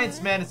with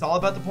points, man. It's all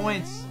about the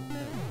points.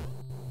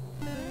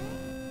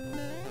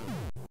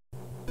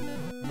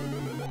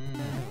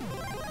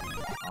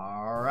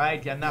 All right,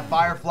 getting that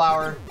fire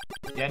flower.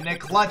 Getting it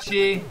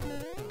clutchy.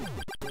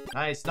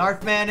 Nice.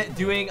 Narfman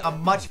doing a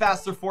much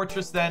faster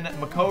fortress than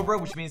MaCobra,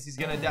 which means he's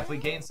going to definitely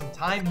gain some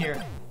time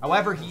here.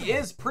 However, he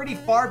is pretty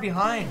far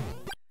behind.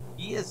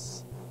 He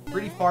is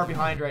pretty far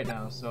behind right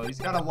now, so he's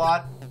got a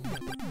lot.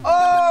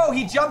 Oh,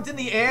 he jumped in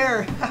the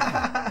air.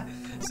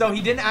 So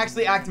he didn't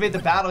actually activate the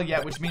battle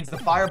yet, which means the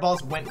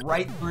fireballs went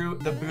right through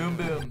the boom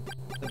boom.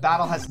 The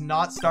battle has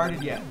not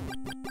started yet.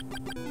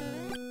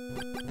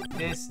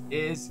 This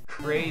is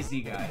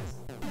crazy, guys.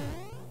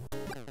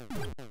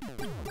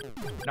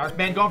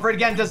 Narfman going for it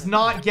again, does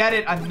not get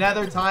it.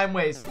 Another time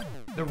waste.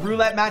 The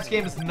roulette match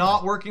game is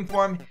not working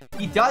for him.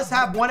 He does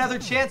have one other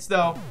chance,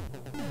 though.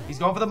 He's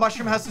going for the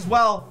mushroom house as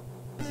well.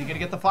 Is he going to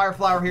get the fire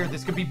flower here?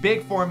 This could be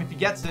big for him if he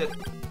gets it.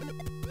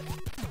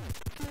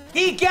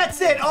 He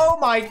gets it! Oh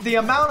my, the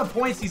amount of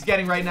points he's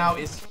getting right now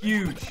is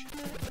huge.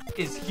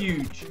 Is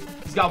huge.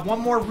 He's got one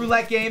more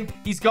roulette game.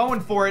 He's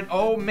going for it.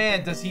 Oh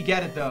man, does he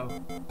get it though?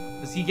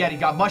 Does he get it? He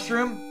got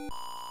mushroom.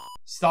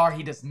 Star,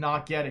 he does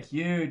not get it.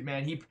 Huge,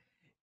 man.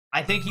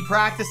 I think he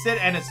practiced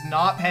it and it's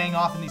not paying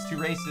off in these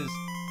two races.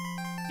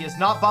 He has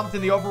not bumped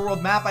in the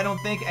overworld map, I don't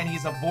think, and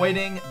he's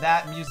avoiding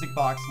that music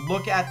box.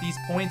 Look at these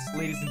points,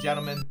 ladies and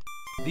gentlemen.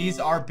 These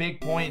are big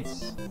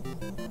points.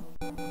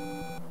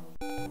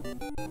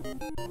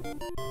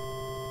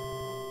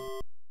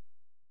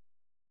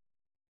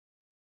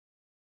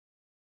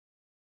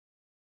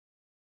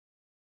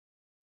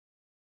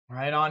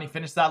 Right on, he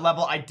finished that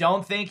level. I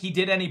don't think he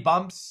did any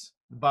bumps,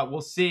 but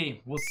we'll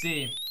see. We'll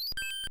see.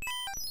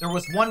 There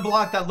was one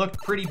block that looked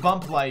pretty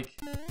bump-like.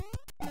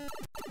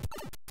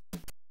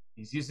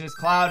 He's using his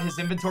cloud. His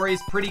inventory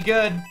is pretty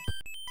good.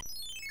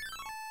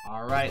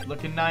 All right,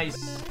 looking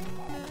nice.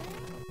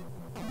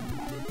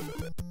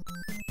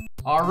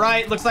 All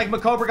right, looks like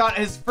MaCobra got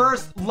his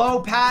first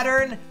low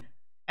pattern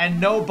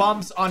and no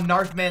bumps on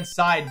Narfman's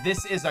side.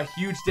 This is a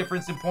huge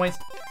difference in points.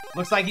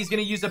 Looks like he's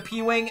going to use a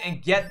P-Wing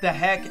and get the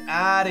heck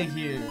out of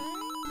here.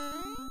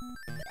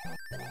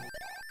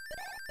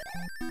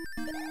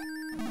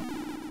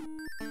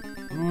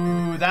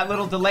 Ooh, that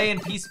little delay in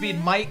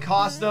P-Speed might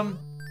cost him.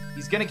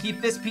 He's going to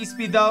keep this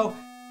P-Speed, though.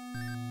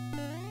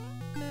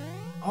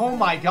 Oh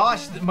my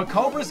gosh,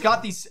 MaCobra's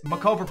got these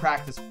MaCobra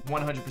practice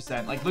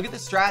 100%. Like, look at the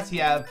strats he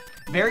have.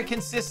 Very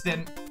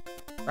consistent,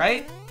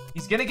 right?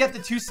 He's going to get the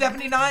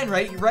 279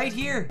 right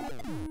here.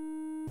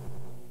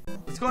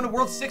 Let's go into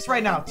World 6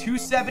 right now.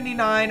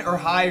 279 or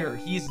higher.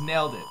 He's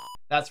nailed it.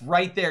 That's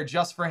right there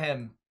just for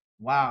him.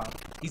 Wow.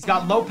 He's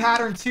got low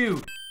pattern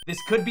too. This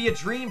could be a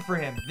dream for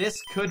him.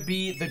 This could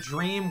be the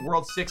dream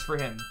World 6 for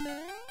him.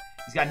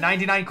 He's got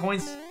 99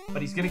 coins,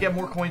 but he's going to get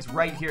more coins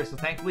right here. So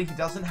thankfully, he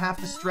doesn't have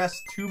to stress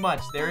too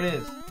much. There it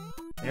is.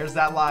 There's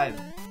that live.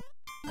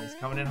 He's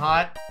coming in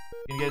hot.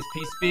 Gonna get his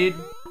P-Speed.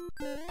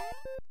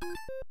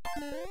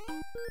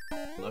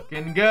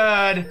 Looking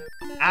good.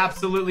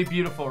 Absolutely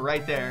beautiful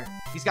right there.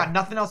 He's got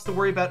nothing else to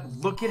worry about.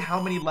 Look at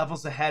how many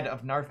levels ahead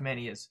of Narfman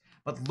he is.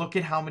 But look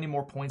at how many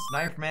more points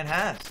Narfman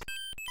has.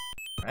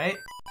 Right?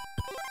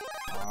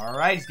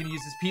 Alright, he's going to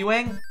use his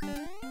P-Wing.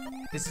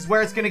 This is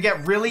where it's going to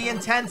get really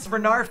intense for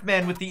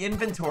Narfman with the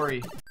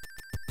inventory.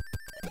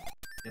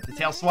 Get the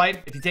tail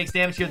swipe. If he takes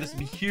damage here, this would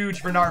be huge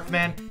for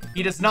Narfman.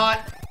 He does not.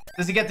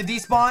 Does he get the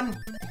despawn?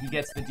 He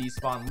gets the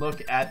despawn.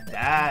 Look at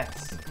that.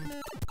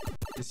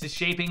 This is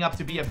shaping up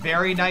to be a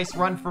very nice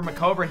run for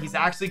MaCobra. He's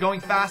actually going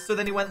faster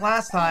than he went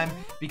last time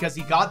because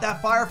he got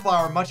that fire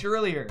flower much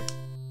earlier.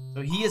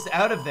 So he is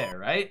out of there,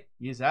 right?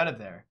 He is out of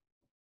there.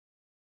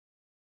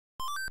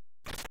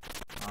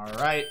 All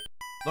right.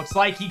 Looks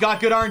like he got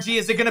good RNG.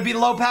 Is it going to be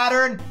low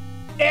pattern?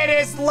 It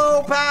is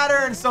low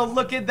pattern. So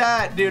look at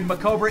that, dude.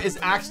 MaCobra is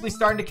actually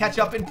starting to catch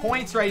up in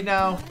points right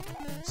now.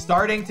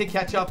 Starting to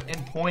catch up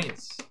in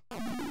points.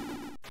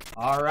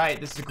 All right.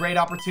 This is a great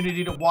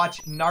opportunity to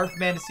watch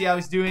Narfman to see how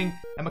he's doing.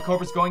 And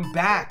MaCobra's going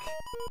back.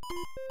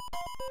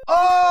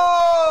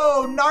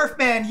 Oh,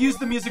 Narfman, use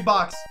the music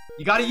box.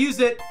 You got to use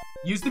it.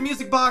 Use the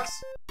music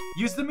box.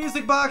 Use the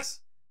music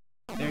box.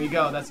 There you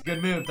go. That's a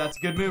good move. That's a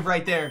good move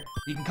right there.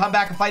 You can come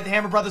back and fight the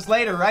Hammer Brothers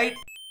later, right?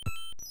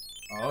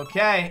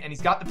 Okay. And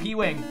he's got the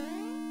P-Wing.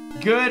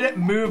 Good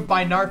move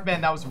by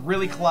Narfman. That was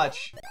really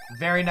clutch.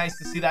 Very nice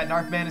to see that.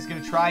 Narfman is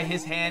going to try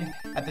his hand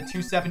at the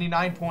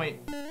 279 point.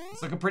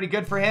 It's looking pretty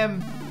good for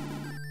him.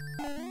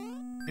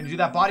 Going to do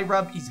that body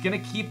rub. He's going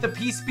to keep the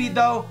P-Speed,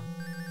 though.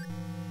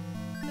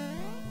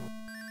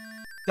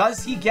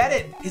 Does he get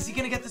it? Is he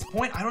gonna get this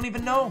point? I don't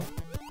even know.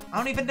 I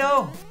don't even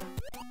know.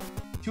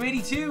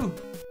 282.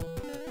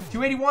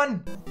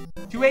 281.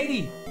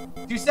 280.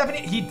 270.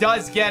 He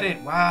does get it.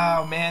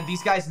 Wow, man.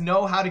 These guys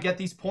know how to get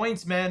these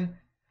points, man.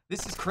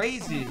 This is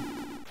crazy.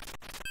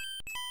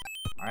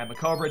 All right,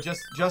 MaCobra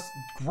just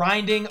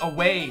grinding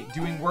away,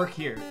 doing work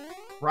here.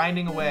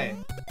 Grinding away.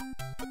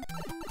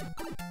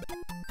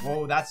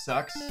 Whoa, that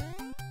sucks.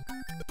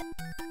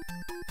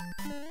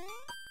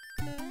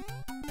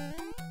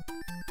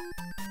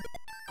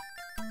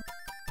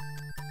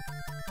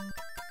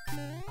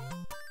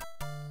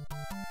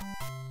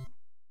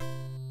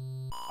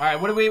 All right,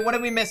 what are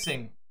we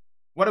missing?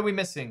 What are we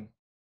missing?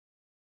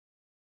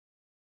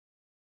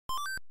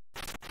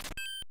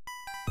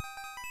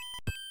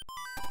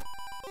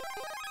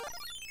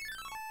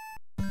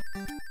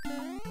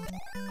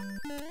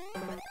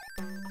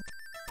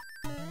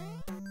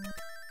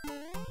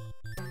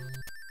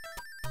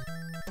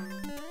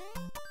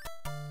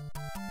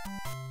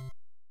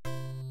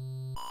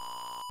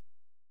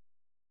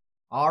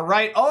 All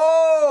right.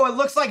 Oh, it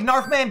looks like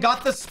Narfman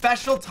got the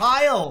special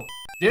tile.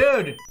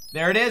 Dude,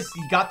 there it is.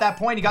 He got that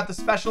point. He got the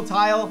special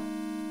tile.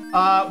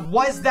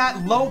 Was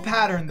that low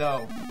pattern,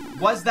 though?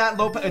 Was that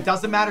low? It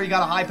doesn't matter. He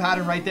got a high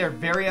pattern right there.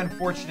 Very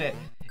unfortunate.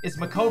 Is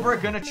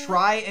MaCobra going to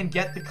try and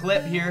get the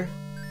clip here?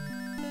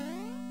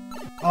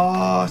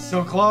 Oh,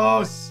 so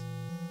close.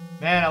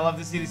 Man, I love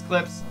to see these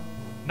clips.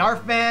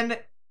 Narfman.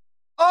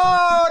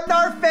 Oh,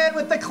 Narfman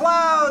with the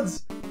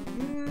clouds.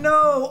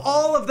 No,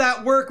 all of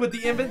that work with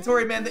the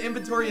inventory, man. The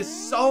inventory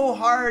is so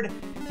hard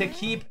to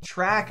keep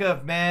track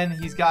of, man.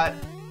 He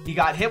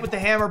got hit with the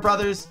Hammer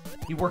Brothers.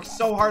 He worked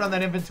so hard on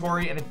that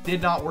inventory, and it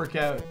did not work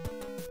out.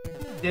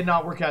 Did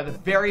not work out. The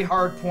very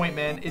hard point,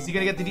 man. Is he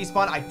gonna get the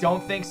despawn? I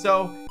don't think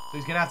so. So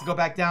he's gonna have to go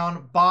back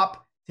down.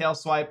 Bop, tail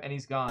swipe, and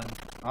he's gone.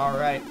 All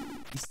right.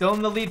 He's still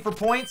in the lead for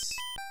points.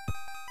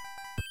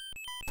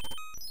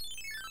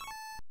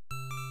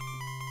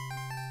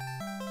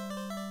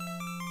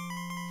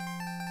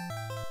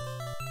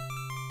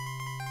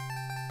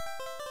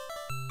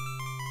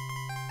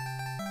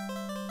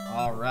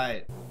 All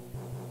right.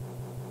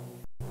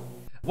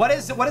 What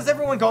is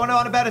everyone going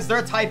on about? Is there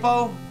a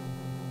typo?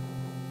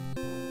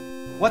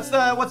 What's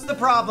the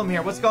problem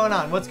here? What's going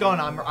on? What's going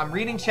on? I'm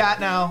reading chat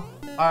now.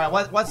 All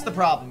right, what's the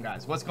problem,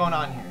 guys? What's going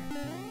on here?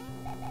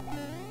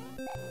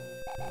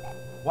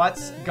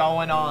 What's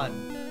going on?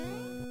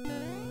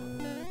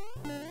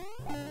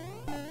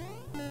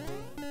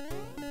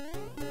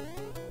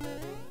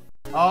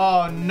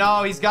 Oh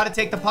no, he's got to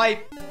take the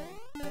pipe.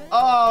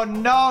 Oh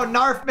no,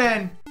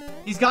 Narfman.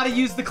 He's got to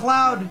use the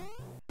cloud.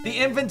 The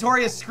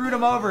inventory has screwed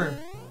him over.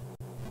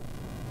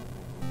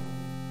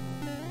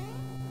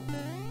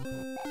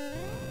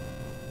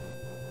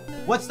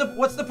 What's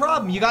the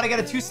problem? You got to get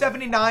a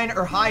 279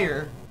 or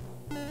higher.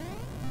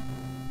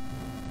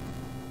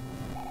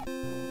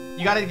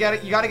 You got to get a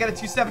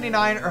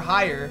 279 or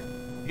higher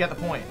to get the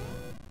point.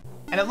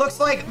 And it looks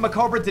like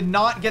MaCobra did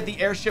not get the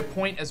airship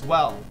point as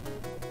well.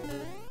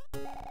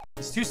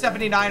 It's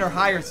 279 or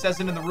higher. It says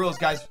it in the rules,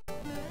 guys.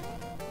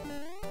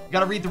 You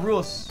got to read the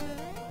rules.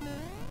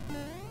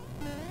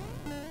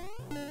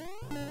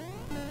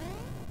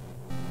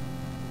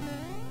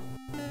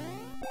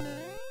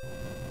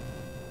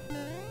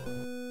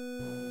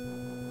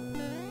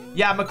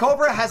 Yeah,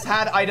 MaCobra has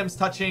had items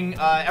touching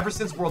ever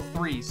since World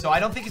 3, so I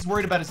don't think he's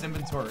worried about his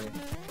inventory.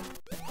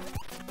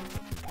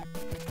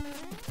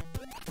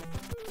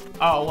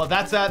 Oh, well,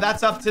 that's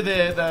up to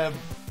the...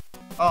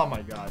 Oh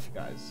my gosh,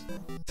 guys.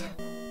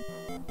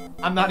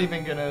 I'm not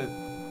even gonna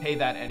pay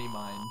that any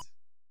mind.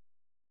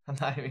 I'm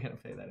not even gonna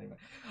pay that any mind.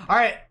 All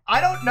right, I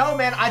don't know,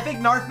 man. I think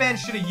Narfman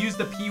should have used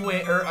a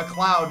P-Wing or a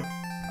cloud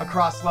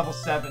across level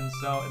 7,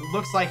 so it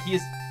looks like he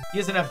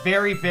is in a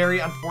very, very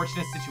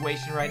unfortunate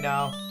situation right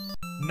now.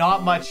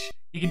 Not much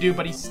he can do,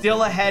 but he's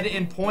still ahead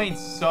in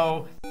points.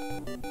 So,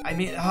 I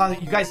mean,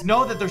 you guys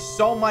know that there's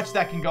so much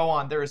that can go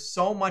on. There is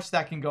so much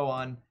that can go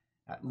on.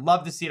 I'd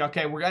love to see it.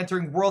 Okay, we're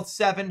entering World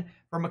 7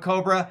 for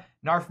MaCobra.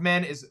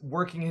 Narfman is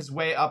working his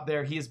way up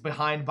there. He is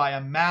behind by a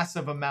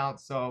massive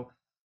amount. So,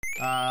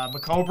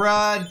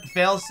 MaCobra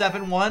fails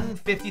 7-1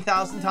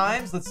 50,000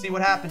 times. Let's see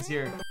what happens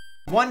here.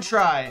 1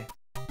 try.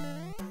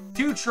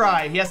 2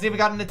 try. He hasn't even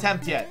got an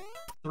attempt yet.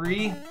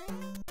 3.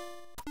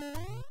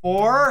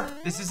 4.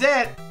 This is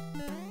it.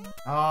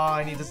 Oh,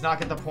 and he does not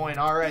get the point.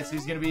 All right, so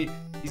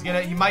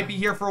he might be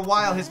here for a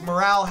while. His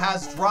morale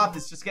has dropped.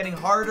 It's just getting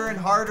harder and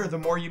harder the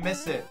more you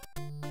miss it.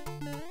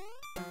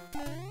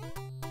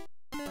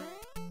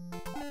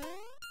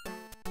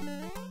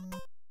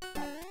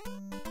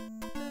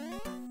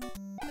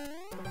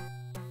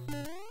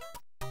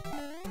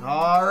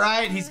 All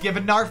right, he's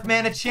giving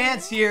Narfman a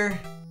chance here.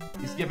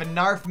 He's giving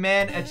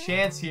Narfman a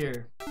chance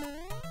here.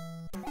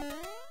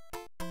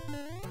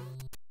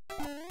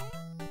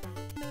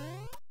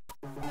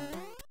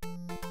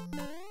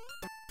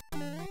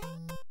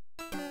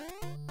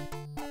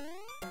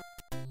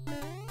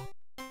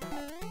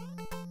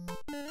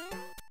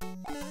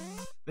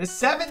 The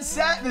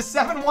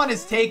 7-1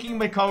 is taking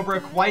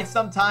MaCobra quite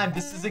some time.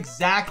 This is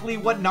exactly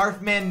what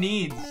Narfman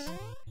needs.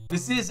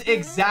 This is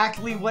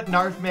exactly what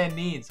Narfman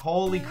needs.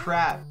 Holy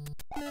crap.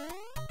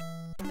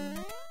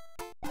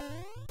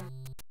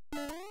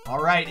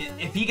 All right,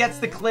 if he gets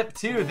the clip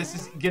too, this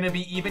is gonna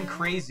be even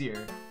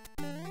crazier.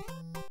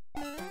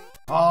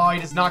 Oh, he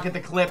does not get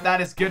the clip.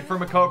 That is good for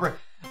MaCobra.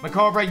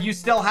 MaCobra, you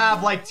still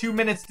have like 2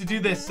 minutes to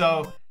do this,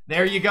 so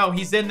there you go.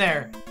 He's in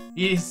there.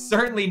 He's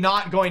certainly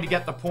not going to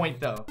get the point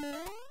though.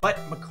 But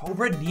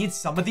MaCobra needs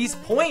some of these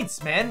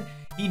points, man.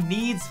 He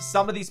needs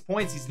some of these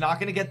points. He's not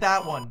going to get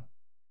that one.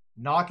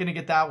 Not going to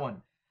get that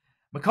one.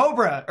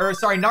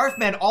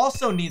 Narfman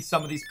also needs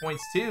some of these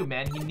points too,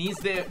 man. He needs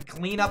to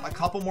clean up a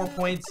couple more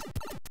points,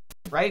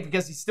 right?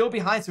 Because he's still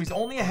behind, so he's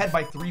only ahead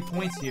by 3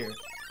 points here.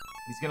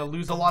 He's going to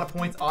lose a lot of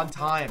points on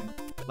time.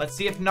 Let's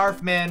see if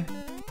Narfman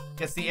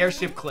gets the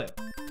airship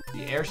clip.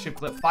 The airship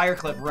clip, fire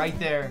clip right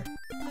there.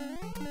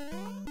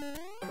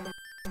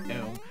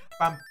 Boom,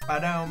 bum,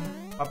 ba-dum,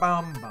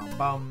 ba-bum, bum,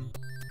 bum,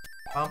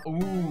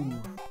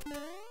 bum.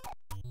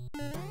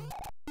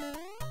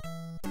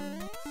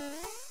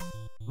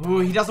 Ooh,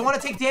 he doesn't want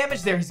to take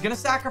damage there. He's going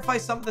to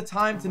sacrifice some of the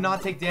time to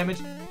not take damage.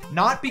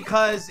 Not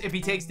because if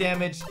he takes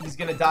damage, he's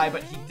going to die,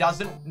 but he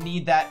doesn't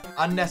need that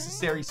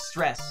unnecessary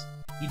stress.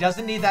 He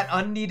doesn't need that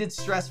unneeded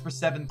stress for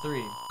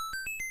 7-3.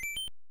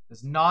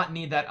 Does not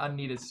need that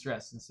unneeded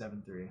stress in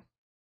 7-3.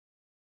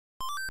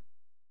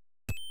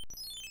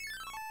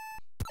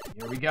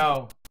 Here we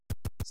go.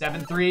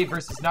 7-3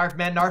 versus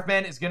Narfman.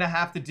 Narfman is going to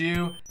have to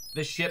do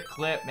the ship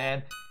clip,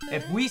 man.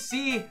 If we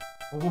see...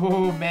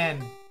 Oh,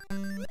 man.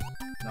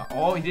 No,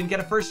 oh, he didn't get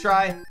a first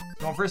try.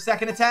 Going for a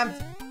second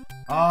attempt.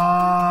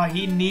 Ah,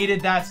 he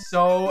needed that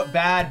so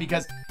bad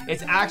because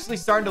it's actually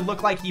starting to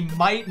look like he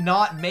might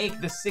not make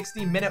the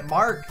 60-minute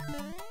mark.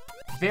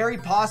 Very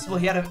possible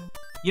he had a...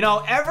 You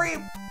know,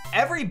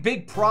 every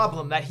big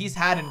problem that he's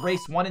had in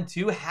race 1 and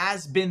 2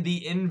 has been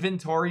the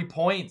inventory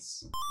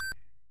points.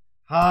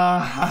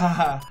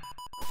 The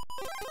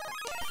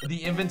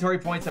inventory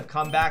points have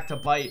come back to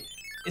bite.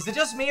 Is it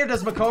just me or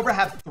does MaCobra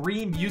have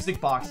 3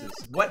 music boxes?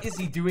 What is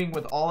he doing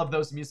with all of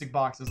those music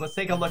boxes? Let's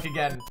take a look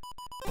again.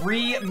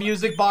 3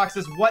 music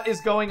boxes. What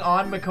is going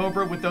on,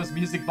 MaCobra, with those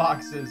music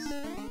boxes?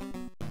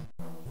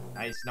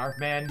 Nice,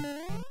 Narfman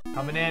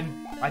coming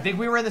in. I think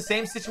we were in the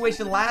same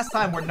situation last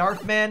time where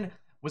Narfman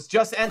was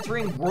just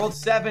entering World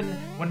 7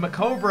 when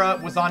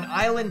MaCobra was on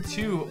Island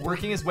 2,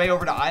 working his way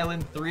over to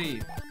Island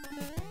 3.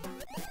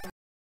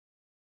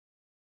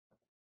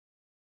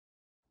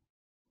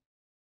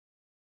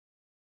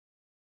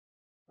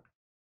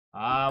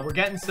 We're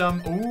getting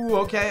some... Ooh,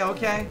 okay,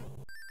 okay.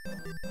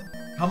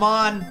 Come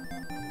on.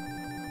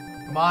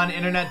 Come on,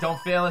 internet, don't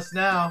fail us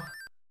now.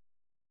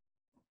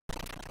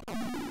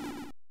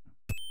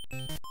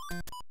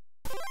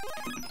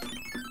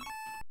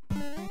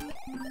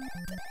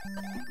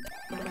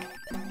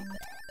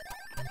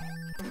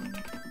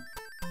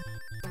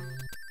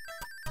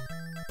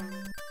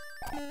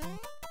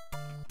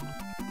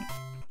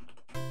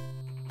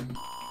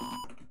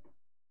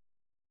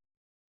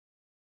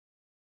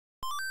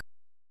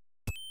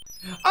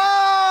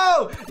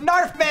 Oh!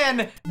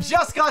 Narfman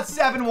just got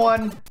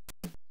 7-1.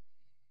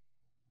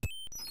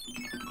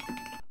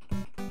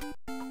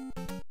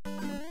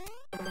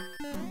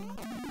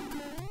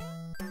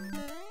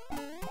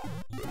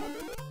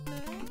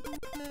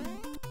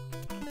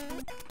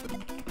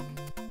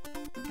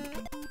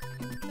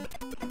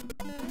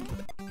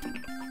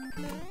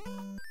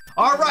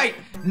 All right,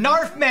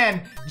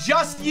 Narfman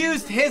just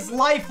used his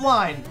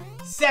lifeline.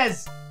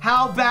 Says,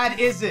 how bad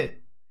is it?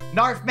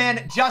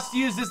 Narfman just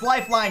used his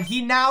lifeline.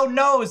 He now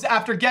knows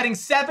after getting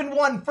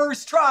 7-1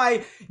 first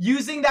try,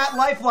 using that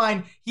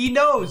lifeline, he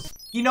knows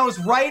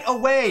right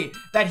away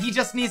that he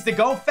just needs to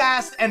go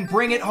fast and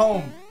bring it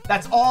home.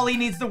 That's all he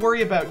needs to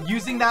worry about.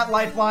 Using that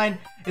lifeline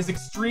is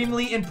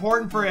extremely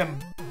important for him.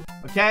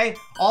 Okay?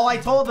 All I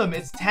told him,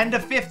 it's 10 to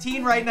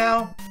 15 right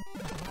now.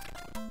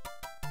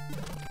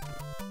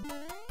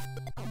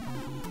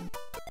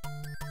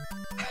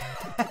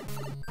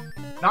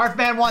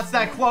 Narfman wants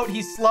that quote,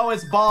 he's slow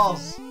as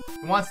balls.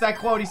 He wants that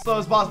quote, he's slow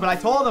as balls. But I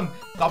told him,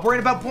 stop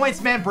worrying about points,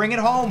 man. Bring it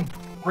home.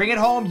 Bring it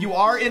home. You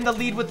are in the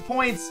lead with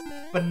points,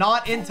 but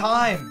not in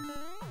time.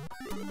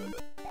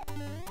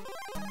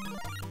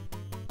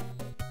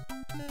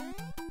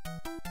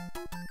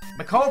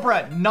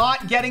 MaCobra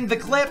not getting the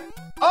clip.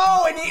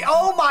 Oh, and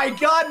oh my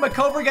God,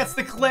 MaCobra gets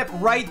the clip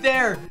right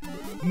there,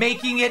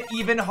 making it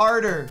even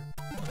harder.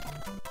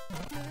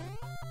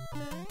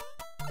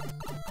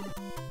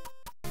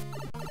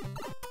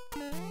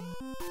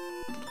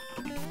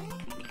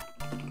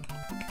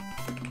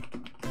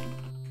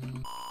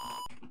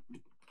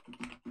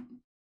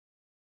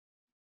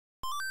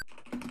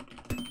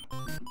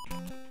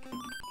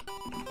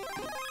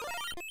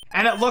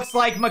 And it looks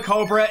like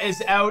MaCobra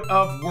is out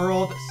of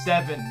World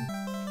 7.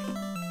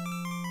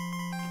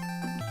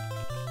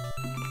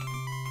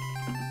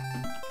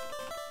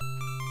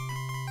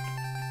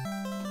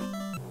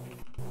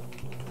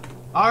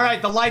 All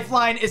right, the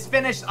lifeline is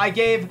finished. I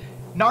gave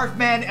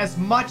Narfman as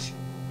much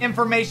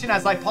information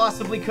as I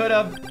possibly could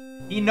have.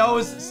 He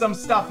knows some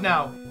stuff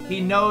now. He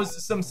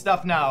knows some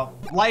stuff now.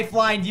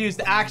 Lifeline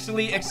used.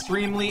 Actually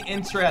extremely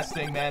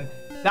interesting, man.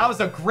 That was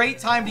a great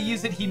time to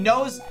use it. He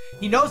knows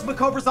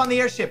MaCobra's on the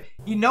airship.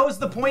 He knows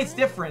the points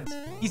difference.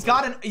 He's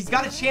got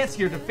a chance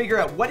here to figure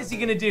out what is he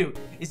gonna do.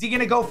 Is he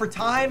gonna go for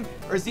time,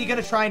 or is he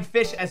gonna try and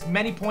fish as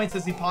many points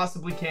as he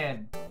possibly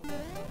can?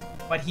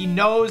 But he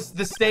knows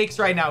the stakes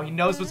right now. He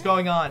knows what's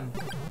going on.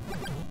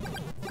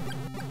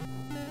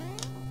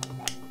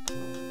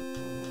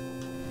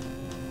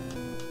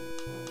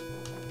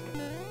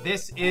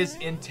 This is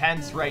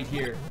intense right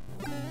here.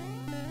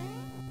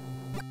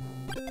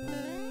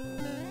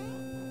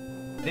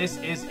 This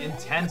is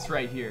intense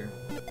right here.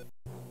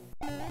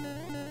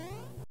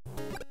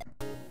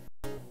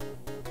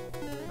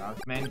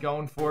 Narfman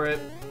going for it.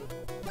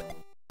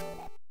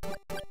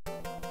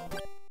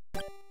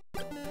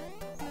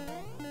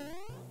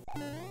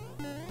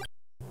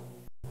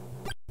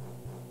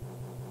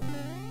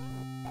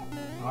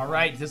 All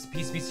right, this is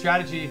PCB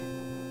strategy.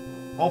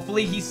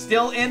 Hopefully he's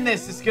still in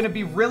this. It's gonna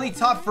be really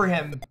tough for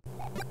him.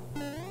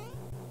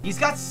 He's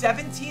got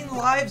 17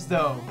 lives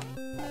though.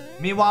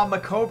 Meanwhile,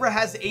 MaCobra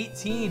has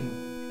 18.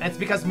 And it's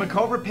because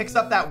MaCobra picks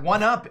up that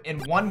 1-up in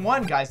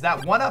 1-1, guys. That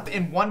 1-up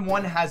in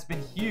 1-1 has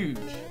been huge.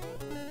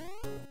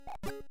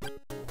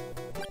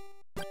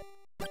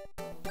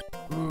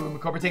 Ooh,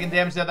 MaCobra taking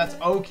damage there. That's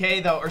okay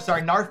though. Or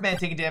sorry, Narfman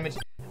taking damage.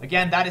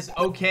 Again, that is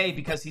okay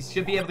because he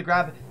should be able to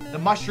grab the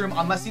mushroom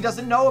unless he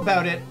doesn't know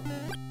about it.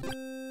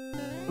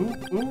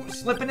 Ooh,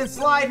 slipping and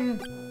sliding.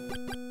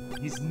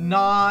 He's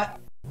not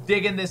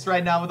digging this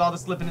right now with all the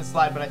slipping and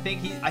slide, but I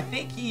think he,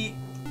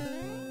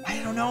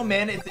 I don't know,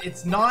 man.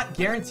 It's not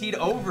guaranteed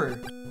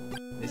over.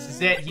 This is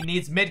it. He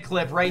needs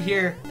mid-clip right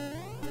here.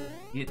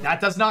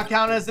 That does not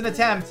count as an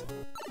attempt.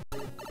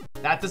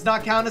 That does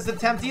not count as an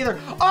attempt either.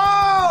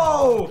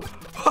 Oh!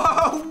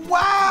 Oh,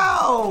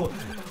 wow!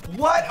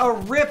 What a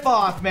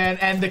ripoff, man.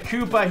 And the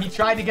Koopa, he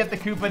tried to get the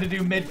Koopa to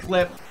do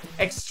mid-clip.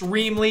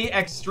 Extremely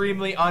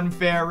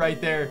unfair right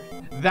there.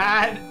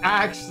 That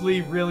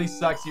actually really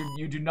sucks.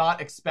 You do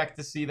not expect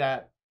to see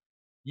that.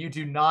 You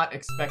do not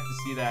expect to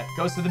see that.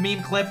 Goes to the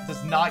meme clip,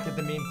 does not get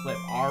the meme clip.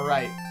 All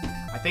right.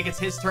 I think it's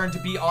his turn to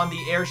be on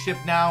the airship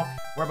now,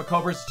 where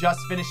MaCobra's just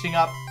finishing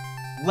up.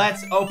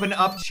 Let's open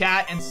up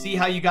chat and see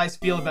how you guys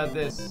feel about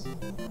this.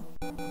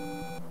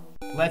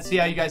 Let's see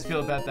how you guys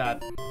feel about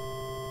that.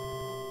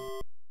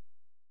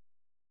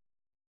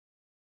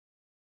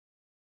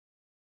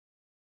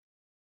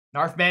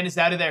 Narfman is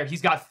out of there.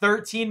 He's got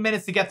 13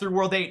 minutes to get through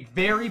World 8.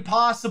 Very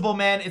possible,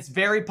 man. It's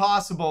very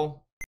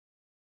possible.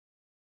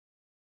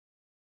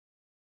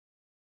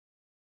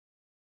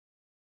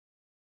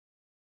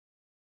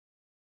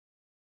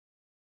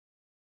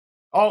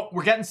 Oh,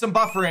 we're getting some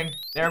buffering.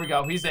 There we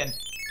go. He's in.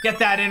 Get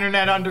that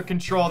internet under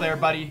control there,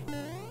 buddy.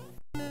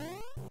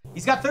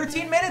 He's got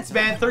 13 minutes,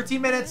 man.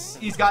 13 minutes.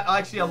 He's got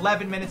actually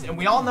 11 minutes. And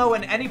we all know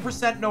an any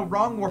 % no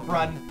wrong warp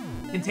run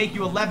can take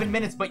you 11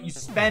 minutes, but you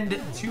spend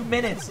 2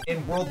 minutes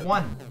in World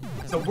 1.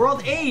 So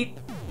World 8,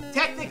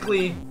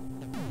 technically,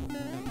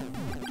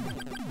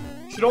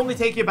 should only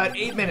take you about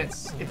 8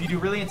 minutes if you do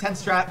really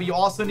intense strat, but you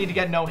also need to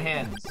get no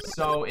hands.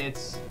 So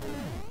it's...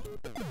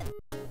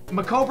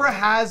 MaCobra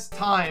has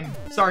time.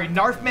 Sorry,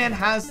 Narfman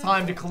has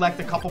time to collect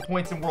a couple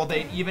points in World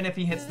 8, even if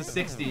he hits the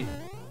 60,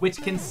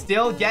 which can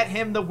still get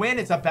him the win.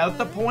 It's about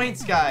the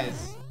points,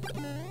 guys.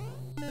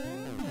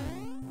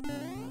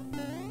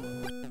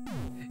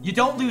 You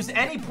don't lose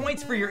any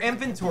points for your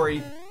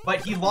inventory,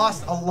 but he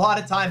lost a lot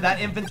of time. That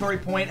inventory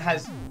point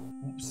has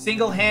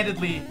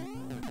single-handedly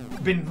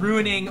been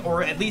ruining,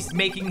 or at least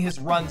making his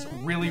runs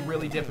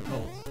really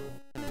difficult.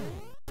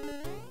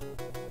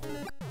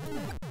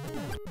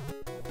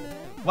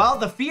 Well,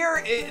 the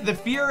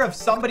fear of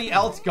somebody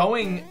else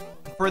going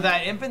for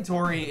that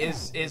inventory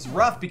is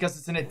rough because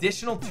it's an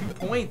additional 2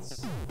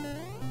 points.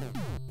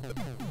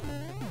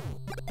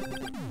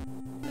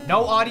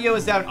 No audio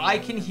is out. I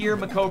can hear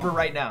MaCobra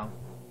right now.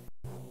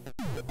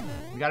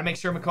 We gotta make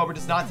sure MaCobra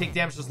does not take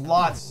damage. There's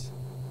lots.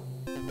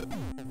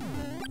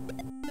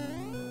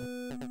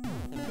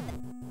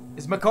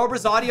 Is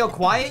MaCobra's audio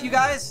quiet, you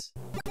guys?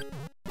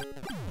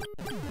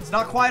 It's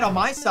not quiet on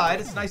my side.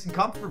 It's nice and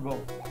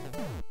comfortable.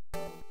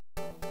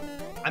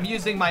 I'm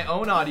using my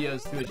own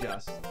audios to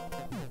adjust.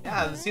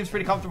 Yeah, it seems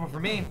pretty comfortable for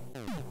me.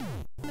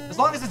 As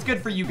long as it's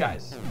good for you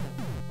guys.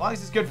 As long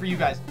as it's good for you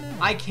guys.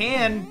 I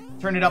can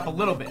turn it up a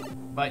little bit,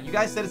 but you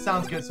guys said it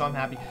sounds good, so I'm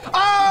happy.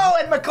 Oh,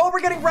 and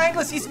MaCobra getting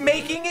rankless. He's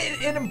making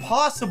it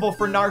impossible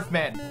for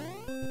Narfman.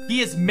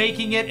 He is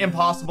making it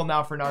impossible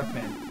now for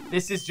Narfman.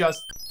 This is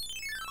just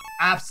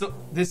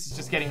this is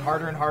just getting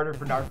harder and harder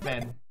for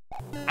Narfman.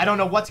 I don't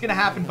know what's gonna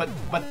happen,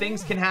 but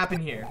things can happen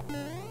here.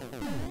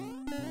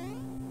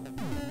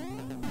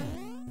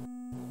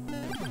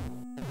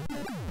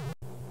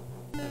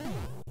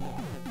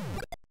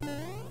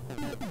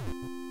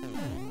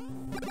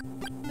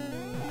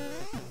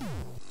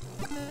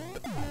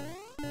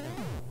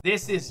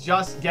 This is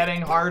just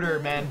getting harder,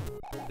 man.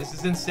 This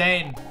is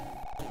insane.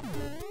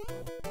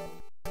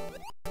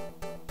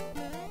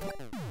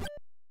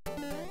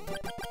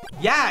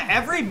 Yeah,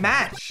 every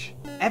match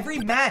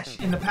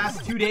in the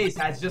past 2 days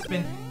has just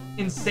been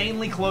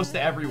insanely close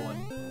to everyone.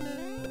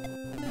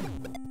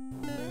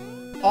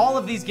 All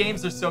of these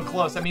games are so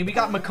close. I mean, we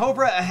got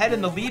MaCobra ahead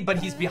in the lead, but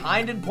he's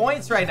behind in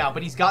points right now.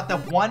 But he's got the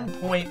 1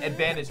 point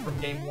advantage from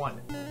game 1.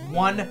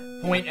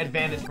 1 point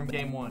advantage from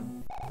game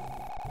 1.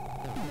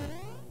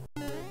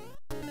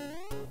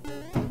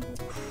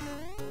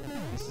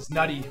 This is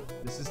nutty.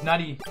 This is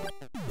nutty.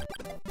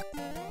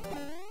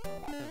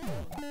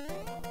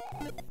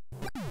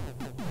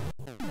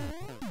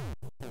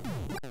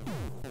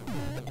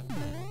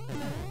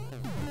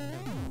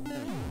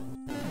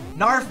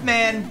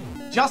 Narfman,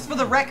 just for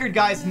the record,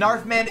 guys,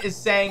 Narfman is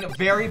saying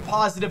very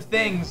positive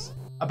things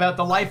about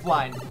the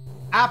lifeline.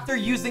 After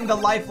using the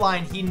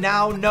lifeline, he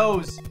now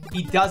knows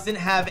he doesn't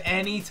have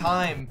any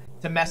time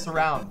to mess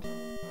around.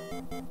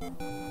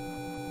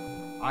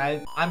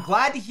 I'm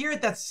glad to hear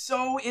it. That's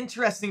so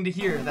interesting to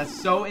hear. That's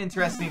so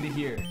interesting to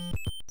hear.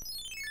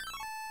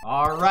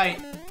 All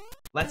right.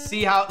 Let's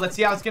see how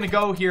it's gonna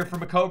go here for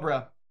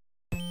MaCobra.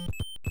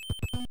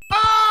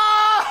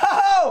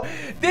 Oh!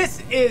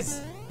 This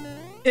is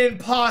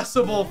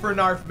impossible for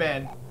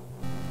Narfman.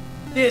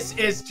 This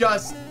is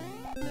just...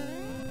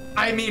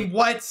 I mean,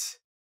 what?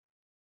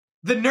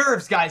 The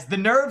nerves, guys. The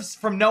nerves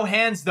from no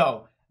hands,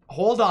 though.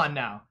 Hold on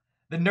now.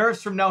 The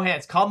nerves from no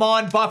hands. Come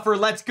on, Buffer.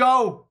 Let's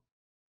go.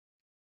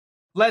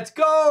 Let's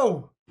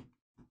go.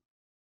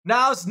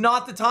 Now's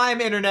not the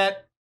time,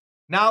 Internet.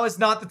 Now is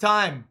not the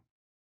time.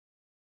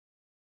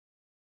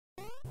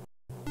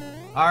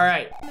 All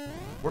right.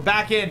 We're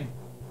back in.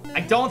 I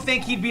don't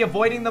think he'd be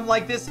avoiding them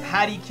like this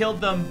had he killed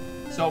them.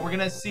 So we're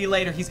gonna see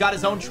later. He's got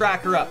his own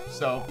tracker up,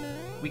 so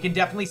we can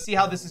definitely see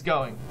how this is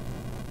going.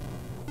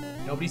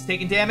 Nobody's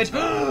taking damage.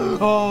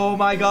 Oh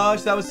my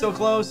gosh, that was so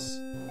close.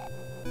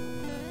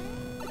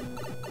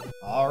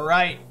 All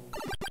right.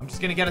 I'm just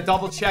gonna get a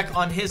double check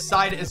on his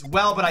side as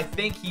well, but I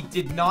think he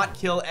did not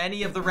kill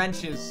any of the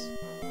wrenches.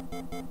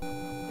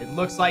 It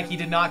looks like he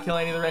did not kill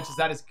any of the wrenches.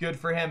 That is good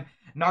for him.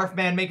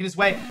 Narfman making his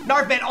way.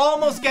 Narfman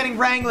almost getting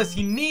Wrangless.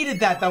 He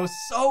needed that. That was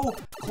so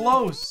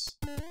close.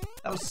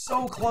 That was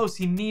so close.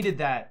 He needed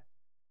that.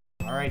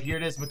 All right, here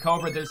it is,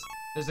 MaCobra.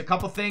 There's a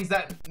couple things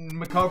that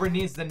MaCobra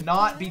needs to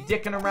not be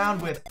dicking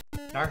around with.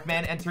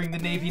 Narfman entering the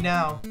Navy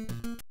now.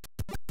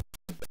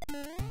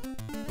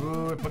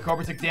 Ooh, if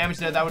MaCobra took damage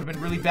there, that would have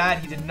been really bad.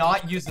 He did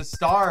not use the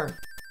star.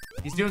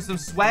 He's doing some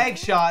swag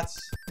shots.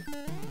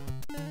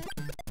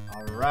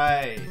 All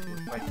right.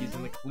 Looks like he's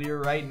in the clear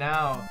right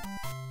now.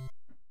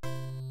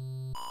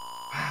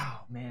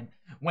 Wow, man.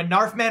 When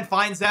Narfman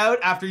finds out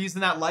after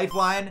using that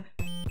lifeline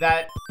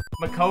that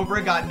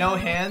MaCobra got no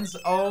hands,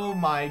 oh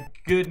my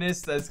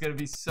goodness, that's gonna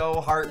be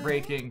so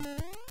heartbreaking.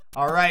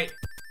 All right.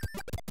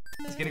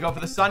 He's gonna go for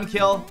the sun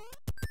kill.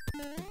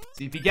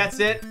 See if he gets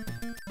it.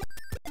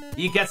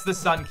 He gets the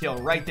sun kill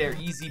right there.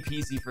 Easy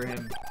peasy for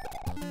him.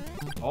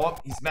 Oh,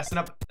 he's messing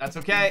up. That's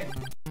okay.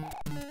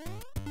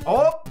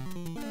 Oh!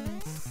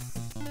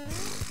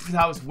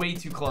 That was way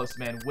too close,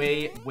 man.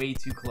 Way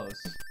too close.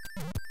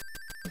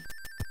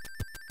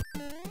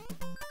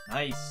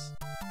 Nice.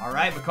 All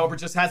right, MaCobra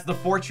just has the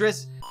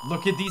fortress.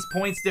 Look at these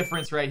points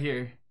difference right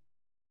here.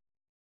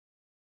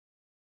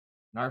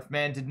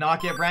 Narfman did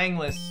not get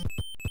Wrangless.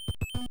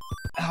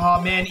 Oh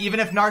man, even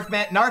if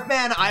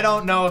Narfman,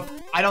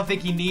 I don't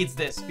think he needs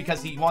this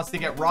because he wants to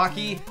get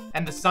Rocky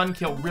and the sun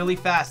kill really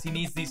fast. He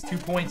needs these 2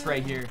 points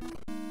right here.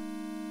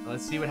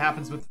 Let's see what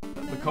happens with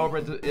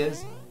MaCobra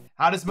is.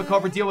 How does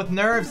MaCobra deal with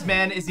nerves,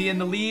 man? Is he in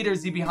the lead or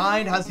is he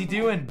behind? How's he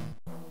doing?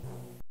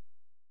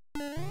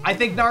 I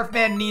think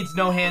Narfman needs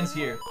no hands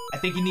here. I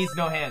think he needs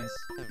no hands.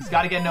 He's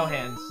got to get no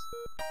hands.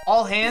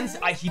 All hands,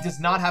 he does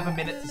not have a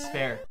minute to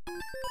spare.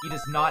 He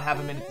does not have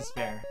a minute to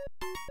spare.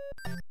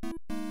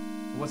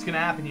 What's gonna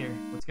happen here?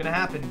 What's gonna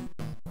happen?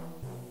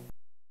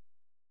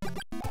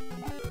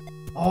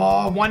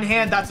 Oh, one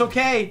hand. That's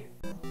okay.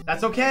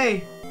 That's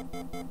okay.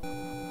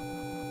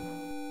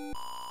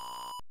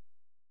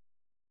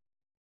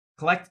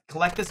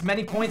 Collect as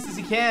many points as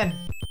he can.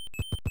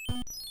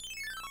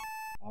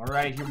 All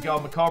right, here we go.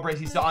 MaCobra,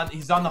 he's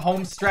on the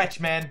home stretch,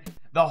 man.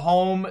 The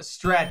home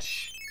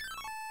stretch.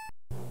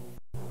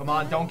 Come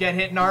on, don't get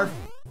hit, Narf.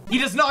 He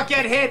does not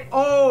get hit.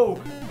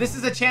 Oh, this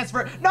is a chance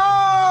for...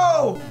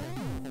 No!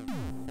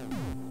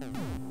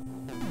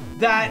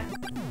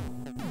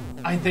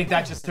 I think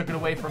that just took it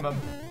away from him.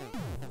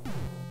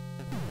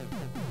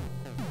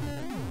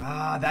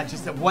 That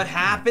just... What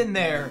happened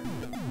there?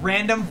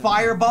 Random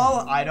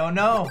fireball? I don't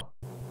know.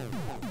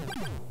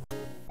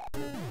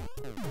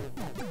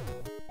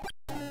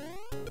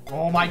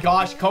 Oh my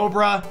gosh,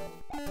 Cobra.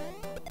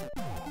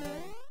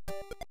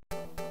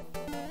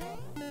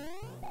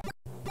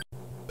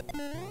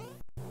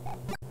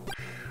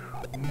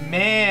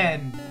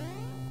 Man.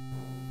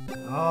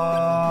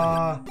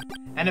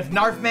 And if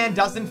Narfman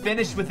doesn't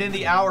finish within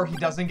the hour, he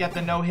doesn't get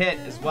the no-hit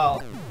as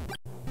well.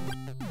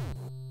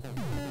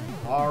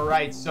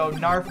 Alright, so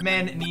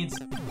Narfman needs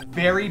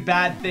very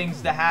bad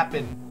things to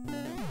happen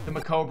to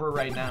MaCobra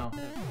right now.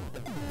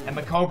 And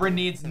MaCobra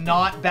needs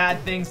not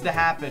bad things to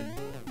happen.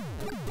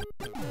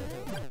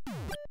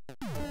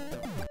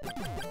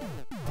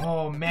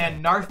 Oh,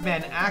 man.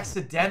 Narfman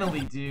accidentally,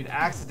 dude.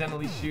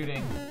 Accidentally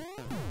shooting.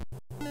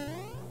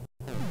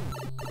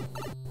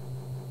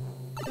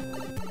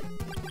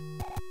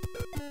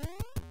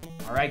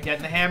 All right,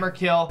 getting the hammer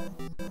kill.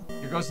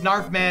 Here goes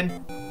Narfman.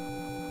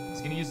 He's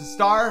going to use the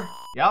star.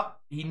 Yep.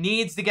 He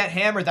needs to get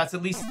hammered. That's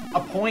at least a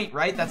point,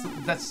 right?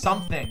 That's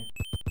something.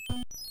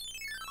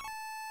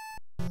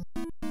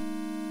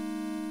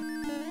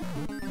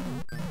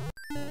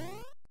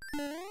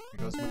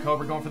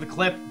 MaCobra going for the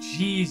clip.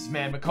 Jeez,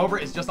 man.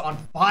 MaCobra is just on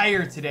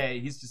fire today.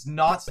 He's just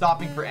not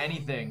stopping for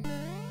anything.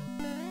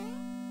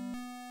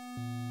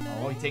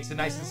 Oh, he takes it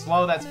nice and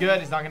slow. That's good.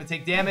 He's not going to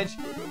take damage.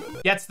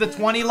 Gets the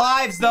 20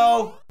 lives,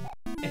 though.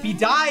 If he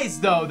dies,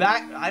 though,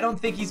 I don't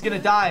think he's going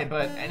to die,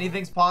 but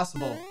anything's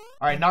possible.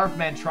 All right,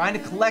 Narfman trying to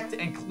collect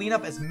and clean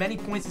up as many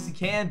points as he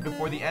can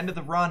before the end of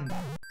the run.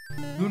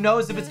 Who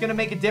knows if it's going to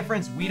make a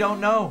difference? We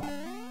don't know.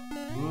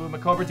 Ooh,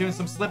 MaCobra doing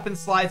some slip and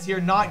slides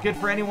here. Not good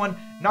for anyone.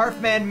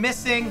 Narfman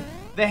missing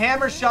the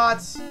hammer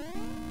shots.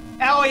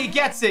 Oh, he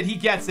gets it. He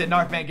gets it.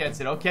 Narfman gets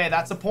it. Okay,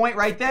 that's a point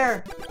right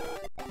there.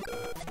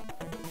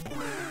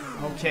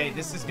 Okay,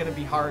 this is going to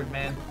be hard,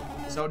 man.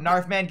 So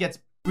Narfman gets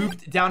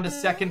booped down to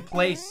second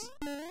place.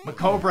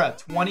 MaCobra,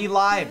 20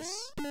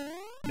 lives.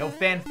 No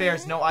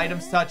fanfares, no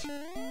items touch.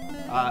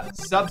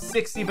 Sub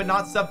 60, but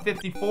not sub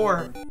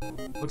 54.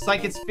 Looks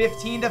like it's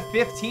 15 to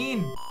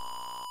 15.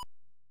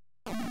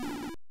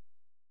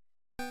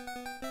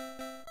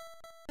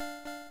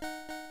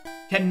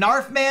 Can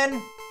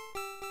Narfman?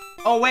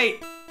 Oh,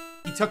 wait.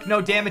 He took no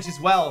damage as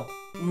well.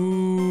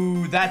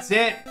 Ooh, that's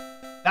it.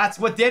 That's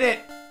what did it.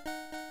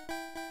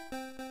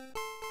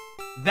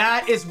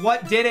 That is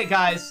what did it,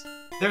 guys.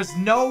 There's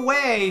no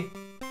way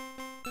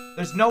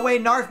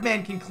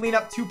Narfman can clean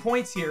up 2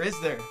 points here, is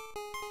there?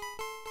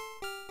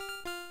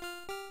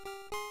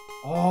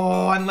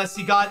 Oh, unless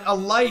he got a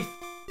life.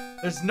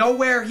 There's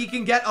nowhere he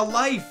can get a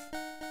life.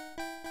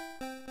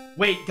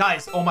 Wait,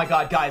 guys. Oh my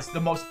god, guys.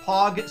 The most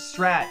pog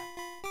strat.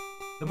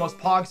 The most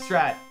pog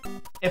strat.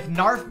 If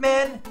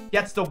Narfman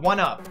gets the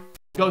 1-up,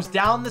 goes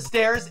down the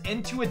stairs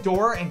into a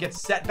door and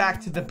gets set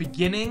back to the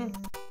beginning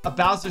of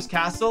Bowser's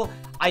Castle,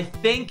 I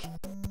think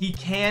he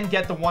can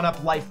get the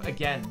 1-up life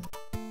again.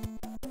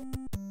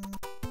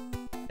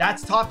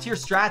 That's top tier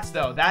strats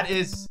though. That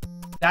is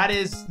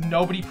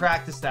nobody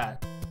practiced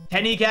that.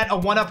 Can he get a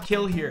 1-up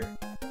kill here?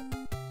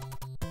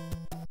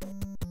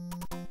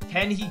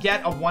 Can he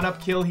get a 1-up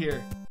kill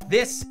here?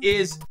 This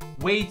is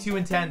way too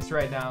intense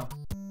right now.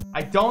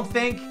 I don't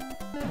think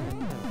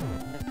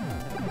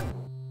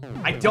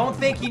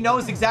he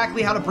knows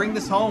exactly how to bring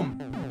this home.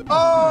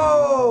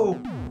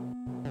 Oh!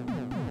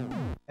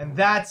 And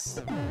that's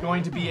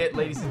going to be it,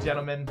 ladies and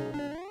gentlemen.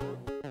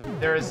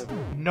 There is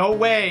no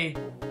way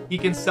he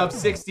can sub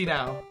 60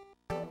 now.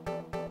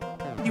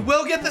 He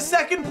will get the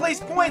second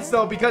place points,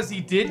 though, because he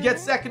did get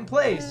second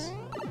place.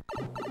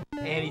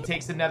 And he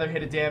takes another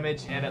hit of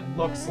damage, and it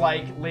looks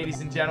like,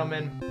 ladies and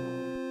gentlemen,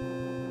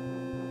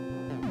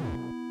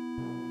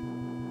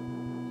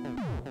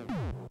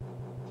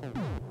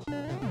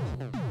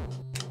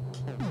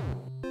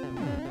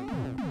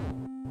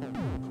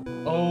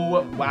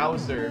 oh,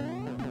 wowzer.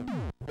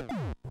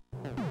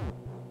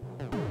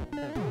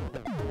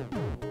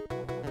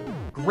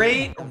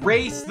 Great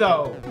race,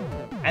 though.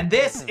 And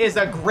this is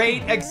a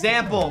great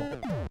example.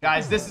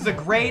 Guys, this is a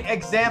great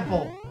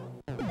example.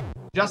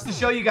 Just to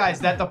show you guys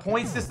that the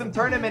point system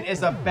tournament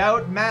is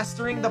about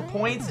mastering the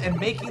points and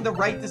making the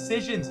right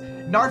decisions.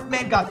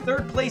 Narfman got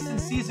 3rd place in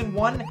Season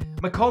 1.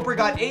 MaCobra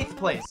got 8th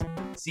place.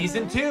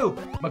 Season 2,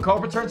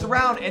 MaCobra turns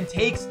around and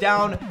takes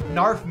down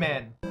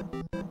Narfman.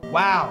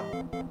 Wow.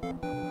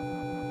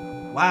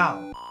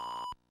 Wow.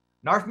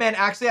 Narfman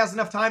actually has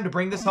enough time to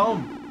bring this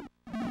home.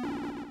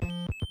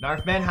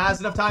 Narfman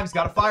has enough time. He's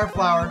got a Fire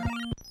Flower.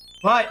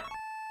 But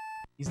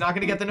he's not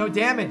going to get the no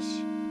damage.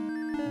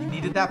 He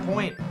needed that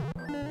point.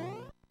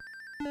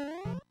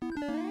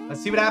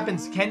 Let's see what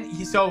happens. Can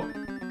he... So...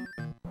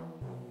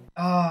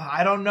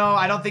 I don't know.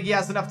 I don't think he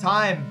has enough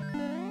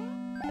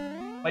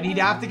time. But he'd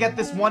have to get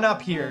this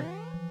 1-up here.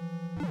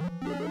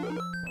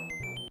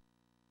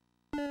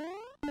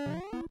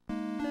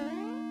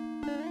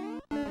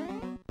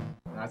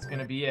 That's going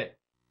to be it.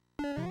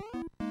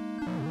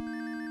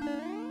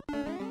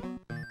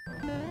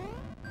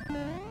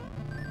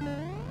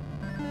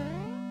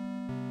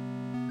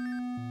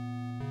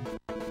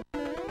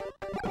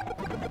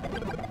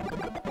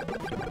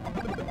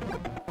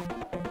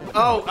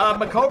 Oh,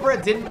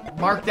 MaCobra didn't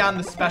mark down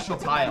the special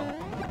tile.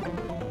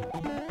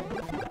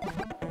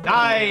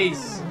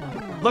 Nice!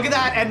 Look at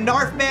that, and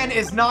Narfman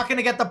is not going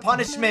to get the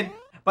punishment,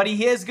 but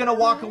he is going to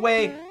walk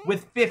away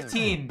with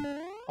 15.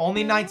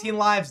 Only 19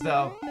 lives,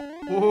 though.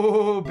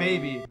 Ooh,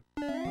 baby.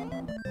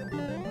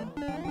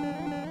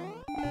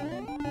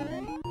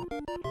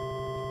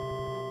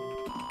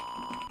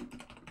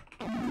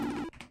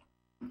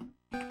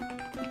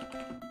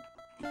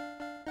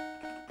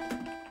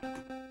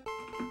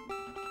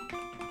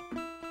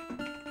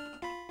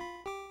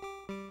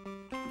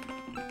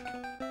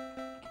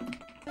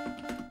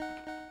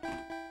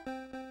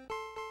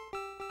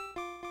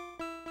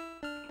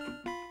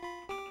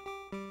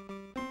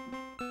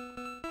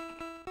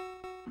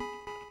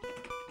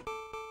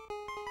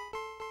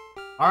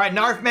 All right,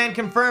 Narfman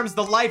confirms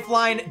the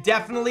lifeline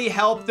definitely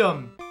helped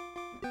him.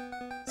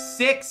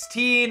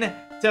 16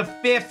 to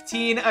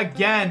 15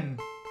 again.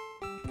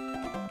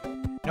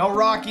 No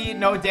Rocky,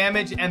 no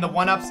damage, and the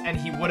 1-ups, and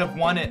he would have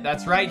won it.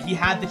 That's right, he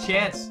had the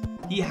chance.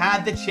 He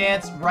had the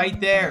chance right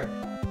there.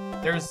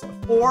 There's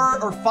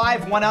 4 or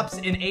 5 1-ups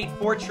in 8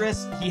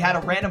 Fortress. He had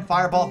a random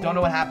fireball, don't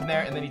know what happened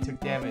there, and then he took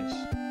damage.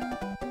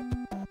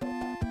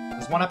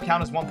 Does 1-up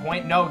count as 1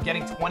 point? No,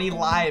 getting 20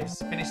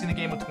 lives. Finishing the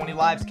game with 20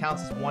 lives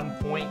counts as 1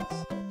 point.